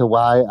answer to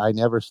why I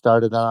never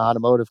started an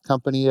automotive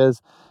company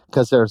is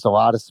because there's a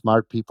lot of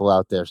smart people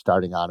out there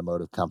starting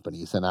automotive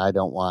companies, and I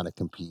don't want to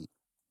compete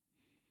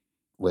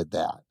with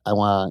that. I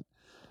want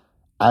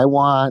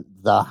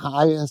the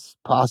highest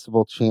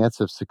possible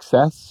chance of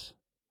success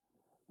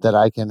that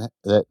I can,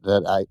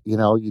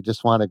 you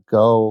just want to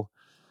go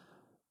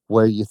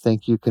where you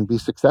think you can be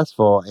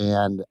successful.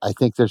 And I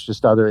think there's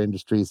just other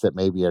industries that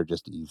maybe are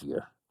just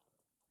easier.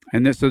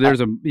 And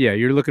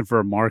you're looking for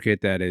a market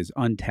that is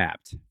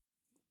untapped.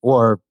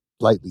 Or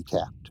lightly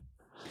tapped.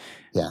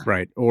 Yeah.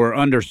 Right. Or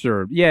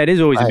underserved. Yeah, it is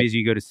always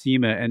amazing. You go to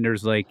SEMA and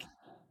there's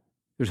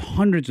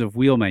hundreds of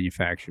wheel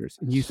manufacturers.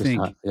 And you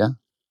think,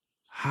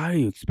 how do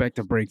you expect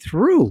to break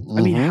through?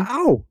 I mean,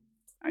 how?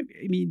 I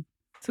mean,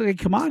 it's like a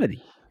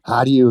commodity.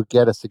 How do you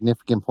get a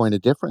significant point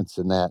of difference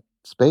in that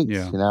space,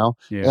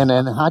 Yeah. And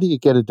then how do you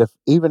get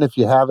even if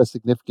you have a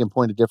significant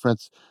point of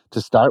difference to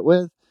start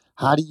with,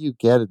 how do you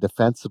get a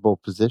defensible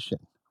position,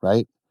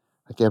 right?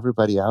 Like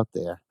everybody out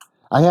there.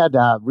 I had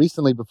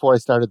recently, before I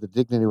started the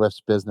Dignity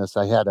Lifts business,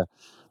 I had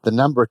the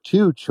number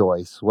 2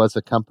 choice was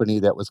a company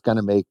that was going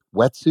to make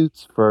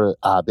wetsuits for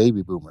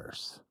baby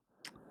boomers.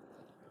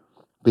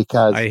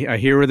 Because I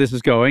hear where this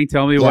is going.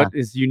 Tell me what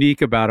is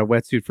unique about a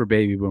wetsuit for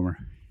baby boomer.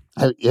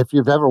 If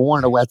you've ever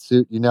worn a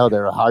wetsuit,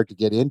 they're hard to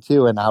get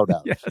into and out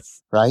of.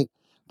 Yes. Right?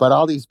 But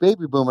all these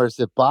baby boomers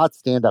have bought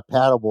stand-up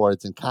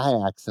paddleboards and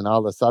kayaks and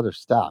all this other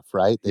stuff,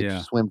 right? They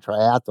swim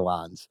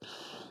triathlons.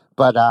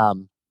 But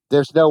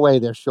there's no way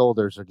their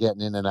shoulders are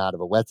getting in and out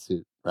of a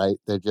wetsuit, right?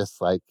 They're just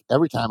like,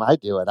 every time I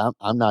do it,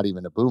 I'm not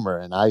even a boomer,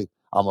 and I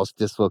almost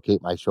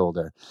dislocate my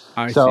shoulder.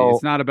 I see.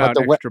 It's not about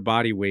extra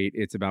body weight.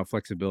 It's about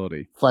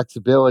flexibility.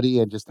 Flexibility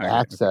and just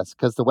access.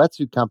 Because the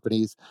wetsuit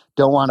companies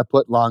don't want to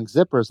put long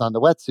zippers on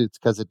the wetsuits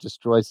because it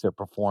destroys their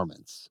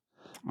performance.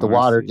 The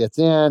water gets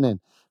in,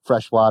 and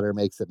fresh water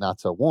makes it not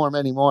so warm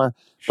anymore.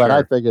 Sure. But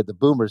I figured the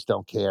boomers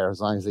don't care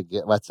as long as it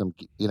lets them,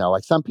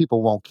 like some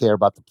people won't care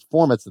about the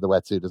performance of the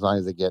wetsuit as long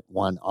as they get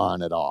one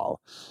on at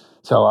all.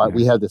 So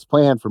we had this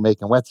plan for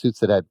making wetsuits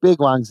that had big,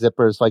 long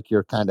zippers, like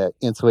your kind of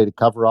insulated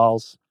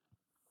coveralls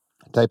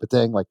type of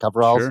thing, like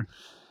coveralls. Sure.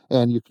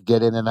 And you could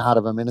get in and out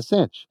of them in a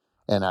cinch.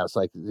 And I was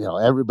like,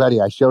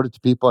 I showed it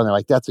to people and they're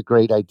like, that's a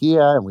great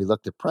idea. And we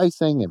looked at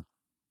pricing and,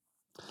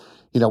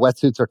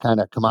 wetsuits are kind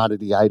of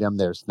commodity item.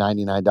 There's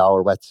 $99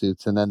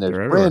 wetsuits. And then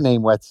there's brand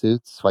name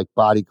wetsuits like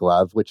Body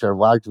Glove, which are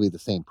largely the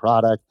same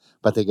product,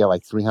 but they get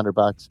like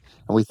 $300.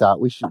 And we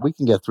thought we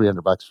can get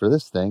 $300 for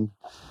this thing.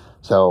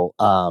 So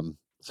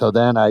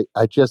then I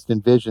just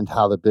envisioned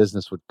how the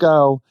business would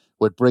go,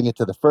 would bring it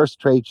to the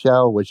first trade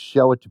show, would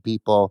show it to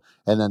people.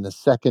 And then the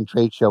second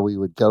trade show we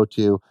would go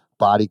to,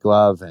 Body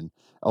Glove and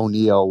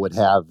O'Neill would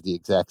have the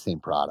exact same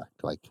product.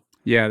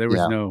 There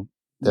was no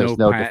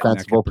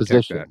defensible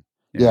position.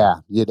 Yeah.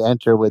 You'd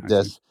enter with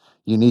this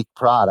unique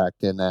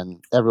product, and then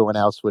everyone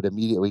else would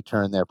immediately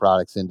turn their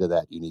products into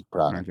that unique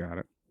product. I got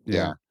it.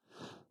 Yeah.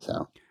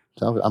 So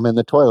I'm in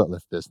the toilet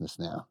lift business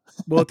now.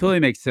 Well, it totally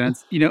makes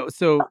sense.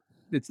 So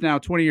it's now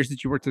 20 years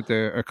since you worked at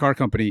a car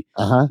company.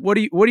 What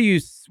are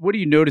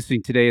you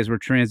noticing today as we're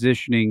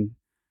transitioning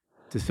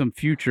to some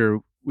future?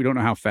 We don't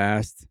know how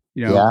fast.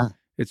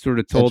 It's sort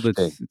of told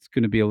it's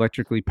going to be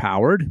electrically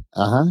powered.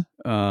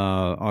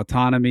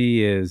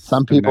 Autonomy is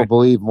some people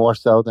believe more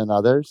so than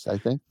others. I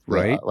think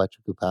right,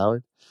 electrically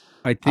powered.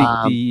 I think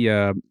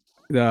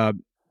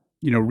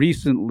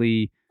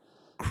recently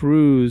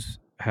Cruise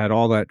had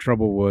all that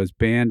trouble, was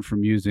banned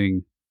from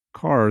using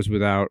cars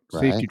without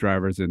safety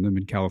drivers in them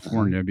in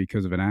California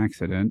because of an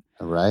accident.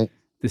 Right.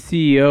 The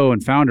CEO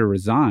and founder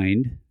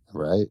resigned.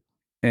 Right.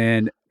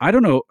 And I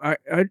don't know.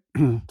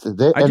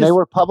 They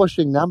were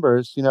publishing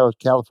numbers.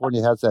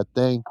 California has that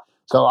thing.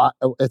 So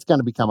it's going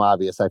to become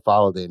obvious. I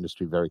follow the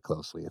industry very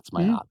closely. It's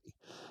my hobby.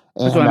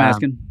 And, that's what I'm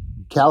asking.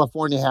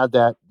 California had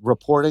that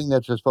reporting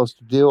that you're supposed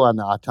to do on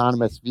the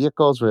autonomous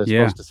vehicles, where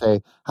they're supposed to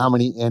say how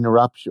many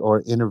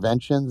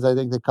interventions, I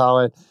think they call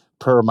it,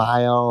 per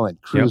mile.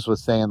 And Cruise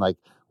was saying like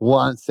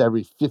once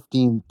every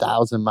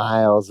 15,000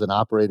 miles, an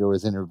operator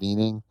was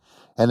intervening.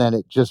 And then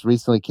it just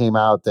recently came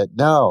out that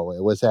no,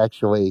 it was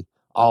actually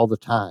all the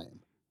time,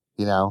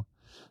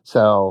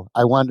 So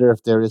I wonder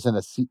if there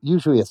isn't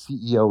usually a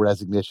CEO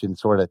resignation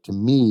sort of, to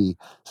me,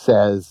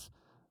 says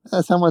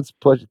someone's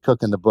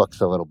cooking the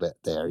books a little bit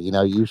there.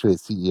 Usually a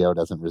CEO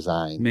doesn't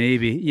resign.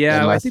 Maybe.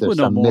 Yeah. I think we'll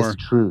know more.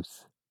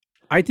 Mistruth.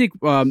 I think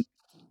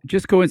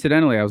just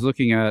coincidentally, I was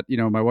looking at,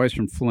 my wife's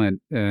from Flint,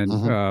 and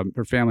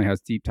her family has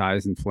deep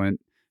ties in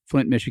Flint,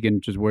 Michigan,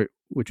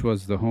 which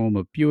was the home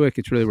of Buick.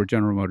 It's really where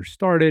General Motors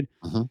started.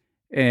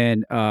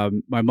 And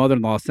my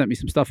mother-in-law sent me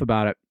some stuff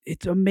about it.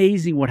 It's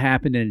amazing what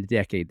happened in a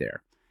decade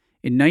there.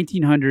 In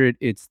 1900,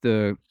 it's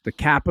the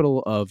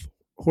capital of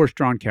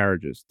horse-drawn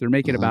carriages. They're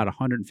making about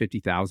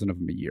 150,000 of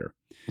them a year.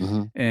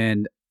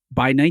 And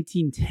by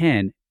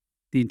 1910,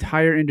 the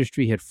entire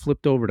industry had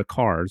flipped over to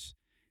cars,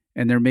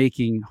 and they're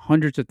making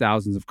hundreds of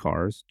thousands of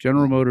cars.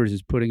 General Motors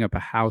is putting up a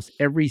house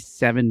every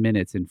 7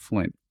 minutes in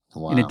Flint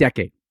in a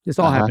decade. This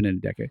all happened in a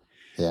decade.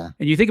 Yeah.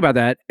 And you think about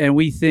that, and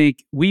we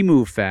think we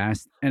move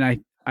fast.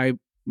 And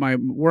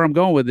where I'm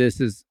going with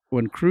this is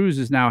when Cruise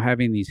is now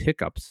having these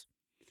hiccups,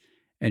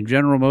 and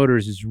General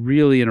Motors is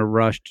really in a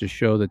rush to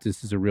show that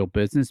this is a real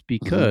business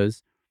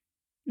because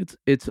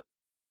it's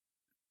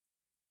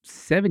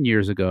 7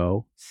 years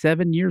ago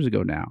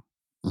now,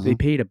 they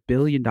paid $1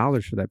 billion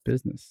for that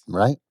business.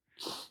 Right.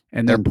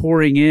 And they're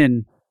pouring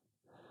in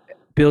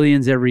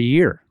billions every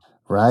year.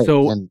 Right.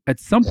 So at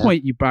some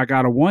point, you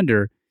got to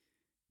wonder,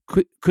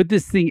 could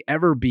this thing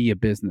ever be a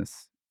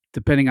business,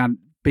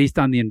 based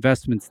on the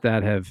investments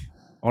that have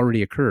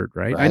already occurred,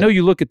 right? I know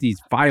you look at these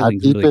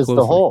filings really closely. How deep is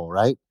the hole,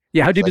 right?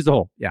 Yeah, how deep is the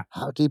hole? Yeah.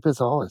 How deep is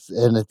the hole?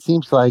 And it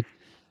seems like,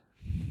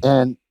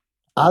 and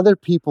other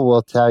people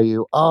will tell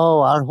you,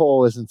 oh, our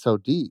hole isn't so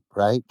deep,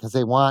 right? Because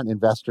they want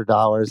investor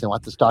dollars. They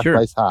want the stock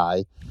price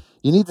high.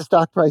 You need the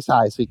stock price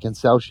high so you can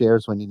sell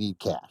shares when you need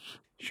cash.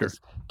 Sure.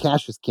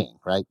 Cash is king,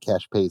 right?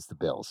 Cash pays the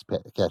bills.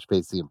 Cash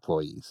pays the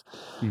employees.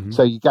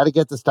 So you got to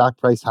get the stock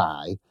price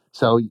high.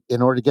 So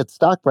in order to get the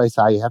stock price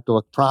high, you have to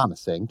look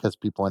promising because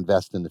people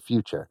invest in the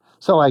future.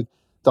 So like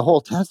the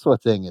whole Tesla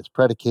thing is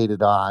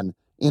predicated on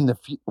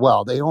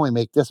they only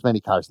make this many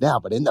cars now,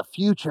 but in the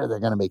future, they're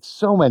going to make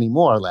so many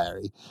more,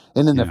 Larry.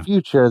 And in the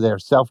future, their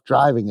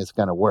self-driving is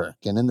going to work.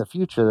 And in the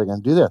future, they're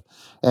going to do this.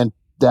 And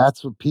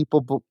that's what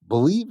people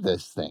believe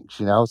these things,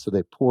 so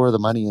they pour the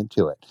money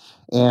into it.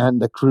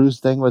 And the Cruise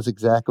thing was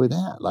exactly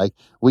that. Like,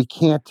 we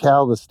can't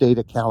tell the state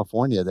of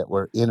California that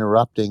we're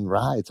interrupting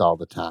rides all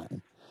the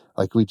time.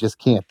 Like, we just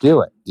can't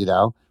do it,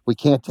 We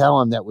can't tell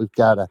them that we've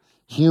got a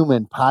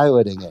human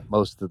piloting it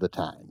most of the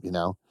time,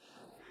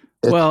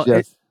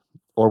 It's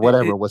or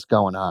whatever was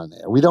going on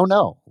there. We don't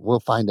know. We'll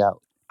find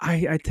out.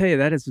 I tell you,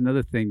 that is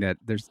another thing that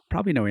there's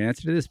probably no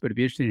answer to this, but it'd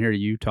be interesting to hear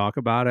you talk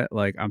about it.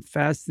 Like, I'm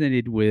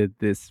fascinated with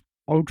this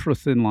ultra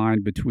thin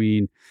line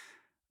between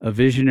a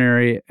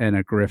visionary and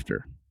a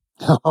grifter.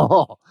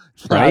 Oh,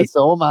 right?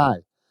 So am I.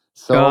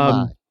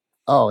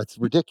 Oh, it's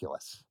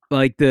ridiculous.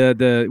 Like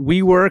the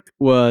WeWork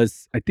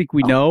was, I think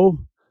we know.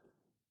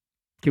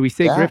 Can we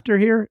say grifter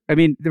here? I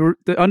mean,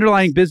 the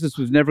underlying business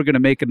was never going to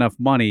make enough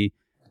money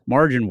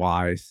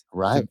margin-wise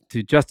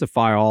to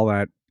justify all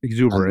that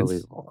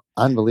exuberance.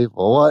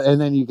 Unbelievable. Well,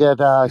 and then you get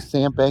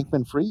Sam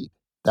Bankman-Fried.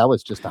 That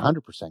was just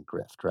 100%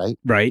 grift, right?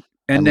 Right.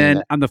 And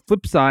then on the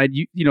flip side,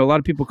 you know, a lot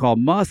of people call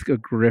Musk a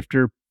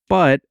grifter,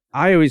 but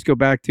I always go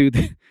back to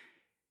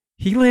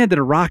he landed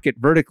a rocket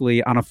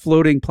vertically on a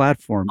floating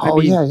platform.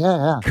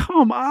 Yeah.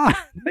 Come on.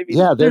 I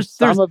mean, there's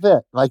some of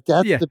it. Like,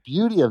 that's the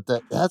beauty of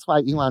that. That's why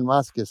Elon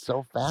Musk is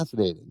so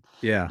fascinating.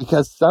 Yeah.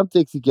 Because some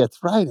things he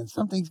gets right and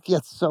some things he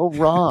gets so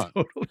wrong.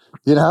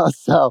 Totally.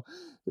 So,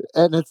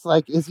 and it's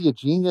like, is he a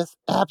genius?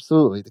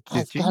 Absolutely. The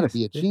guy's got to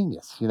be a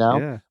genius,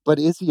 Yeah. But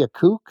is he a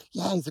kook?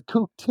 Yeah, he's a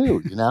kook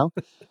too,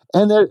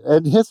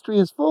 and history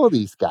is full of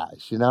these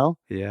guys,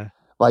 Yeah.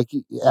 Like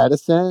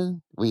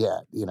Edison, we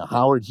had,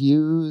 Howard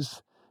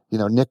Hughes,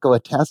 Nikola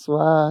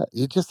Tesla.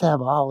 You just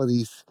have all of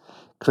these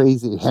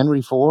crazy,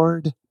 Henry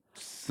Ford.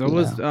 So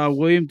was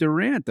William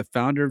Durant, the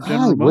founder of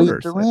General Motors. William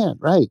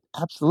Durant, right.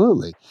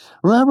 Absolutely.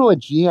 Remember when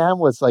GM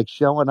was like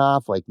showing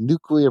off like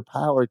nuclear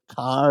powered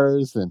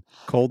cars and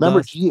remember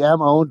dust. GM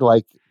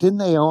owned didn't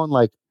they own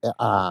like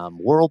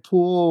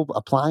Whirlpool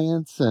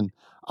appliance and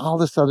all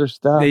this other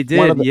stuff? They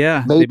did,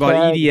 They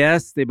bought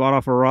EDS. They bought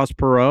off of Ross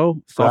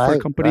Perot software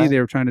company. Right. They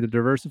were trying to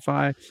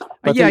diversify.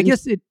 I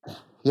guess it.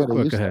 Yeah, they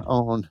used to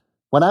own.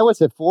 When I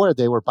was at Ford,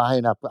 they were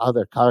buying up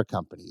other car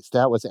companies.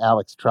 That was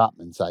Alex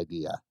Trotman's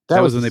idea.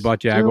 That was when they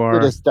bought Jaguar.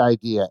 The stupidest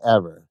idea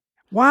ever.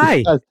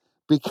 Why?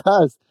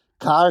 Because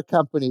car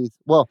companies.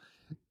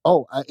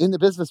 In the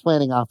business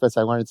planning office,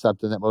 I learned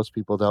something that most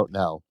people don't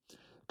know.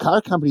 Car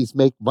companies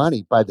make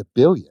money by the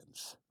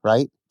billions,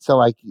 right? So,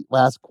 like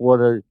last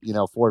quarter,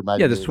 Ford might.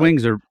 Yeah, the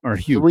swings are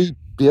huge. $3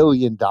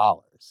 billion.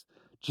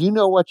 Do you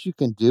know what you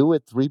can do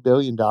with $3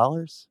 billion?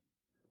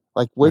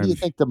 Like, where do you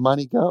think the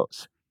money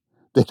goes?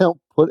 They don't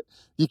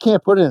you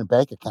can't put it in a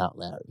bank account,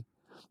 Larry.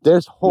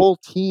 There's whole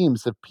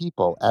teams of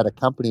people at a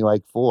company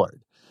like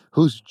Ford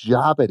whose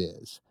job it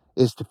is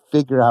to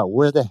figure out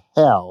where the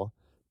hell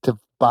to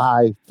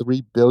buy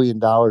 $3 billion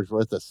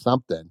worth of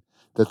something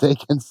that they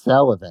can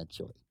sell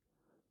eventually.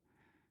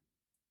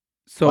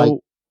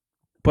 So,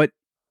 but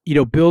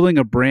building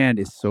a brand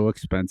is so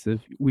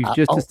expensive. We've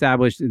just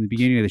established in the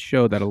beginning of the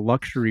show that a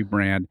luxury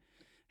brand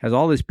has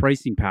all this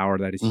pricing power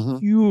that is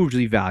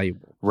hugely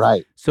valuable.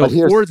 Right. So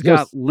Ford's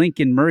got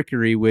Lincoln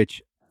Mercury,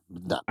 which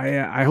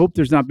I hope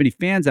there's not many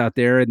fans out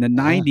there. In the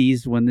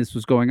 90s, when this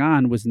was going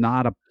on, was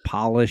not a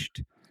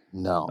polished.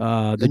 No.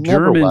 The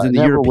Germans and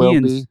the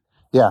Europeans.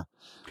 Yeah.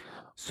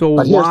 So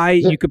But why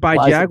you could buy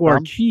why is it Jaguar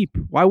dumb? cheap?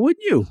 Why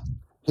wouldn't you?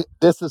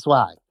 This is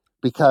why.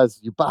 Because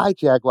you buy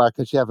Jaguar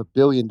because you have $1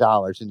 billion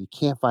and you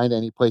can't find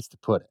any place to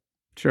put it.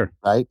 Sure.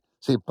 Right?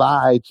 So you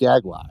buy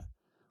Jaguar.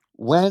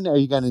 When are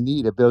you going to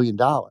need $1 billion?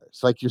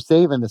 Like, you're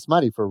saving this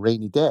money for a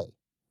rainy day.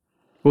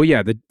 Well,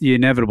 yeah, the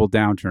inevitable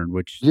downturn,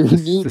 which you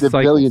need the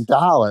 $1 billion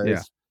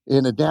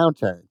in a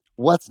downturn.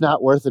 What's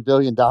not worth $1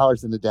 billion in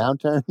a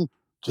downturn?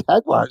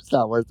 Jaguar's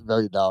not worth $1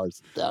 billion in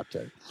a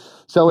downturn.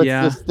 So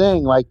it's this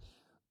thing, like,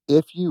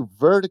 if you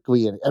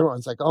vertically, and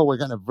everyone's like, oh, we're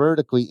going to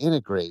vertically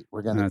integrate.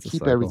 We're going to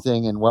keep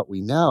everything in what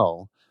we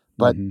know.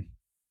 But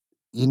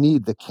you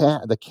need the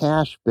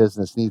cash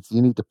business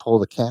you need to pull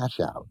the cash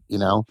out,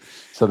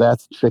 So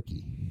that's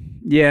tricky.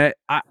 Yeah.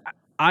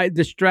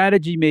 The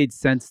strategy made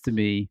sense to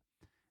me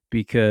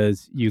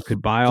because you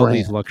could buy all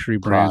these luxury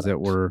brands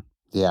that were,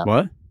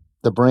 what?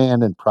 The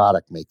brand and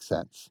product makes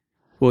sense.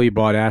 Well, you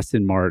bought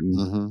Aston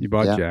Martin, you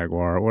bought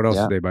Jaguar. What else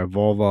did they buy?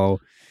 Volvo.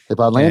 They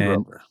bought Land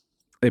Rover.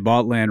 They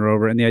bought Land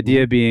Rover. And the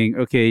idea being,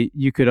 okay,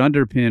 you could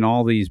underpin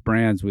all these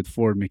brands with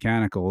Ford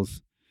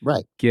mechanicals.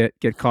 Right.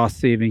 Get cost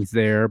savings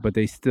there, but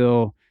they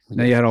still,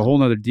 now you had a whole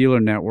nother dealer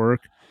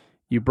network.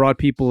 You brought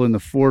people in the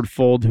Ford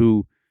fold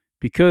who,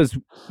 because,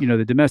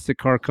 the domestic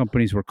car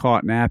companies were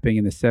caught napping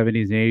in the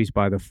 70s and 80s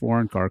by the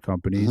foreign car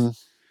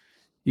companies,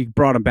 you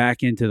brought them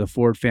back into the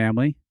Ford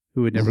family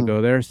who would never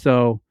go there.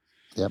 So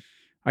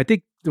I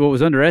think what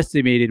was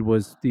underestimated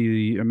was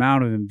the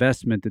amount of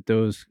investment that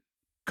those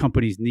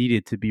companies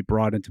needed to be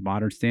brought into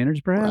modern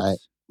standards, perhaps. Right.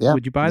 Yeah.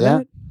 Would you buy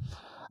that?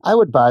 I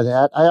would buy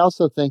that. I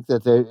also think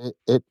that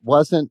it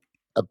wasn't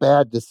a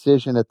bad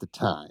decision at the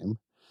time,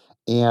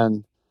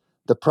 and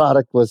the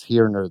product was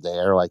here and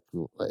there. Like,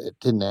 it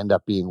didn't end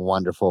up being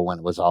wonderful when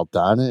it was all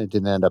done, and it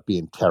didn't end up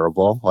being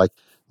terrible. Like,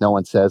 no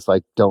one says,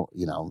 like,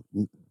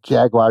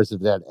 Jaguars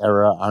of that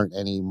era aren't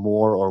any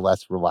more or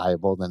less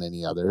reliable than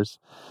any others.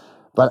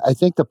 But I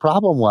think the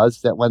problem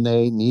was that when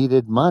they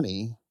needed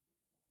money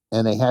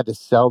and they had to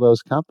sell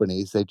those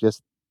companies,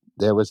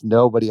 there was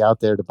nobody out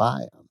there to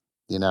buy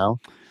them,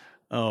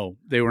 Oh,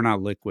 they were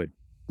not liquid.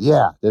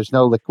 Yeah, there's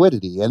no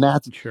liquidity. And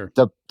that's sure.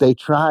 They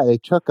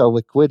took a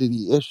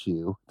liquidity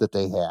issue that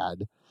they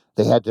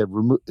had to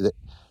remove.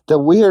 The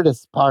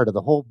weirdest part of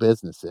the whole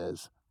business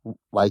is,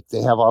 like,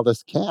 they have all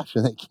this cash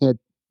and they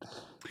can't,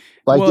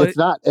 like,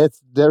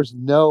 there's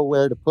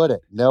nowhere to put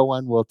it. No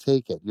one will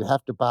take it. You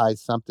have to buy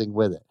something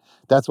with it.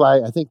 That's why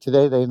I think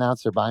today they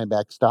announced they're buying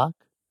back stock.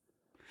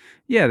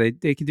 Yeah,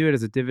 they can do it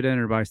as a dividend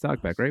or buy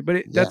stock back, right?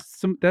 But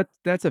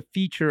that's a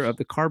feature of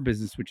the car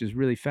business, which is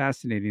really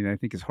fascinating. And I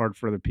think it's hard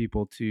for other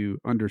people to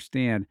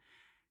understand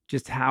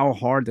just how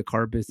hard the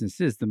car business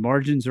is. The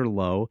margins are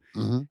low,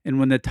 and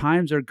when the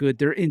times are good,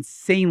 they're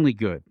insanely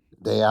good.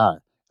 They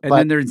are. And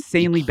then they're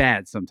insanely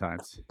bad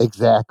sometimes.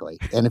 Exactly.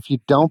 And if you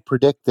don't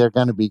predict they're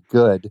going to be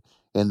good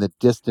in the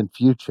distant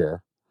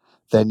future,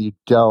 then you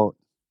don't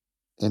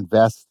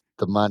invest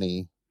the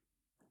money.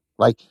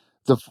 Like,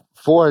 the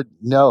Ford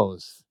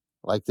knows.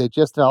 Like, they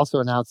just also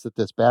announced that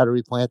this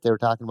battery plant they were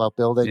talking about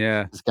building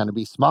is going to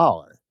be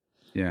smaller.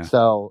 Yeah.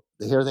 So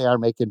here they are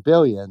making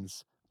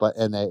billions,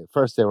 and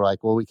first they were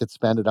like, well, we could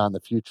spend it on the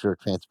future of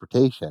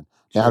transportation.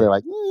 Now they're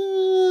like,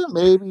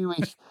 maybe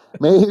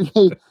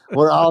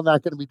we're all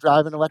not going to be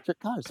driving electric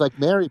cars. Like,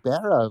 Mary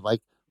Barra,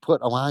 like, put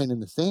a line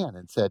in the sand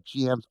and said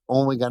GM's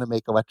only going to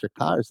make electric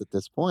cars at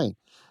this point.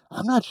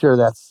 I'm not sure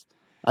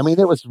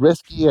it was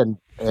risky, and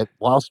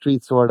Wall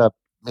Street sort of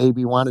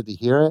maybe wanted to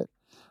hear it.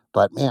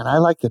 But, man, I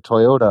like the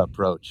Toyota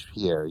approach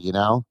here,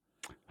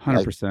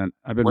 100%.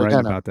 I've been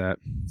writing about that.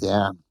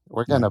 Yeah.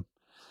 We're going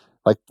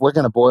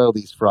to boil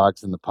these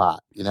frogs in the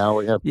pot, We're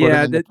going to put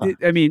them in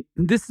the pot.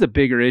 This is a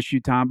bigger issue,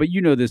 Tom, but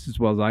you know this as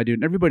well as I do.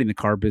 And everybody in the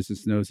car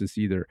business knows this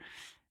either.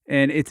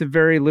 And it's a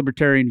very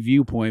libertarian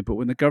viewpoint. But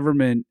when the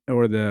government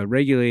or the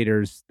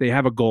regulators, they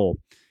have a goal.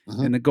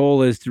 And the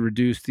goal is to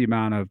reduce the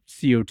amount of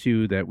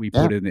CO2 that we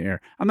put in the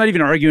air. I'm not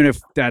even arguing if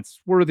that's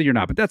worthy or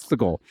not, but that's the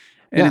goal.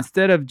 And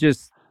instead of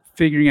just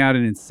figuring out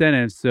an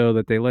incentive so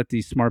that they let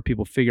these smart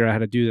people figure out how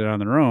to do that on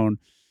their own,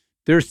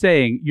 they're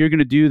saying you're going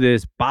to do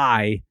this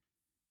by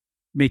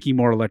making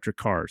more electric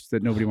cars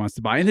that nobody wants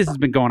to buy. And this has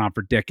been going on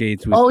for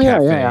decades with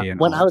CAFE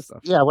and all that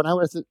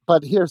stuff.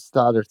 But here's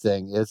the other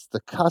thing is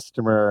the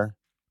customer.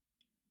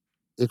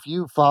 If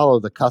you follow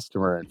the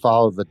customer and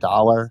follow the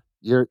dollar,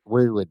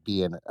 we would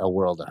be in a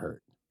world of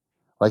hurt.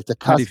 Like, the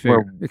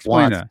customer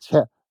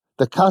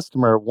the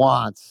customer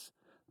wants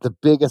the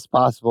biggest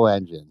possible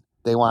engine.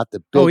 They want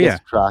the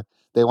biggest truck.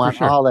 They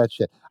want all that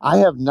shit. I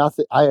have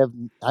nothing. I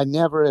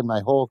never in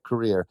my whole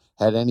career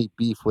had any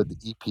beef with the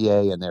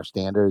EPA and their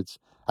standards.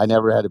 I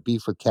never had a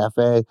beef with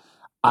CAFE.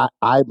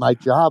 My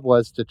job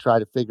was to try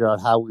to figure out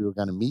how we were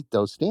going to meet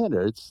those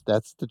standards.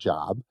 That's the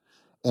job.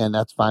 And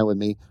that's fine with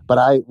me. But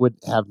I would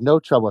have no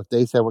trouble if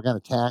they said we're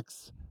going to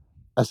tax.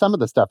 Some of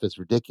the stuff is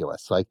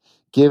ridiculous, like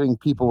giving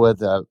people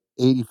with a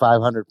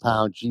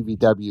 8,500-pound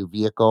GVW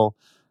vehicle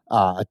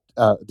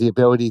the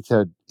ability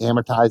to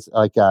amortize,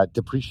 like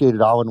depreciate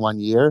it all in 1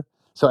 year.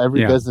 So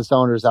every business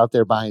owner is out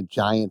there buying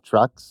giant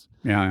trucks.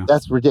 Yeah.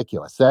 That's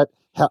ridiculous. That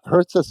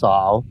hurts us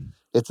all.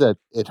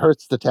 it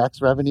hurts the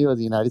tax revenue of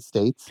the United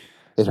States.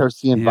 It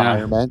hurts the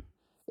environment.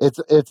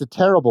 It's a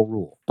terrible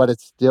rule, but it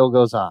still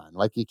goes on.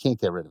 Like, you can't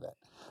get rid of it.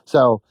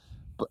 So,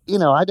 but,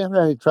 I never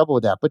had any trouble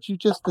with that. But you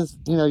just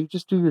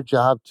do your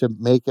job to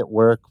make it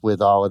work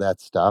with all of that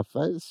stuff.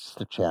 It's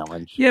just a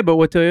challenge. Yeah, but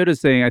what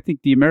Toyota's saying, I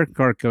think the American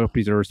car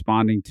companies are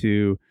responding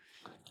to,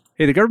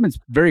 hey, the government's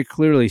very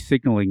clearly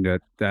signaling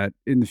that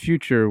in the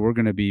future we're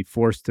going to be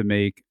forced to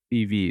make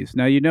EVs.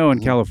 Now,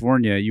 in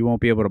California, you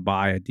won't be able to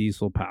buy a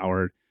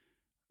diesel-powered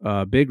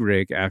big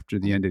rig after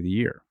the end of the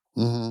year.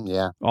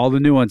 Yeah. All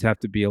the new ones have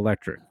to be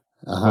electric,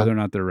 whether or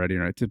not they're ready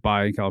or not to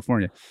buy in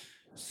California.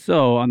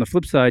 So on the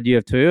flip side, you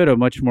have Toyota, a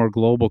much more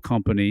global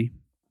company,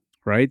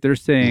 right? They're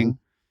saying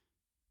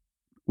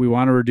we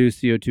want to reduce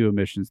CO2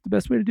 emissions. The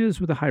best way to do this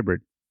is with a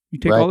hybrid. You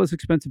take all this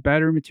expensive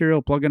battery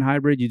material, plug-in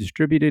hybrid, you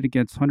distribute it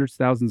against hundreds of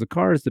thousands of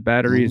cars. The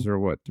batteries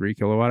are 3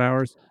 kilowatt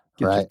hours?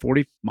 Gets you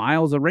 40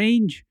 miles of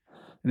range.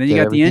 And then you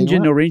got the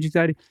engine, no range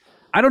anxiety.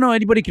 I don't know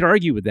anybody could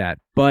argue with that,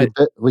 but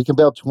we can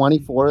build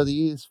 24 of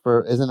these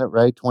for, isn't it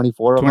right?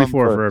 24 of them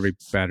for every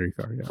battery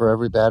car. Yeah. For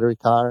every battery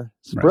car.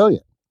 It's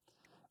brilliant.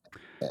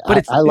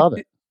 But I love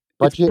it.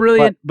 It's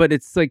brilliant, but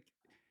it's like,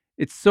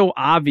 it's so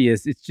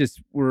obvious. It's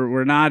just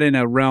we're not in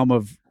a realm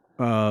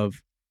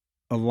of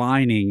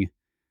aligning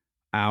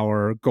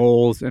our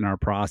goals and our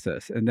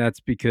process, and that's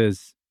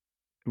because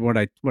when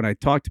I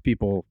talk to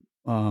people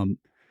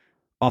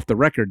off the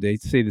record, they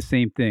say the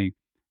same thing.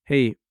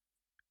 Hey,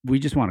 we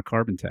just want a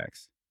carbon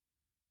tax.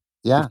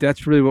 Yeah, if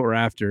that's really what we're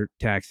after,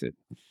 tax it.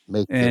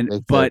 Make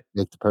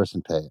the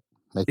person pay it.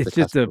 Make the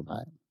customer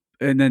buy it.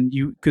 And then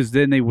because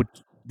then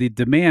the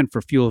demand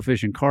for fuel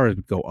efficient cars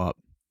would go up.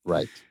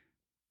 Right.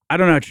 I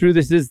don't know how true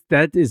this is.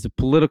 That is a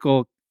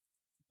political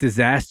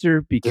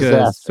disaster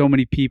because so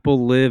many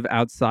people live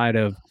outside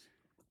of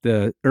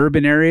the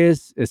urban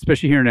areas,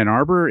 especially here in Ann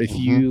Arbor. If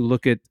you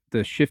look at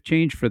the shift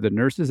change for the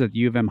nurses at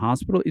U of M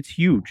hospital, it's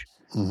huge.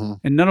 And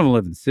none of them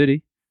live in the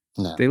city.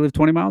 No. They live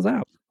 20 miles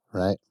out.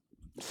 Right.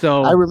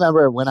 So I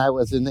remember when I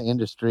was in the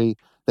industry,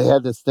 they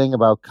had this thing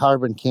about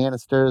carbon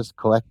canisters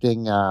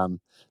collecting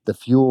the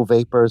fuel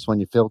vapors when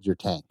you filled your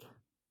tank.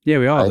 Yeah,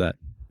 we all have that.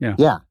 Yeah.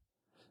 Yeah.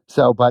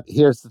 So, but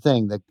here's the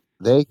thing, that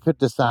they could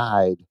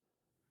decide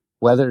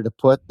whether to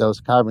put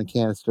those carbon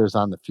canisters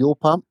on the fuel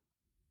pump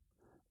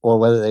or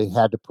whether they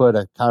had to put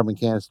a carbon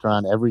canister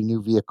on every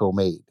new vehicle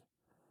made.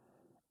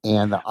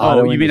 And the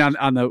auto you mean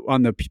on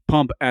the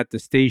pump at the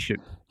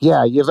station?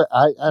 Yeah, I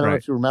don't know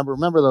if you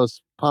remember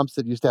those pumps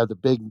that used to have the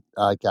big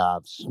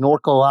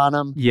snorkel on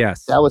them.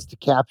 Yes, that was to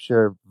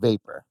capture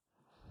vapor,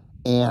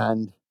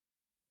 and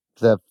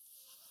the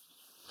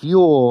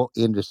fuel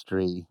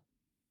industry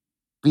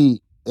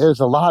there's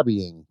a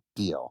lobbying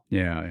deal.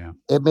 Yeah.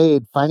 It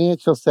made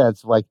financial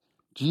sense. Like,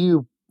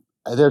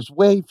 there's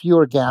way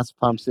fewer gas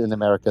pumps in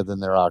America than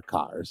there are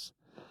cars.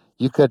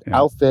 You could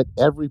outfit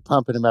every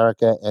pump in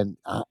America and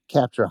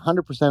capture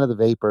 100% of the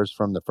vapors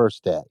from the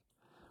first day.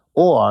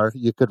 Or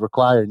you could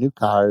require new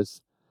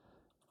cars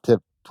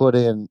to put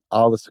in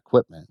all this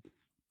equipment,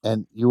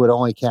 and you would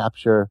only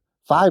capture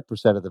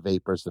 5% of the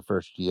vapors the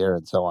first year,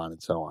 and so on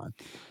and so on.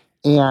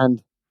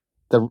 And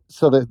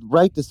so the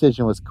right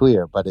decision was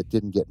clear, but it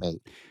didn't get made.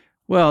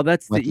 Well,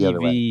 that's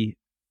the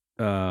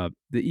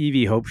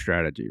EV hope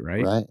strategy,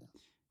 right? Right.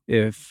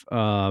 If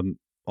all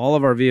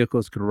of our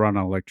vehicles could run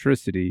on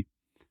electricity,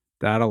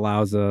 that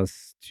allows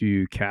us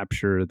to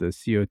capture the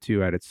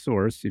CO2 at its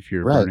source if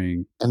you're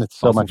burning and it's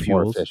so much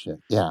more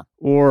efficient. Yeah.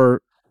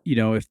 Or,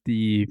 if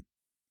the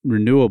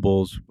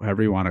renewables,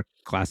 however you want to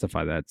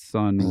classify that,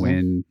 sun,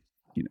 wind,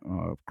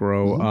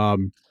 grow,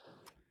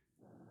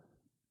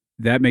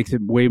 that makes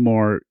it way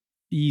more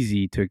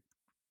easy to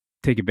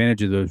take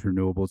advantage of those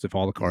renewables if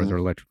all the cars are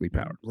electrically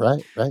powered.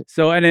 Right.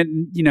 So, and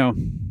then,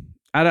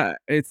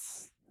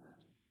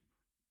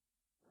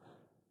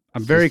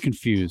 I'm very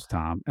confused,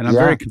 Tom, and I'm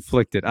very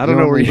conflicted. I don't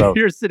know where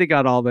you're sitting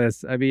on all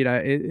this. I mean,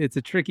 it's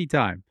a tricky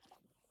time.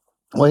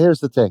 Well,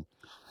 here's the thing.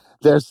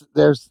 There's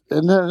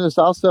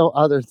also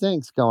other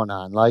things going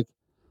on. Like,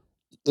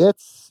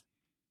 if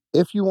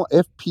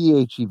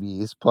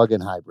PHEVs,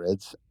 plug-in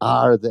hybrids,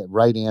 are the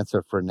right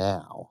answer for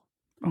now,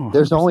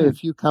 there's only a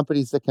few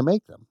companies that can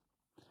make them.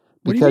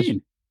 Because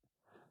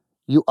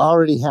you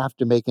already have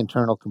to make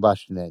internal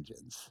combustion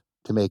engines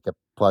to make a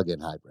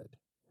plug-in hybrid.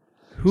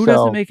 Who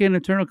doesn't make an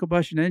internal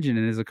combustion engine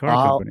and is a car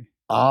company?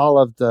 All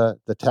of the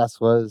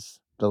Teslas,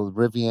 the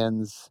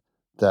Rivians,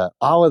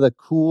 all of the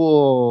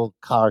cool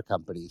car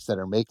companies that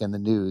are making the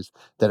news,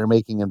 that are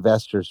making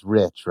investors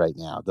rich right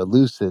now. The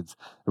Lucids,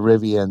 the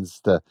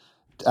Rivians, the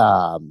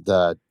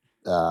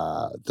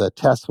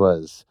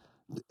Teslas.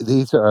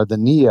 These are the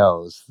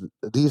Neos.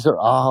 These are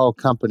all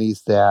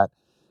companies that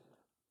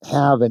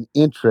have an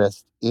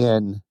interest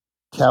in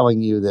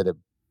telling you that a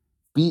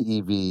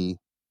BEV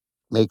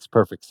makes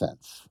perfect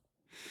sense.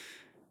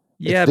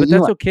 Yeah, but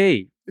that's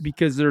okay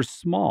because they're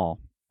small,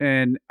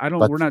 and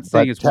we're not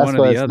saying it's one or the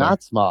other. Tesla is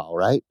not small,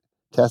 right?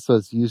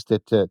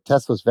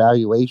 Tesla's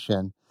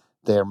valuation,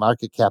 their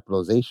market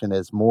capitalization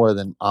is more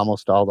than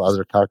almost all the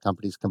other car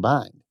companies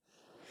combined.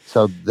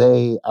 So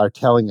they are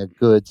telling a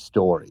good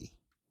story.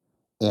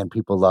 and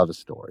people love a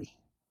story.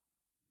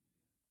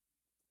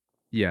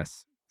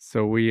 Yes.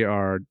 So we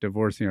are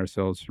divorcing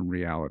ourselves from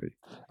reality.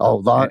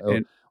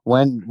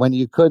 When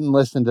you couldn't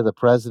listen to the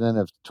president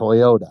of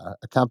Toyota,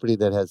 a company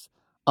that has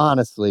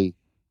honestly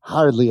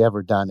hardly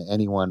ever done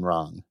anyone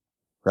wrong,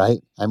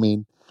 right? I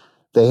mean,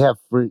 they have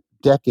for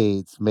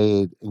decades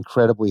made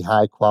incredibly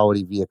high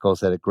quality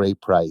vehicles at a great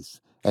price.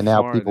 And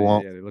now they look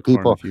far in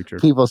the future.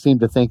 People seem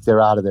to think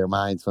they're out of their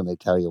minds when they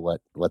tell you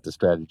what the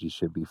strategy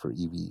should be for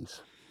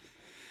EVs.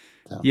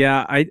 So.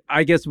 Yeah,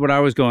 I guess what I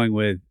was going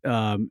with,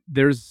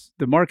 there's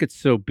the market's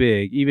so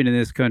big, even in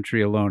this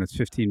country alone, it's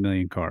 15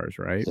 million cars,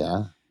 right?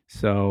 Yeah.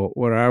 So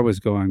what I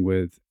was going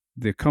with,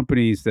 the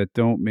companies that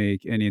don't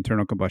make any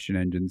internal combustion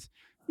engines,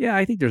 yeah,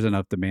 I think there's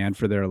enough demand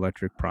for their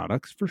electric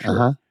products for sure.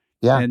 Uh-huh.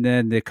 Yeah. And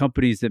then the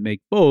companies that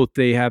make both,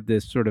 they have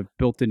this sort of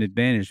built-in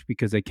advantage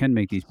because they can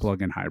make these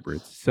plug-in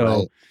hybrids.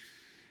 So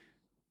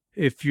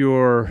if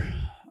you're,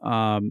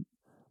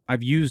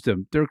 I've used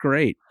them, they're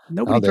great.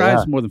 Nobody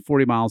drives more than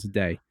 40 miles a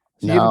day.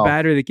 So you have a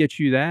battery that gets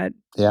you that,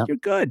 you're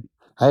good.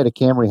 I had a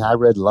Camry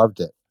hybrid, loved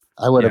it.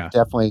 I would have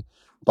definitely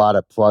bought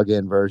a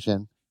plug-in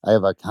version. I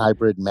have a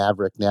hybrid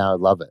Maverick now. I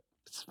love it.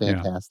 It's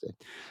fantastic.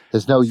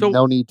 There's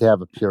no need to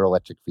have a pure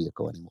electric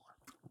vehicle anymore.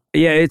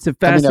 Yeah, it's a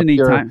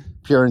fascinating time.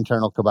 Pure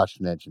internal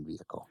combustion engine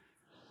vehicle.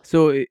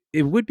 So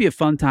it would be a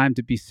fun time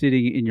to be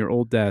sitting in your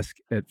old desk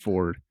at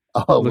Ford,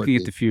 looking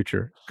at the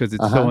future, because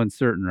it's so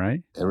uncertain,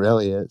 right? It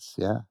really is,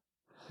 yeah.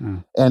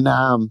 And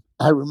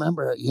I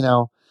remember,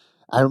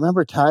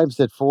 times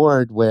at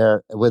Ford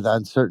where with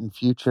uncertain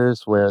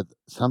futures where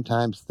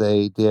sometimes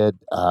they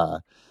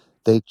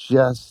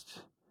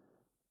just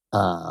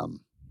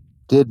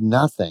did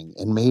nothing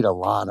and made a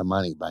lot of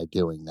money by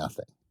doing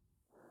nothing.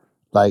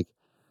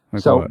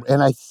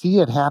 And I see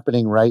it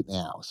happening right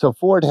now. So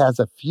Ford has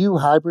a few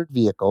hybrid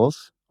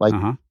vehicles,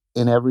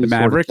 in every the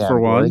Maverick sort of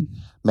category. For one.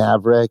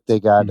 Maverick, they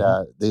got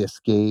the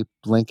Escape.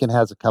 Lincoln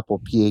has a couple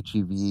of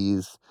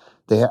PHEVs.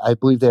 I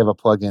believe they have a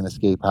plug-in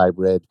Escape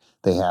hybrid.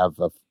 They have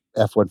a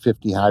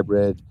F-150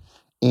 hybrid.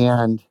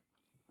 And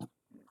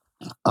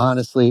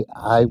honestly,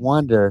 I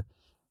wonder,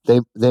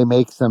 they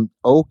make some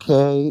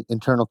okay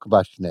internal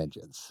combustion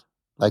engines.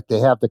 Like they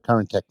have the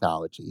current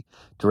technology,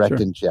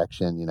 direct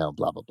injection, blah,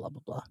 blah, blah,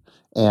 blah, blah.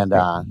 And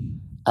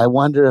I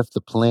wonder if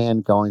the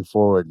plan going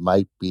forward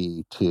might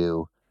be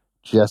to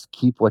just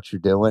keep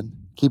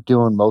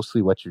doing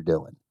mostly what you're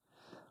doing.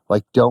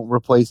 Like don't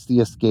replace the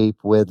Escape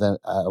with an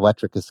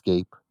electric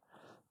Escape.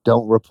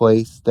 Don't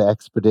replace the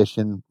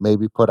Expedition.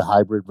 Maybe put a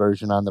hybrid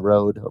version on the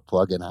road or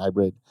plug-in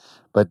hybrid,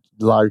 but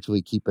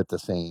largely keep it the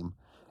same.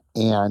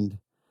 And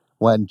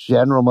when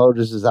General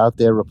Motors is out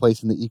there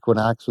replacing the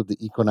Equinox with the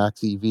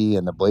Equinox EV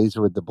and the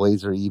Blazer with the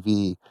Blazer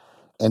EV,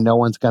 and no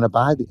one's going to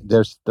buy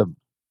the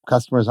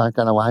customers aren't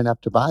going to line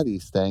up to buy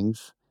these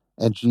things.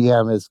 And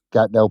GM has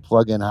got no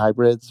plug-in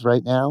hybrids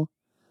right now.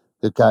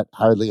 They've got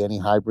hardly any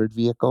hybrid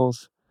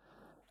vehicles.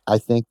 I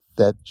think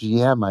that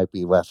GM might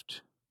be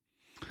left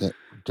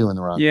doing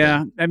the wrong thing.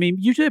 Yeah, I mean,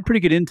 usually have pretty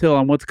good intel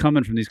on what's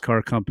coming from these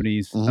car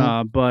companies,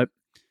 but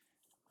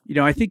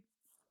I think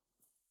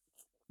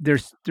they're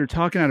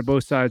talking out of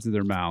both sides of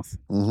their mouth.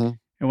 And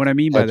what I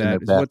mean by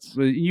that is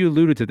what you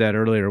alluded to that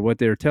earlier. What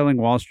they're telling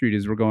Wall Street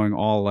is we're going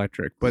all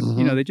electric, but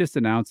they just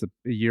announced a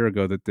year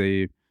ago that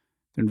they're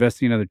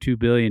investing another $2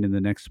 billion in the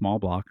next small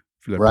block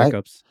for their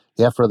pickups.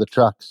 Yeah, for the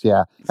trucks.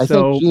 Yeah, I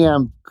think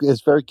GM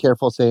is very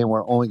careful saying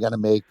we're only going to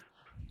make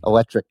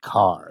electric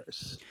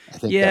cars. I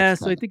think I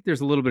think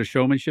there's a little bit of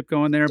showmanship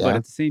going there, but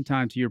at the same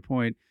time, to your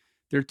point,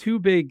 their two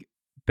big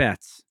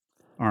bets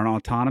are on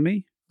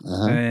autonomy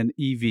and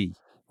EV.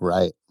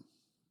 Right.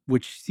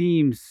 Which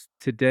seems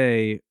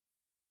today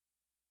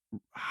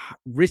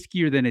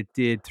riskier than it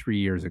did 3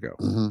 years ago.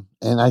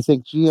 And I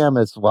think GM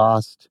has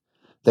lost.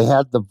 They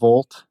had the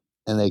Volt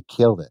and they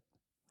killed it.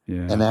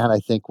 Yeah. And that I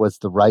think was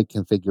the right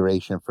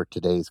configuration for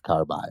today's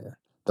car buyer,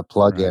 the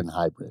plug-in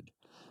hybrid.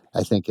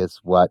 I think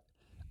it's what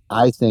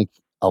I think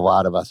a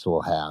lot of us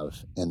will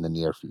have in the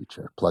near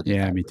future. Plug-in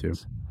hybrids. Me too.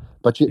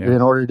 But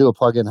in order to do a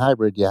plug-in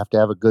hybrid, you have to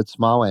have a good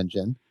small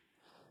engine,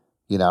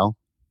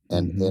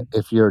 and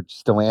if you're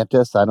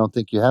Stellantis, I don't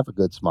think you have a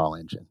good small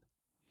engine.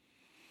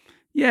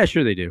 Yeah,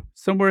 sure they do.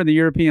 Somewhere in the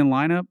European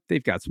lineup,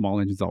 they've got small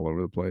engines all over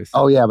the place.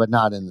 Oh, yeah, but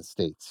not in the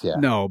States, yeah.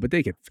 No, but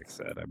they could fix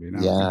that. I mean,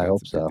 I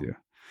hope so.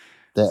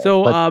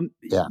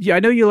 I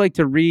know you like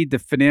to read the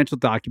financial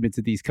documents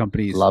of these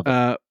companies. Love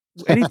it.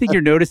 Anything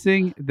you're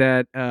noticing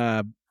that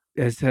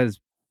has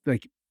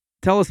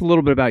tell us a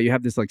little bit about, you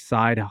have this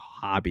side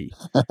hobby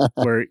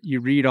where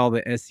you read all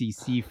the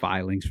SEC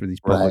filings for these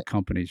public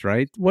companies,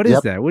 right? What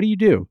is that? What do you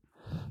do?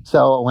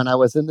 So when I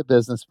was in the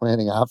business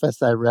planning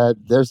office, I read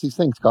there's these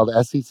things called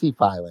SEC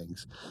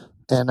filings.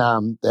 And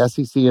the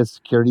SEC is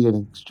Security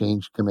and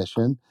Exchange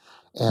Commission.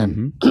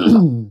 And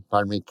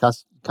pardon me,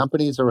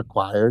 companies are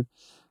required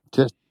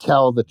to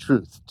tell the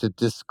truth, to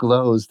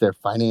disclose their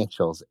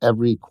financials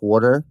every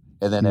quarter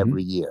and then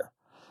every year.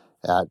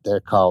 They're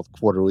called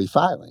quarterly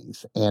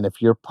filings. And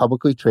if you're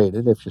publicly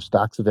traded, if your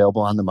stock's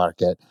available on the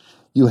market,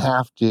 you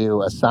have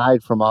to,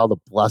 aside from all the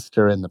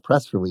bluster in the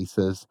press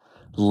releases,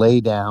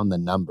 lay down the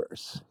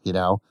numbers.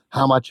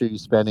 How much are you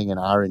spending in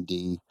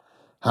R&D?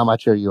 How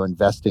much are you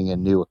investing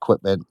in new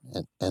equipment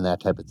and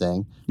that type of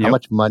thing? How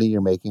much money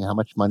you're making, how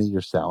much money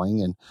you're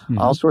selling, and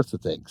all sorts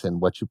of things,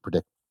 and what you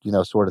predict,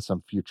 sort of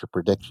some future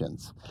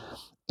predictions.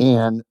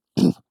 And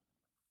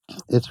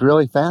it's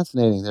really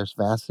fascinating. There's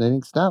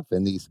fascinating stuff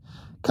in these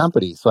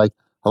companies. Like,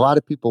 a lot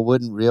of people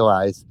wouldn't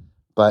realize,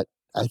 but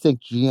I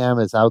think GM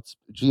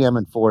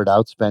and Ford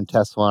outspend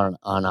Tesla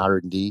on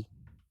R&D.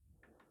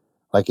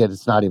 Like,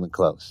 it's not even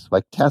close.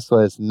 Like,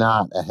 Tesla is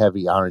not a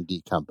heavy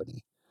R&D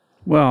company.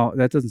 Well,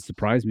 that doesn't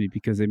surprise me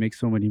because they make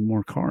so many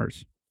more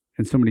cars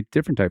and so many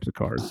different types of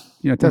cars.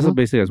 Tesla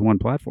basically has one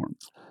platform.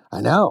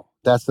 I know.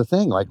 That's the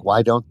thing. Like,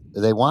 why don't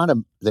they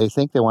they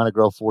think they want to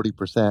grow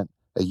 40%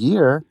 a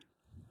year,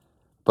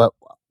 but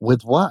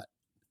with what?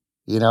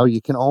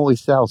 You can only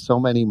sell so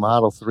many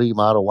Model 3,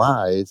 Model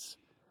Ys.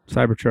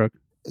 Cybertruck.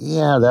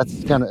 Yeah,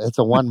 it's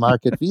a one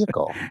market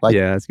vehicle. Like,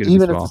 yeah, that's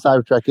even if the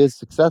Cybertruck is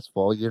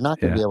successful, you're not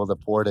going to be able to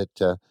port it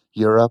to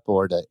Europe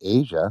or to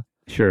Asia.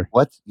 Sure.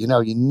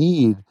 You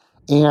need,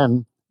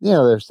 and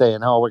they're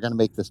saying, oh, we're going to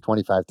make this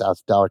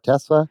 $25,000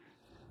 Tesla.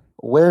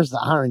 Where's the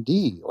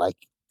R&D? Like,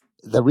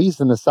 the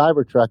reason the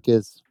Cybertruck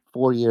is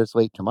 4 years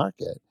late to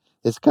market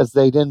is because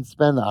they didn't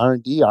spend the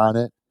R&D on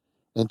it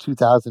in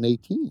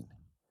 2018.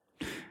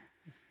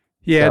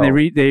 Yeah, so,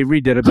 and they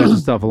redid a bunch of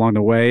stuff along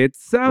the way. It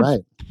sounds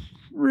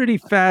pretty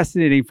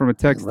fascinating from a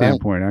tech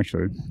standpoint,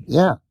 actually.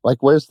 Yeah,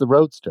 like, where's the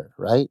Roadster,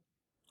 right?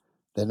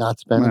 They're not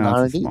spending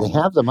R&D. They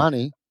have the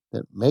money.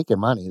 They're making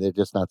money. They're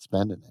just not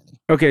spending any.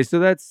 Okay, so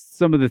that's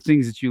some of the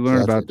things that you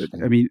learn about.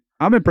 I mean,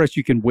 I'm impressed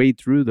you can wade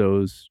through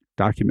those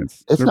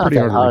documents. It's not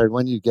that hard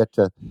when you get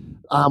to.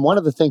 One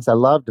of the things I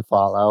love to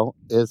follow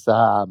is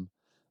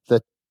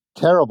the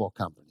terrible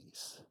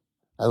companies.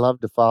 I love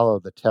to follow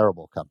the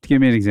terrible companies. Give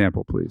me an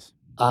example, please.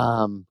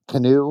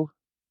 Canoe.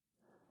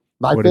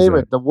 My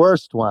favorite, the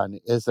worst one,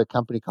 is a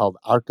company called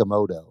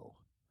Arcimoto.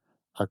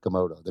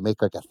 They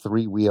make like a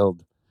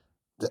 3-wheeled.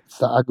 It's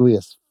the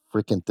ugliest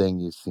freaking thing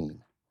you've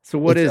seen. So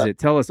what is it?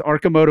 Tell us.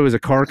 Arcimoto is a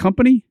car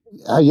company?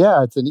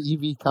 Yeah, it's an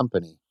EV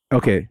company.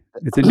 Okay.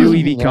 It's a new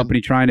EV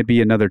company trying to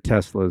be another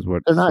Tesla is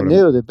what. They're not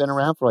new. They've been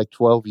around for like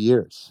 12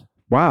 years.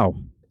 Wow.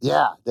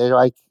 Yeah. They're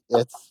like,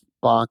 it's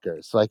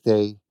bonkers. Like,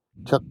 they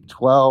took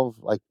 12,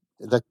 like,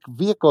 the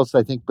vehicles,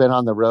 I think, been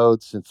on the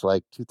road since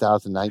like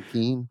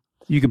 2019.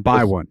 You can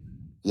buy one.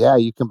 Yeah,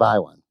 you can buy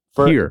one.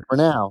 For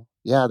now.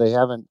 Yeah, they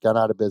haven't gone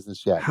out of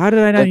business yet. How did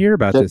I not hear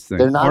about this thing?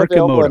 They're not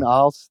available in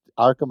all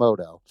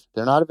Arcimoto.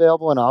 They're not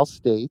available in all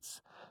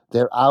states.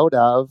 They're out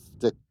of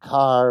the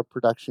car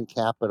production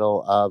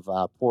capital of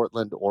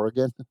Portland,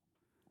 Oregon.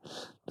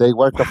 They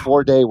work a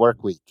 4-day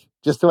work week.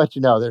 Just to let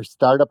you know, they're a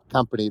startup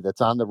company that's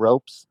on the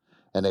ropes,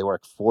 and they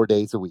work 4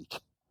 days a week.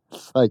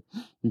 It's like,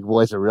 you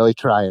boys are really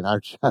trying,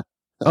 aren't you?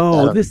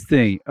 Oh, this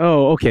thing.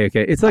 Oh, okay.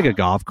 It's like a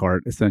golf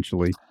cart,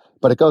 essentially.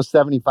 But it goes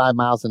 75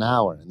 miles an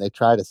hour, and they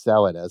try to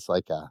sell it as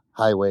like a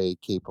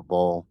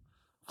highway-capable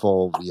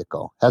full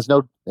vehicle. It's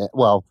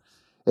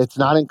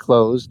not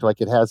enclosed. Like,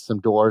 it has some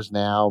doors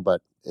now,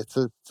 but it's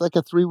like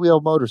a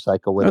 3-wheel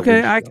motorcycle with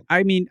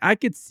I mean, I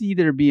could see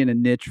there being a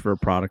niche for a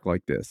product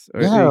like this.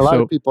 Yeah, a lot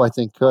of people, I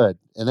think, could.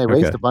 And they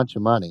raised a bunch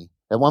of money.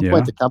 At one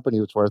point, the company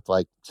was worth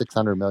like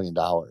 $600 million.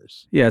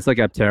 Yeah, it's like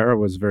Aptera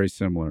was very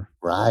similar.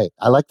 Right.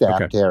 I like the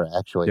Aptera,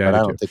 actually, but I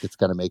don't think it's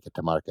going to make it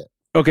to market.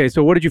 Okay,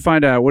 so what did you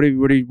find out? What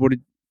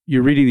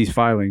you're reading these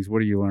filings? What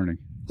are you learning?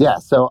 Yeah,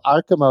 so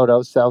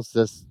Arcimoto sells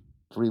this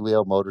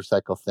 3-wheel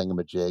motorcycle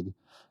thingamajig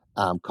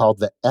called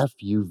the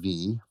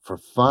FUV, for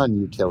Fun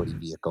Utility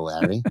Vehicle,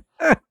 Larry.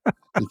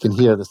 You can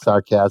hear the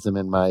sarcasm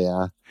in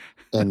my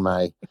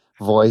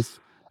voice.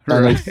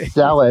 And they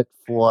sell it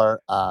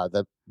for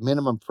the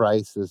minimum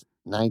price is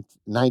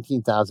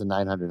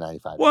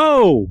 $19,995.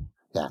 Whoa!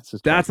 Yeah,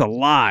 that's a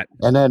lot.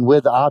 And then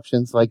with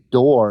options, like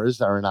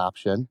doors are an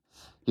option.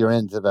 You're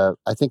into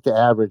I think the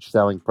average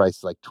selling price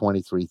is like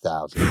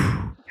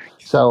 $23,000.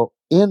 So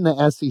in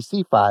the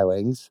SEC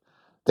filings,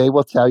 they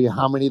will tell you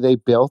how many they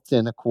built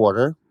in a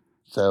quarter.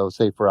 So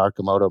say for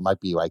Arcimoto, it might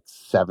be like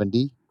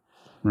 70.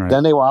 Right.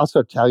 Then they will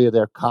also tell you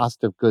their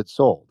cost of goods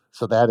sold.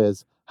 So that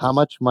is how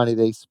much money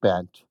they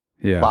spent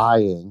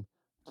buying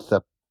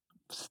the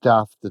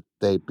stuff that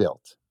they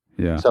built.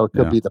 Yeah. So it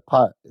could be the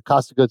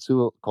cost of goods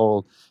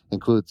sold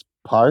includes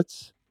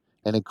parts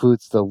and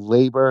includes the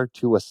labor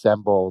to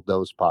assemble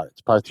those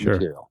parts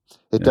material.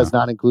 It does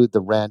not include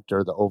the rent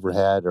or the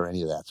overhead or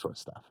any of that sort of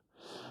stuff.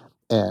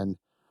 And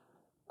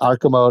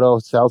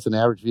Arcimoto sells an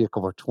average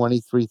vehicle for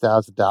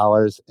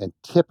 $23,000, and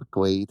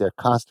typically their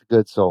cost of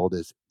goods sold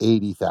is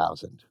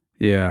 $80,000.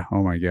 Yeah.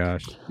 Oh my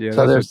gosh. Yeah.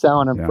 So they're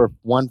selling them for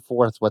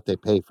 1/4 what they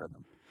pay for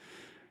them.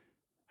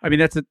 I mean,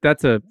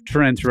 that's a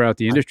trend throughout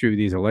the industry with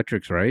these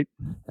electrics, right?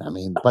 I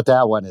mean, but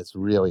that one is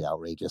really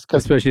outrageous.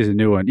 Especially as a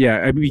new one. Yeah.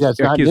 I mean, it's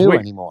not new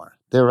anymore.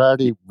 They've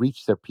already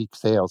reached their peak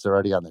sales. They're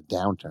already on the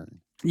downturn.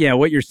 Yeah.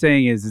 What you're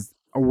saying is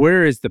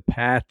where is the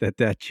path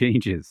that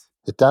changes?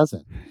 It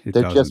doesn't.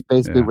 They just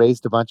basically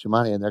raised a bunch of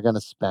money, and they're going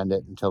to spend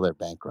it until they're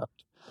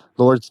bankrupt.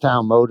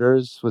 Lordstown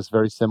Motors was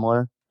very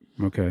similar.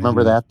 Okay.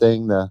 Remember that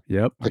thing, the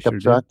pickup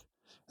truck?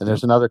 And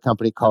there's another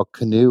company called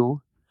Canoe,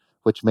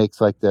 which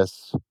makes like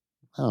this,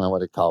 I don't know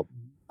what it's called.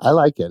 I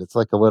like it. It's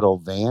like a little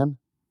van.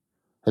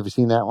 Have you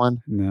seen that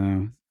one?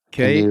 No.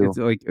 Canoe. It's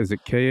like, is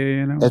it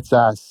K-A-N-O? It's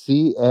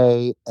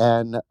Canoo.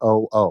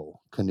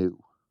 Canoe.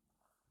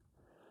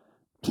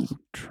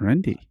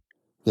 Trendy.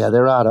 Yeah,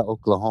 they're out of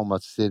Oklahoma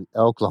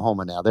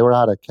now. They were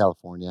out of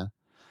California.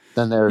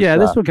 Then there's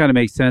this one kind of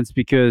makes sense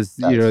because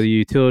the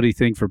utility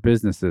thing for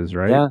businesses,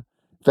 right? Yeah.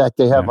 In fact,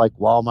 they have like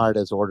Walmart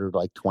has ordered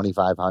like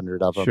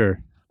 2,500 of them.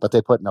 Sure. But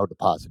they put no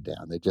deposit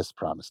down. They just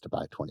promised to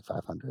buy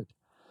 2,500.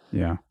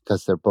 Yeah.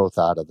 Because they're both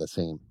out of the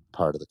same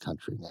part of the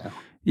country now.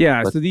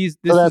 Yeah. So this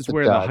is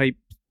where the hype.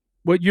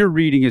 What you're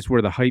reading is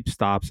where the hype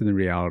stops in the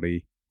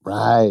reality.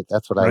 Right.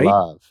 That's what I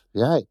love.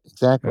 Right.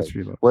 Exactly. That's what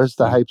you love. Where's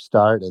the hype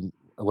start and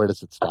where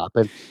does it stop?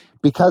 And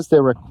because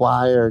they're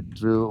required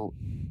through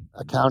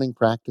accounting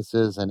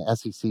practices and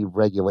SEC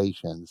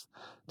regulations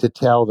to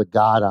tell the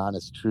God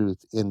honest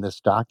truth in this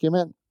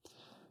document,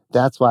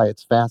 that's why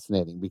it's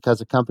fascinating.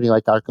 Because a company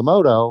like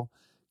Arcimoto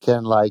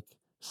can like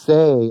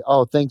say,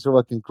 oh, things are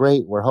looking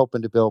great. We're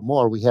hoping to build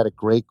more. We had a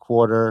great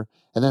quarter.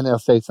 And then they'll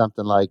say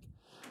something like,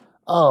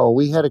 oh,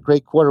 we had a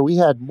great quarter. We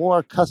had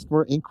more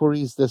customer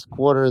inquiries this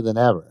quarter than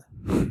ever,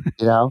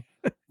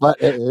 But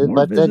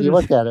then you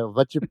look at it,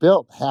 but you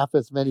built half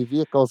as many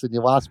vehicles and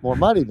you lost more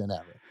money than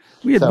ever.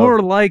 We had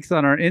more likes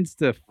on our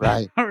Insta.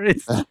 Right. Our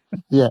Insta.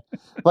 Yeah.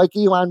 Like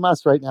Elon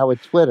Musk right now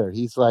with Twitter.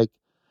 He's like,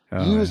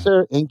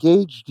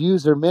 engaged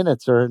user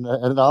minutes are at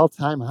an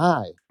all-time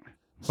high.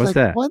 It's What's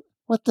that?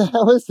 What the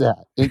hell is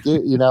that? Like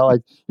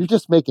you're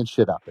just making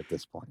shit up at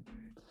this point.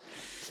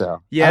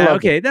 So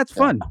that's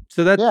fun.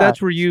 So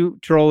that's where you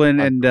troll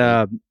in and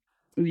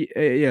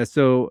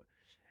so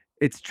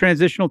it's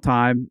transitional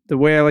time. The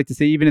way I like to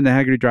say, even in the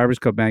Hagerty Drivers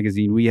Club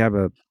magazine,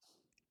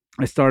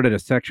 I started a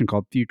section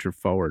called Future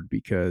Forward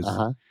because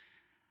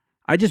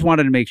I just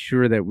wanted to make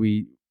sure that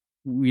we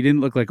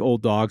didn't look like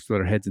old dogs with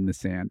our heads in the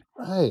sand.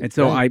 Right. And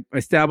so I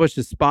established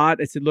a spot.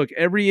 I said, look,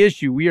 every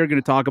issue we are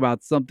going to talk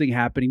about something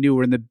happening new.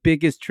 We're in the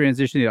biggest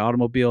transition in the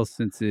automobile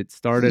since it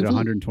started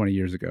 120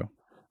 years ago.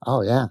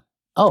 Oh, yeah.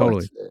 Oh,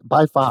 totally.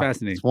 By far. It's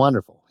fascinating. It's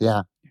wonderful.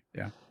 Yeah.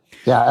 Yeah.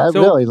 Yeah, I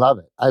really love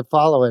it. I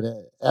follow it.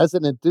 As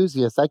an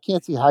enthusiast, I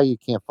can't see how you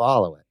can't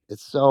follow it.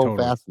 It's so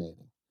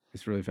fascinating.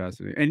 It's really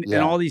fascinating.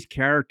 And all these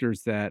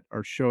characters that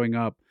are showing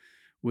up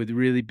with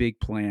really big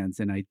plans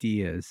and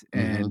ideas.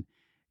 And,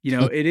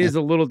 it is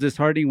a little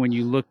disheartening when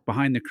you look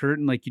behind the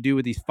curtain like you do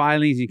with these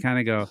filings. You kind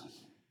of go,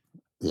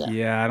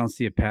 I don't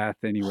see a path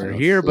anywhere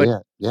here.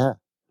 But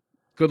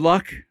good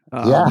luck.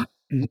 So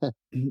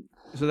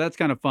that's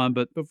kind of fun.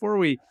 But before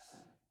we,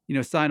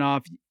 sign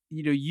off,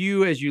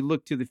 you, as you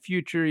look to the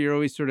future, you're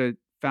always sort of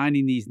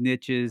finding these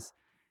niches.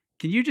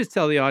 Can you just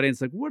tell the audience,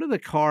 like, what are the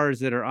cars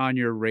that are on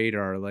your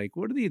radar? Like,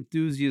 what are the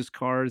enthusiast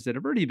cars that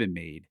have already been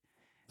made?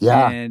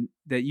 Yeah. And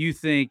that you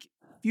think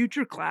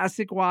future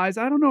classic wise,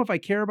 I don't know if I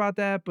care about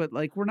that, but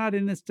like, we're not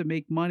in this to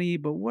make money,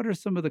 but what are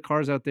some of the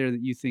cars out there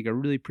that you think are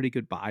really pretty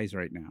good buys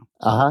right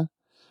now?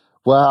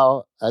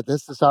 Well,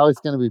 this is always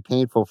going to be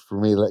painful for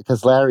me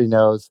because Larry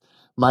knows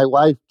my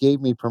wife gave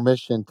me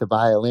permission to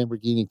buy a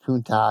Lamborghini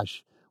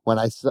Countach when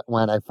I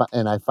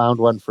found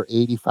one for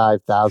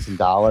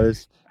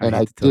 $85,000 and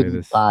I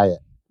didn't buy it.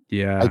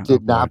 Yeah, I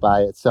did not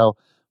buy it. So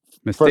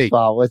first of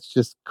all, let's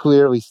just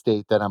clearly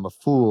state that I'm a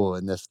fool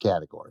in this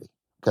category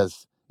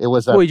because it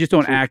was you just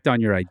don't act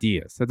on your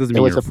ideas. That doesn't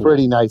mean it was a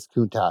pretty nice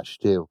Countach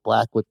too,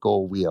 black with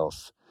gold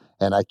wheels,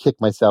 and I kicked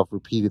myself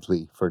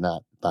repeatedly for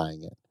not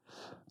buying it.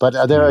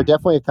 But there are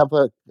definitely a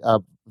couple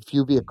of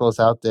few vehicles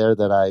out there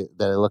that I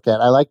look at.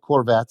 I like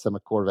Corvettes. I'm a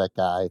Corvette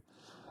guy.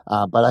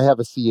 But I have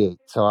a C8,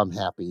 so I'm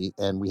happy.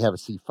 And we have a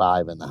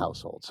C5 in the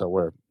household.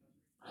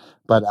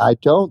 But I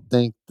don't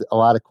think a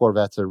lot of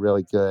Corvettes are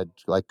really good,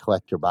 like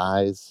collector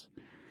buys,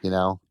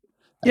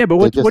 Yeah, but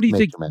what do you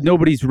think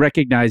nobody's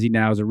recognizing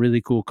now as a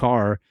really cool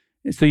car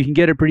so you can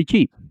get it pretty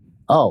cheap?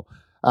 Oh,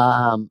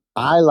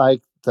 I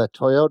like the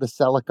Toyota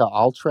Celica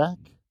Alltrack.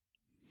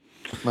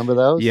 Remember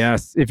those?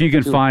 Yes, if you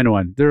can find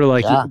one. They're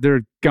like,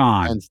 they're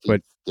gone.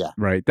 But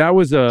right. That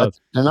was they're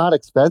not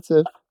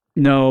expensive.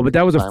 No, but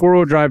that was a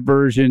four-wheel drive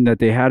version that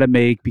they had to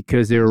make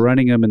because they were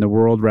running them in the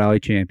World Rally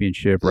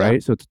Championship,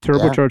 right? So it's a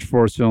turbocharged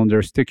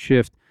four-cylinder, stick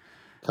shift.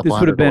 This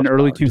would have been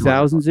early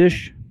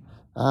 2000s-ish?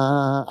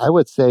 I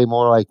would say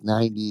more like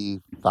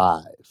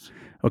 95.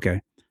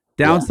 Okay.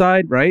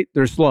 Downside, right?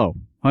 They're slow.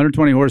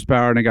 120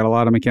 horsepower, and they got a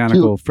lot of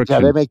mechanical friction.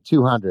 Yeah, they make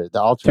 200. The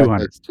Alltrack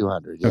makes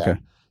 200. Yeah. Okay.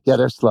 Yeah,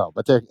 they're slow,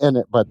 but they're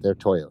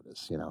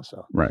Toyotas,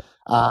 so. Right.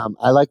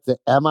 I like the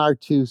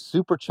MR2,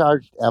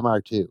 supercharged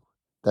MR2.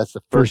 That's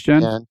the first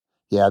gen.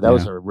 Yeah,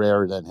 those are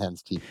rarer than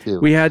hen's teeth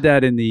too. We had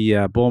that in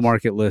the bull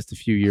market list a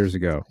few years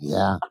ago.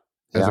 Yeah.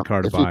 As a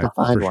car to buy,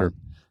 for sure.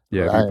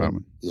 Yeah, if you find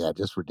one. Yeah,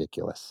 just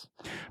ridiculous.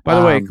 By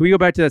the way, can we go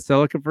back to that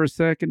Celica for a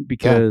second?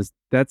 Because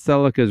that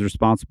Celica is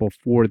responsible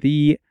for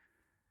the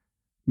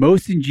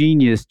most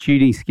ingenious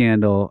cheating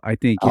scandal, I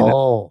think, in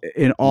all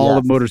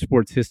of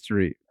motorsports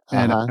history.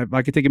 And if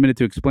I could take a minute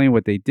to explain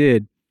what they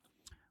did.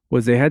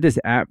 was they had this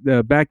app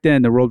back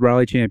then. The World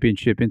Rally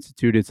Championship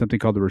instituted something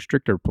called the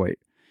restrictor plate,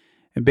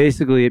 and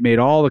basically it made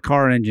all the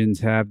car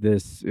engines have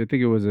this. I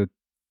think it was I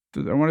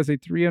want to say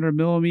 300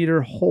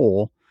 millimeter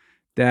hole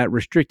that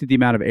restricted the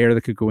amount of air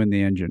that could go in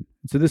the engine.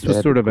 So this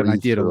was sort of an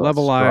idea to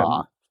level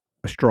out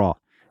a straw.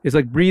 It's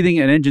like breathing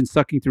an engine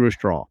sucking through a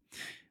straw.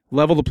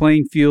 Level the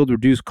playing field,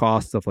 reduce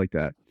costs, stuff like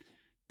that.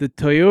 The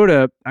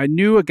Toyota, I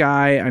knew a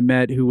guy I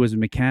met who was a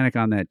mechanic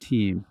on that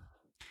team.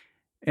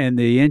 And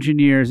the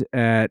engineers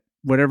at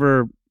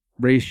whatever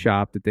race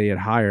shop that they had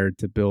hired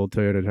to build,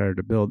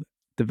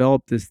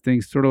 developed this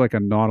thing sort of like a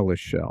Nautilus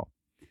shell.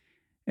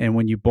 And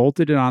when you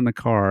bolted it on the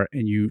car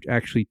and you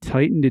actually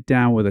tightened it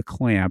down with a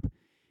clamp,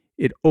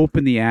 it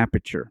opened the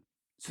aperture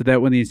so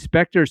that when the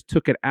inspectors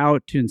took it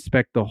out to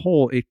inspect the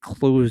hole, it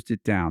closed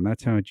it down.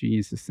 That's how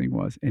ingenious this thing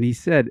was. And he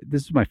said,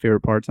 this is my favorite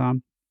part,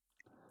 Tom.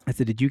 I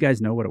said, did you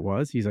guys know what it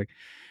was? He's like,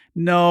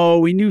 no,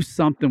 we knew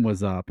something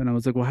was up. And I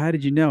was like, well, how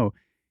did you know?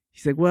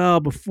 He's like, well,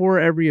 before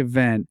every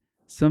event,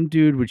 some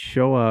dude would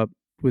show up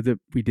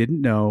we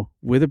didn't know,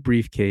 with a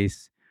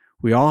briefcase.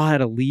 We all had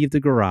to leave the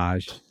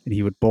garage and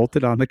he would bolt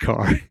it on the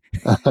car.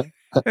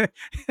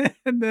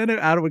 And then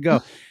out it would go.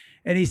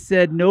 And he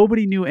said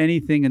nobody knew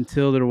anything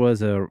until there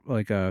was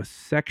a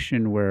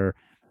section where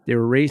they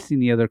were racing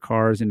the other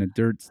cars in a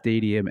dirt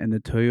stadium, and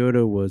the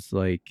Toyota was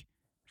like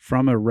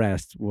from a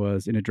rest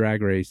was in a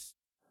drag race,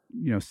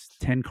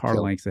 10 car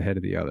lengths ahead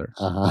of the other.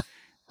 Uh-huh.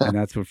 And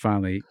that's what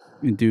finally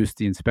induced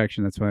the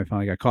inspection. That's when I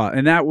finally got caught.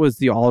 And that was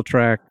the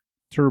all-track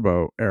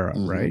turbo era,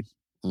 right?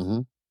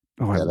 Mm-hmm.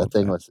 Oh, yeah, that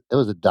thing was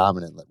a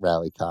dominant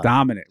rally car.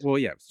 Dominant. Well,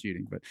 yeah, it was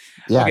cheating, but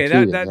yeah, okay,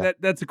 cheating,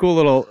 that's a cool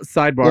little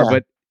sidebar. Yeah.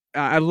 But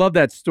I love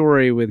that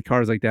story with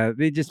cars like that.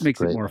 It just makes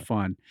it more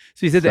fun.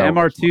 So you said the So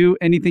MR2.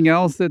 Anything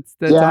else that's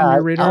on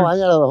your radar? I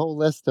got a whole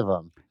list of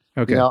them.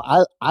 Okay.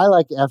 I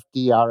like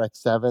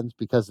FDRX7s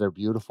because they're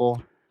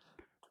beautiful.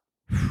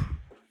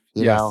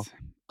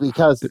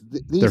 Because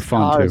these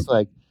cars,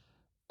 like,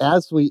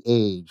 as we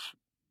age,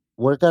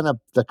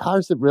 the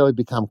cars that really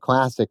become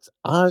classics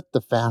aren't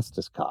the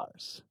fastest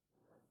cars.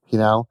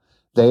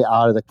 They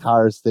are the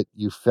cars that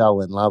you fell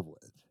in love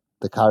with,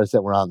 the cars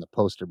that were on the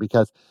poster.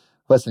 Because,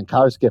 listen,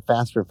 cars get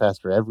faster and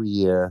faster every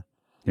year.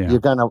 Yeah.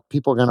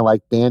 People are gonna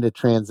like Bandit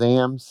Trans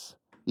Ams,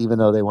 even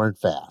though they weren't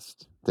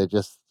fast. You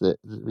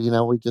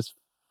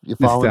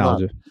fall in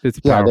love. It's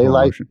powerful. They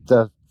like emotion.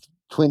 the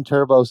twin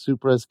turbo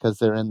Supras because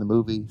they're in the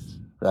movies,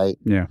 right?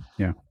 Yeah.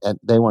 And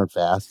they weren't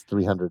fast,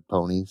 300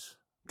 ponies.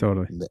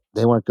 Totally.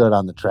 They weren't good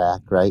on the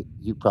track, right?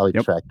 You probably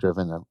track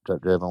driven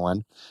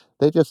one.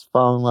 They just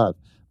fall in love.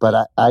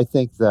 But I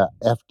think the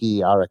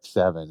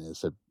FDRX7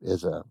 is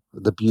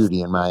the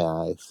beauty in my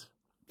eyes.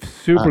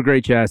 Super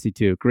great chassis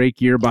too. Great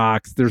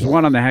gearbox. There's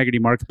one on the Haggerty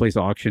Marketplace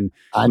auction.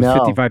 I know.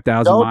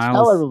 55,000 miles. Don't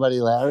tell everybody,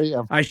 Larry.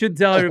 I should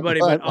tell everybody,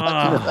 but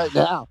right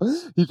now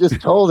you just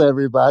told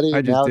everybody.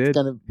 I just did.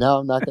 Now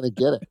I'm not gonna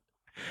get it.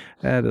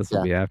 This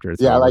will be after.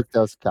 I like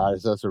those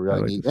cars. Those are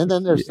really neat. And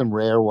then there's some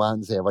rare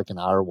ones. They have like an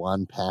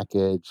R1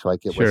 package,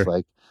 like it was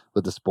like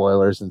with the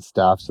spoilers and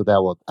stuff. So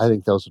I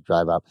think those will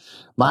drive up.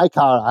 My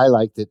car I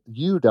like that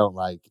you don't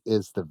like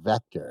is the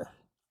Vector.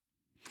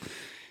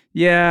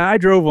 Yeah, I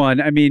drove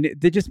one. I mean,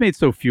 they just made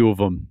so few of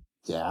them.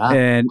 Yeah,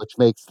 and which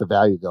makes the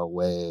value go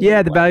way.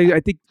 Yeah, the value. I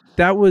think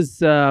that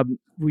was.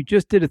 We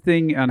just did a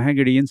thing on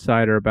Haggerty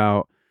Insider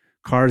about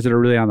cars that are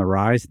really on the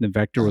rise, and the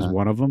Vector was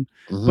one of them.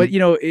 Mm-hmm. But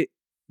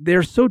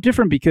they're so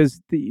different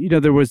because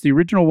there was the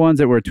original ones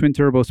that were a twin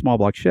turbo small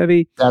block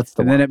Chevy. That's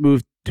the one. And then it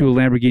moved to a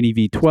Lamborghini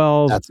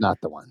V12. That's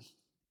not the one.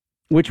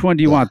 Which one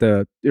do you want?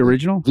 The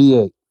original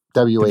V8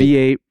 W8. The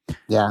V8.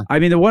 Yeah. I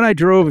mean, the one I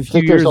drove a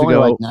few years ago.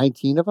 Like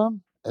 19 of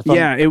them.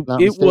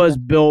 It was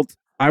built.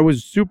 I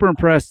was super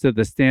impressed at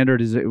the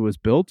standard as it was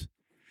built.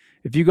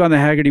 If you go on the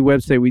Haggerty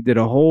website, we did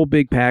a whole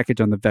big package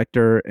on the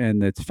Vector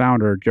and its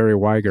founder, Jerry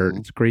Weigert. Mm-hmm.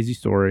 It's a crazy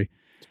story.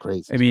 It's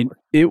crazy. I mean,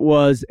 it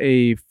was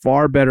a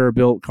far better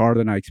built car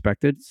than I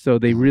expected. So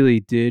they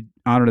really did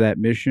honor that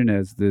mission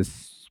as this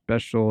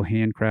special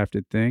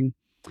handcrafted thing.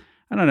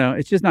 I don't know.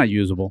 It's just not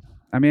usable.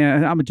 I mean,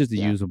 I'm just a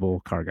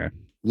usable car guy.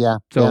 Yeah.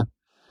 So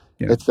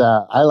it's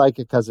I like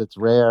it because it's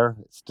rare.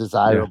 It's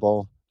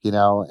desirable.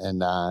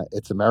 And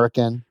it's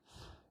American.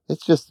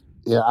 It's just,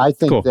 I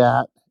think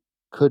that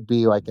could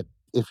be like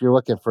if you're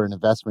looking for an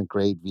investment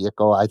grade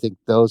vehicle, I think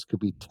those could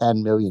be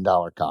 $10 million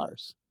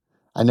cars.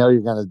 I know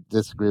you're going to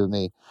disagree with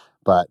me,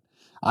 but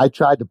I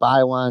tried to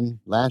buy one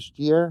last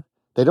year.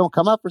 They don't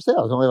come up for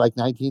sale. There's only like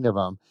 19 of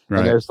them. Right.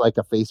 And there's like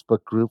a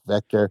Facebook group,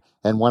 Vector.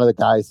 And one of the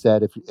guys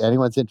said, if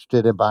anyone's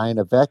interested in buying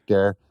a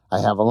Vector, I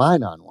have a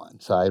line on one.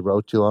 So I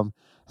wrote to him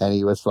and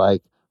he was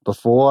like,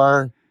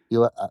 before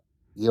you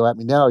let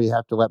me know, you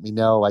have to let me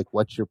know like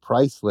what your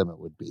price limit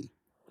would be.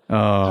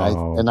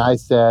 Oh. And I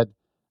said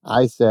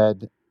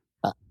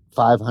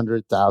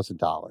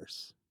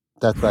 $500,000.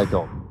 That's what I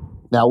told him.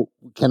 Now,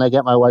 can I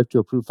get my wife to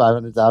approve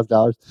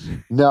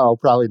 $500,000? No,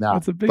 probably not.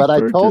 That's a big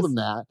purchase. I told him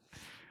that.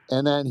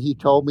 And then he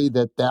told me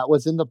that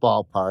was in the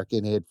ballpark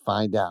and he'd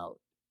find out.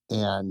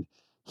 And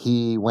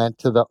he went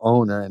to the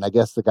owner, and I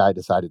guess the guy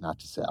decided not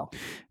to sell.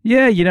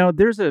 Yeah,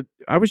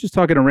 I was just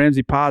talking to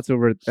Ramsey Potts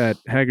over at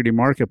Haggerty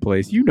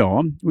Marketplace. You know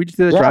him. We just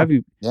did a drive.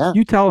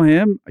 You tell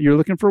him you're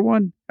looking for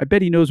one. I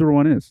bet he knows where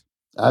one is.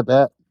 I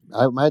bet.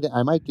 I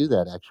might do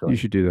that, actually. You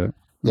should do that.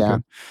 Yeah.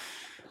 Okay.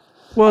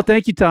 Well,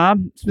 thank you,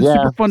 Tom. It's been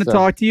super fun to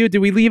talk to you. Did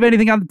we leave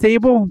anything on the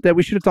table that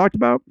we should have talked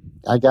about?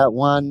 I got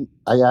one.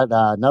 I got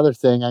another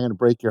thing. I'm going to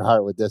break your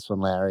heart with this one,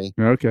 Larry.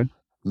 Okay.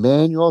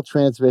 Manual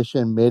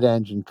transmission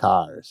mid-engine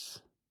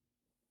cars.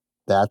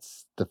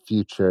 That's the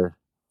future,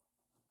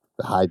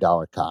 the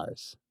high-dollar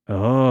cars.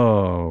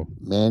 Oh.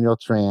 Manual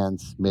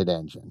trans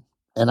mid-engine.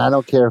 And I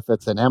don't care if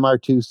it's an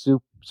MR2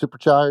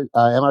 supercharged,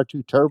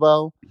 MR2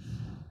 turbo.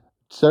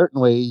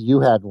 Certainly, you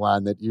had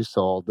one that you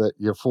sold, that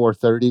your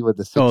 430 with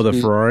the 6 the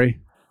Ferrari?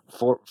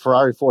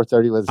 Ferrari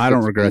 430 with the 6 I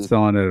don't regret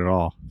selling it at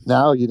all.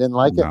 No, you didn't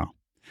like it? No.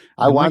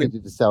 I wanted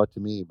you to sell it to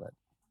me, but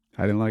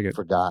I didn't like it.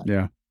 Forgot.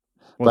 Yeah.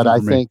 But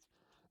I think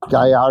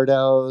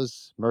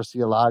Gallardos,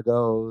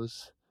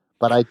 Murcielagos,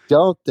 but I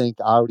don't think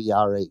Audi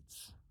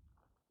R8s.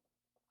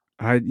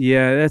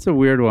 Yeah, that's a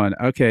weird one.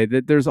 Okay,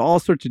 there's all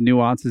sorts of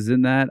nuances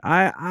in that.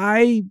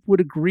 I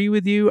would agree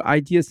with you. I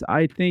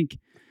think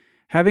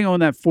having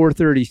owned that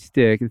 430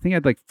 stick, the thing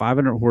had like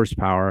 500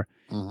 horsepower.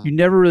 Mm-hmm. You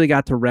never really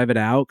got to rev it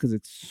out because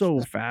it's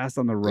so fast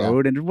on the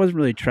road, and it wasn't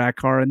really a track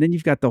car. And then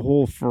you've got the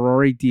whole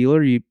Ferrari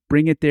dealer. You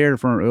bring it there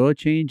for an oil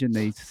change, and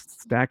they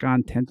stack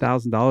on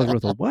 $10,000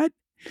 worth of what?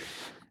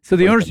 So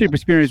the ownership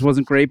experience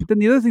wasn't great. But then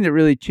the other thing that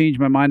really changed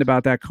my mind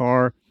about that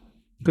car,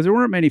 because there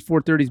weren't many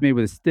 430s made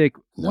with a stick.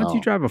 No. Once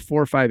you drive a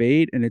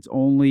 458 and it's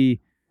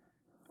only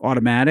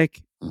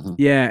automatic,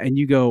 and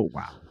you go,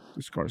 wow,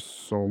 this car's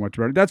so much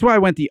better. That's why I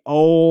went the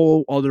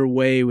all other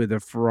way with a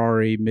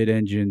Ferrari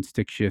mid-engine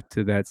stick shift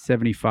to that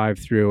 75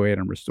 308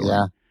 I'm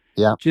restoring.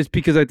 Yeah. Just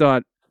because I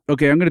thought,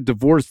 okay, I'm going to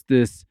divorce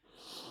this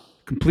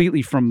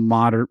completely from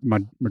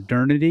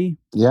modernity.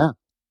 Yeah.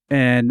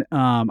 And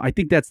I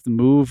think that's the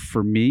move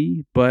for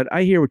me. But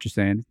I hear what you're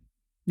saying.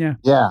 Yeah.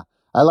 Yeah.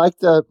 I like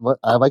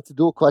the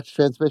dual clutch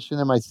transmission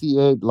in my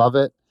C8. Love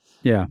it.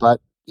 Yeah.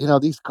 But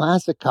these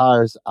classic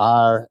cars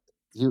are.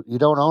 You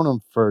don't own them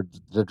for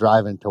the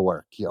driving to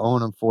work. You own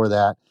them for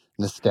that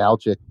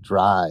nostalgic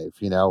drive,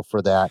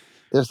 for that.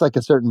 There's like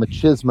a certain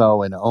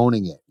machismo in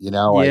owning it,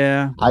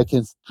 Yeah. I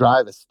can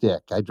drive a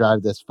stick. I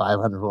drive this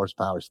 500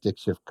 horsepower stick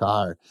shift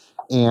car.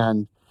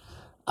 And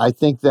I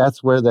think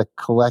that's where the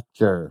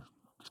collector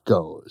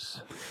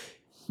goes.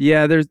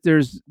 Yeah,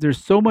 there's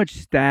so much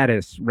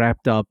status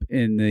wrapped up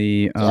in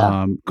the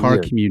car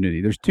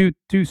community. There's two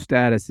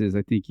statuses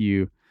I think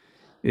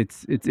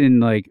It's in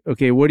like,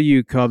 okay, what do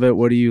you covet?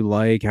 What do you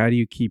like? How do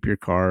you keep your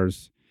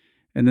cars?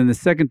 And then the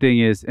second thing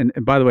is, and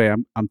by the way,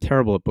 I'm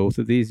terrible at both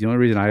of these. The only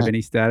reason I have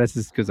any status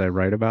is because I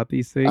write about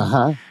these things.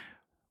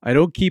 I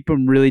don't keep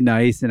them really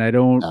nice, and I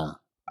don't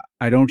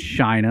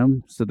shine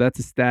them. So that's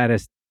a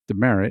status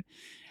demerit.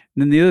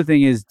 And then the other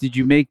thing is, did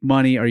you make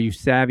money? Are you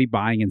savvy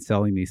buying and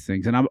selling these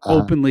things? And I'm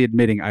openly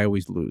admitting I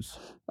always lose.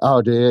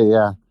 Oh, do you?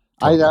 Yeah.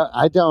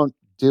 I don't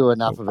do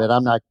enough of it.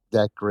 I'm not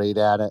that great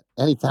at it.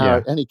 Any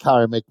car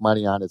I make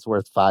money on is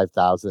worth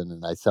 $5,000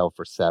 and I sell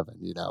for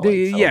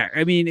 $7,000.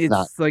 I mean,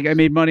 it's like I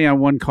made money on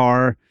one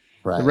car.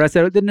 Right. The rest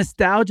of it, the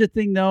nostalgia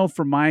thing, though,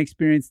 from my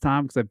experience,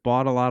 Tom, because I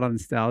bought a lot on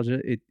nostalgia,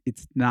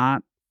 it's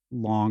not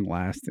long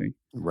lasting.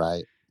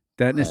 Right.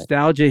 That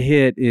nostalgia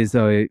hit is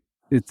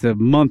it's a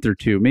month or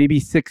two, maybe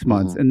 6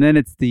 months, and then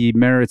it's the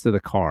merits of the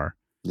car.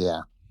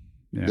 Yeah.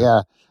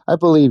 I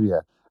believe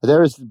you.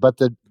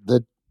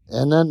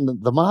 And then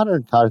the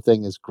modern car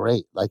thing is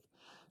great. Like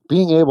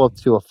being able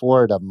to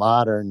afford a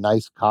modern,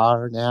 nice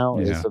car now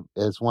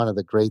is one of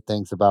the great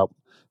things about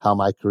how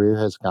my career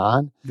has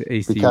gone. The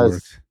AC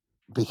works.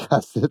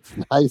 Because it's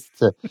nice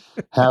to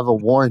have a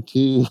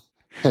warranty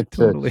and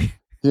totally.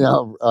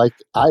 Like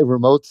I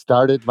remote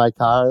started my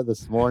car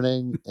this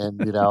morning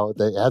and, it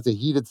has a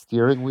heated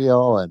steering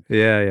wheel and,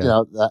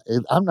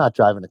 I'm not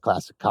driving a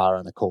classic car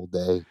on a cold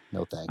day.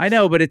 No thanks. I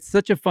know, but it's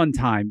such a fun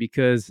time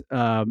because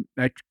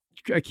I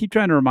keep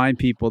trying to remind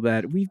people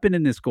that we've been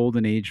in this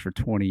golden age for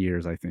 20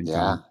 years, I think.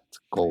 Yeah, it's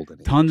golden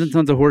age. Tons and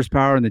tons of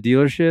horsepower in the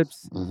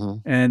dealerships.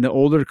 And the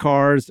older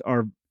cars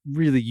are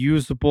really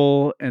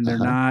usable and they're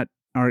not,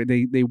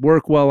 they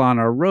work well on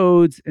our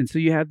roads. And so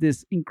you have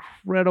this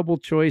incredible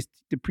choice.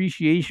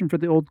 Depreciation for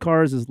the old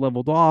cars is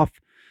leveled off.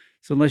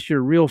 So unless you're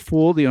a real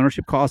fool, the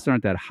ownership costs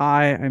aren't that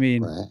high. I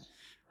mean,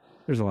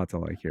 there's a lot to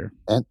like here.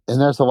 And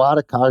there's a lot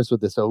of cars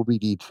with this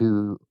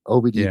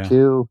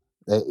OBD2.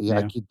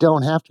 Like you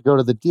don't have to go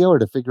to the dealer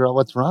to figure out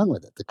what's wrong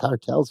with it. The car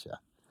tells you.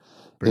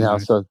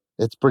 Nice. So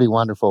it's pretty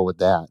wonderful with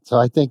that. So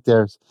I think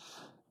there's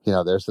a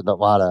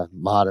lot of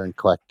modern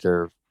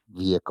collector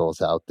vehicles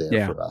out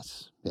there for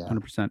us. Yeah,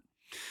 100%.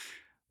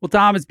 Well,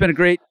 Tom, it's been a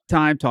great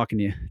time talking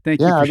to you.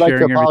 Thank you for I'd like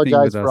sharing to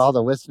apologize for all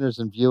the listeners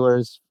and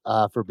viewers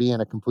for being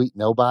a complete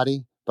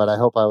nobody, but I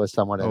hope I was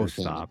somewhat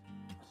entertaining. Oh,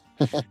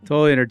 stop.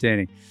 Totally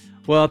entertaining.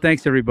 Well,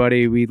 thanks,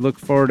 everybody. We look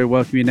forward to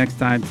welcoming you next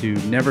time to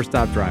Never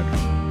Stop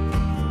Driving.